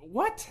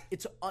 What?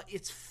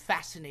 It's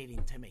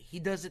fascinating to me.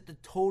 He does it the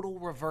total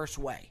reverse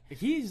way.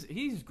 He's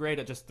great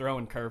at just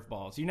throwing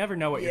curvieballs. You never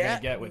know what you're gonna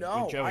get with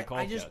Joey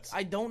Cold Cuts.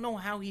 I don't know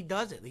how he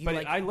does it.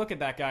 But I look at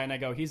that guy and I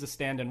go, he's a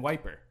stand-in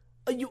wiper.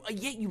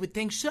 You would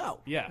think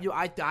so. Yeah.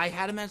 I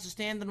had him as a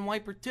stand-in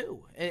wiper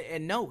too,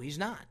 and no, he's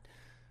not.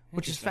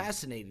 Which is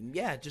fascinating.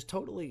 Yeah, just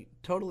totally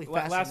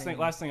fascinating.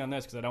 Last thing on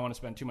this, because I don't want to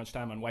spend too much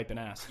time on wiping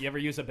ass. You ever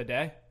use a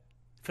bidet?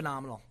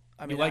 Phenomenal.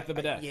 I mean, you like the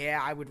bidet?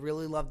 I would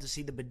really love to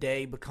see the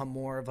bidet become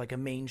more of like a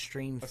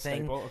mainstream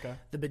thing. Staple, okay.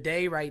 The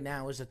bidet right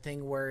now is a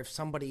thing where if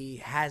somebody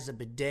has a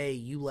bidet,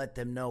 you let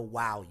them know,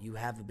 wow, you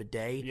have a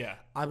bidet. Yeah.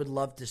 I would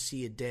love to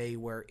see a day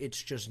where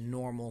it's just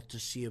normal to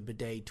see a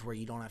bidet to where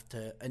you don't have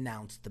to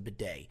announce the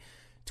bidet.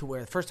 To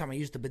where the first time I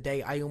used the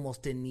bidet, I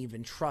almost didn't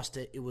even trust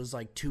it. It was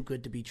like too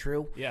good to be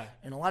true. Yeah.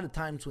 And a lot of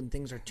times when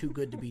things are too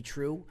good to be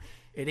true,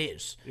 it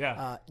is.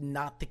 Yeah.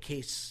 Not the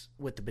case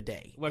with the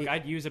bidet. Look,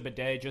 I'd use a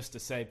bidet just to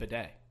say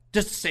bidet.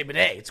 Just to say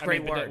bidet. It's a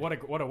great word.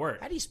 Bidet, what a word.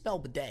 How do you spell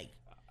bidet?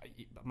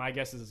 My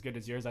guess is as good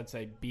as yours. I'd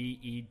say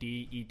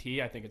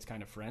B-E-D-E-T. I think it's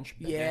kind of French.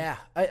 Bidet. Yeah.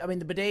 I mean,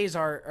 the bidets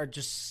are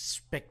just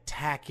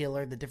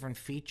spectacular, the different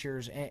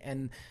features,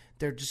 and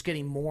they're just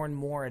getting more and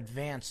more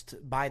advanced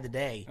by the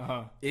day.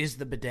 Is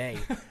the bidet.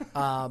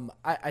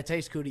 I tell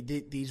you,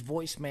 Scooty, these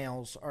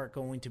voicemails are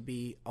going to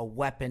be a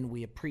weapon.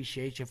 We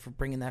appreciate you for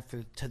bringing that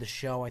to the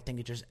show. I think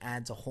it just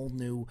adds a whole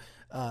new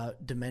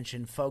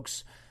dimension.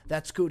 Folks,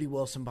 that's Scooty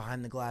Wilson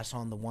behind the glass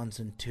on the ones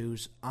and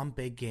twos. I'm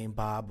Big Game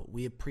Bob.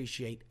 We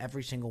appreciate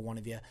every single one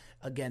of you.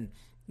 Again,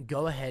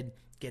 go ahead.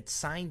 Get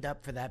signed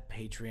up for that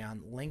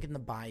Patreon. Link in the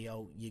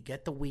bio. You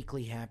get the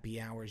weekly happy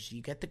hours.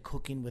 You get the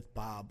Cooking with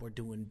Bob. We're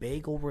doing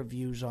bagel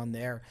reviews on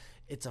there.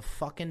 It's a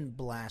fucking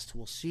blast.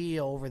 We'll see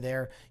you over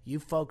there. You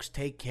folks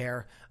take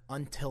care.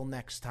 Until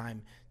next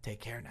time,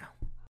 take care now.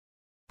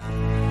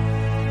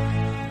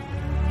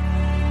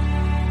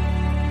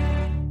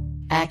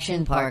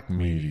 Action Park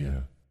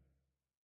Media.